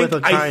hour with a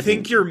trident. I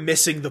think you're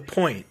missing the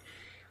point.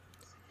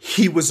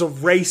 He was a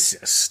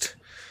racist.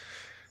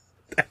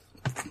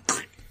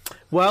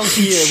 Well,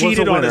 he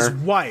cheated was a winner. On his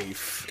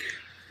wife.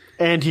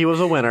 And he was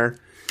a winner.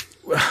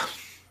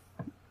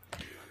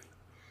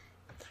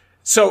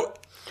 So,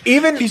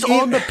 he's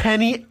on the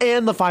penny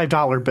and the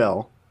 $5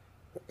 bill.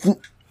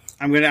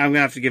 I'm gonna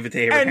have to give it to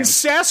Abraham. And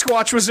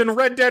Sasquatch was in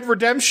Red Dead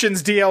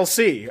Redemption's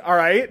DLC,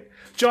 alright?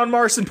 John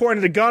Marston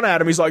pointed a gun at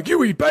him, he's like,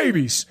 you eat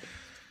babies.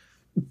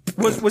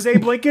 Was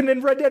Abe Lincoln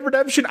in Red Dead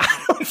Redemption?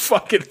 I don't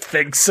fucking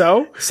think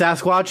so.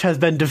 Sasquatch has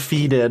been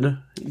defeated.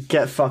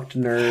 Get fucked,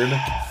 nerd.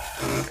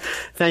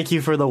 Thank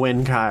you for the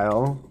win,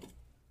 Kyle.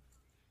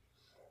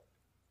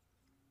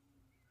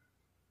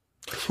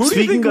 Who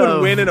do you think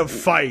would win in a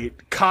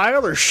fight,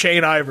 Kyle or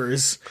Shane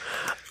Ivers?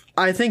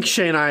 I think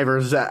Shane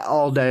Ivers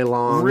all day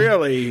long.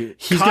 Really?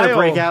 He's going to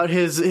break out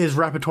his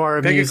repertoire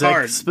of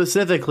music,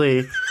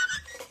 specifically.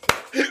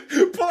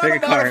 Pull out a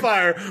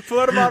modifier. Pull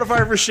out a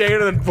modifier for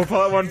Shane, and then pull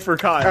out one for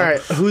Kyle. All right,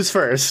 who's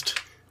first?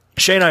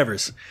 Shane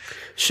Ivers.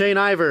 Shane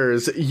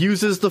Ivers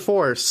uses the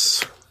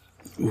Force.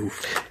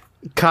 Oof.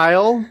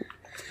 Kyle,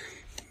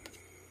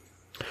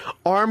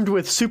 armed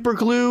with super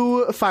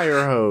glue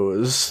fire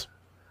hose.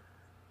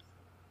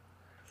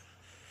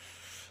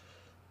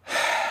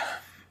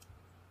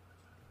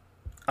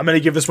 I'm going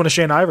to give this one to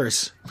Shane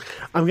Ivers.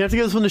 I'm going to have to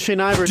give this one to Shane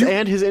Ivers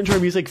and his intro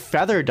music,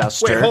 Feather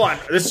Duster. Wait, hold on.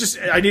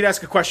 I need to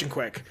ask a question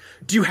quick.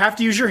 Do you have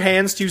to use your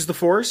hands to use the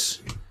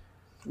Force?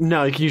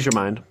 No, you can use your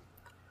mind.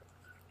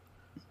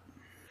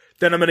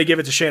 Then I'm going to give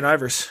it to Shane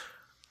Ivers.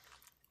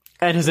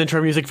 And his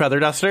intro music,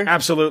 Feather Duster?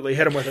 Absolutely.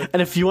 Hit him with it.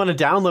 And if you want to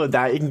download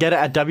that, you can get it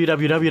at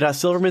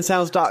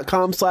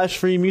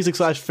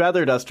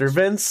www.silvermansounds.com/freemusic/featherduster.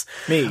 Vince,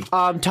 me.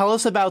 Tell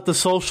us about the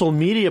social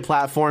media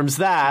platforms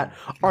that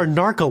are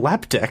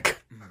narcoleptic.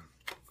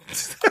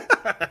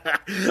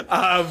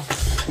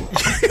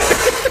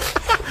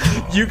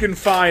 You can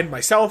find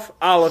myself,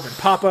 Olive, and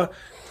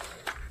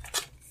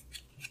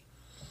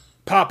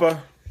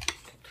Papa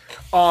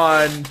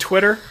on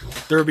Twitter.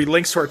 There will be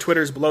links to our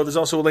Twitters below. There's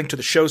also a link to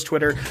the show's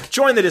Twitter.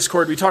 Join the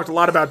Discord. We talked a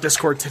lot about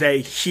Discord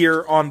today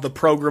here on the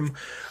program.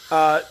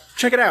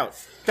 Check it out.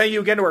 Thank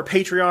you again to our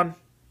Patreon.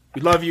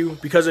 We love you.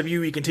 Because of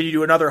you, we continue to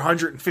do another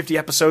 150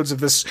 episodes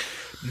of this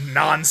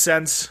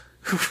nonsense.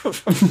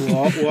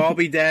 We'll all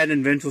be dead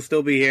and Vince will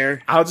still be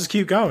here. I'll just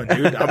keep going,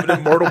 dude. I'm an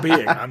immortal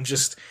being. I'm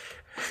just...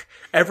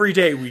 Every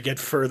day we get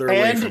further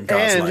away from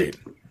God's light.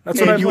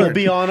 That's what you will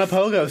be on a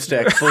pogo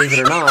stick, believe it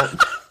or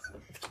not.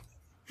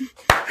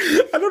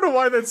 I don't know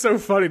why that's so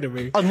funny to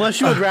me.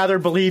 Unless you would rather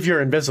believe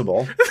you're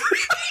invisible.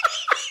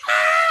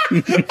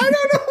 I don't know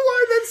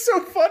why that's so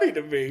funny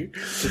to me.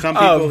 To some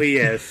people he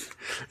is.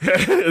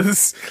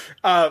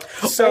 Or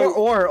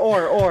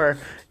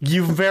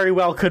you very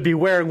well could be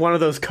wearing one of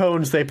those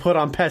cones they put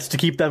on pets to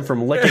keep them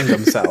from licking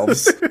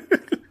themselves.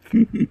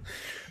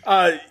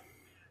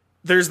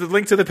 There's the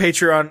link to the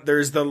Patreon.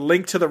 There's the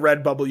link to the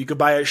Redbubble. You could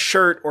buy a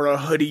shirt or a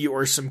hoodie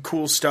or some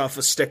cool stuff,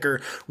 a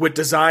sticker with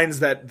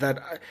designs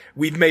that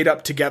we've made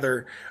up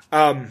together.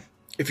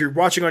 If you're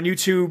watching on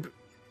YouTube,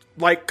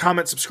 like,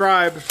 comment,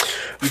 subscribe.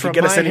 You can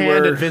get us anywhere.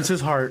 Hand in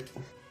Vince's heart.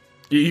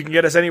 You can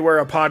get us anywhere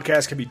a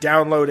podcast can be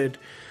downloaded.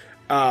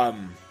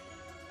 Am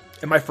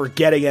I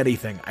forgetting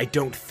anything? I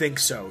don't think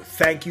so.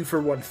 Thank you for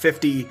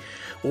 150.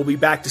 We'll be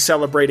back to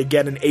celebrate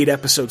again in 8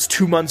 episodes,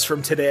 2 months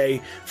from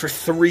today, for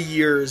 3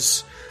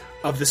 years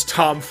of this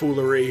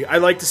tomfoolery. I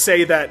like to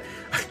say that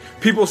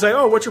people say,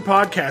 oh, what's your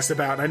podcast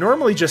about? And I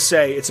normally just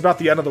say it's about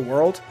the end of the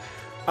world.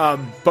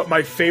 But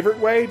my favorite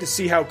way to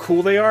see how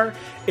cool they are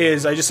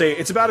is I just say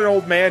it's about an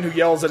old man who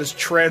yells at his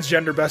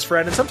transgender best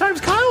friend, and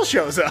sometimes Kyle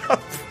shows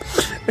up.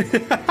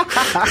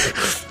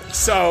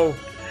 So,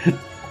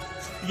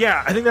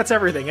 yeah, I think that's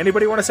everything.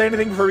 Anybody want to say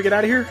anything before we get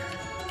out of here?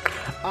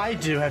 I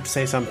do have to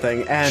say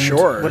something, and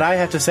sure. What I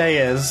have to say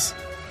is,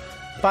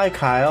 bye,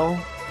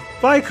 Kyle.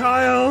 Bye,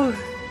 Kyle.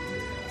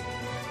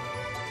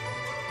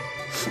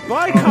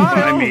 Bye, Kyle.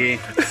 Bye, me.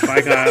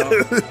 Bye, Kyle.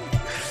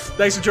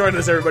 Thanks for joining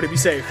us, everybody. Be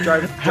safe.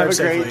 Drive Have a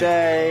safely. great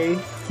day.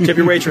 Tip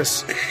your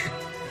waitress.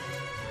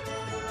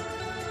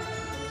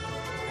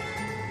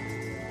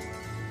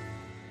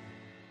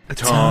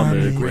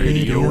 Atomic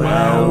Radio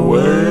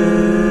Hour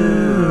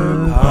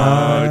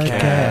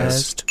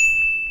Podcast.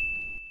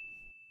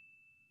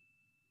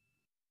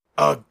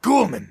 A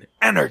Ghoulman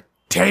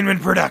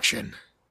Entertainment production.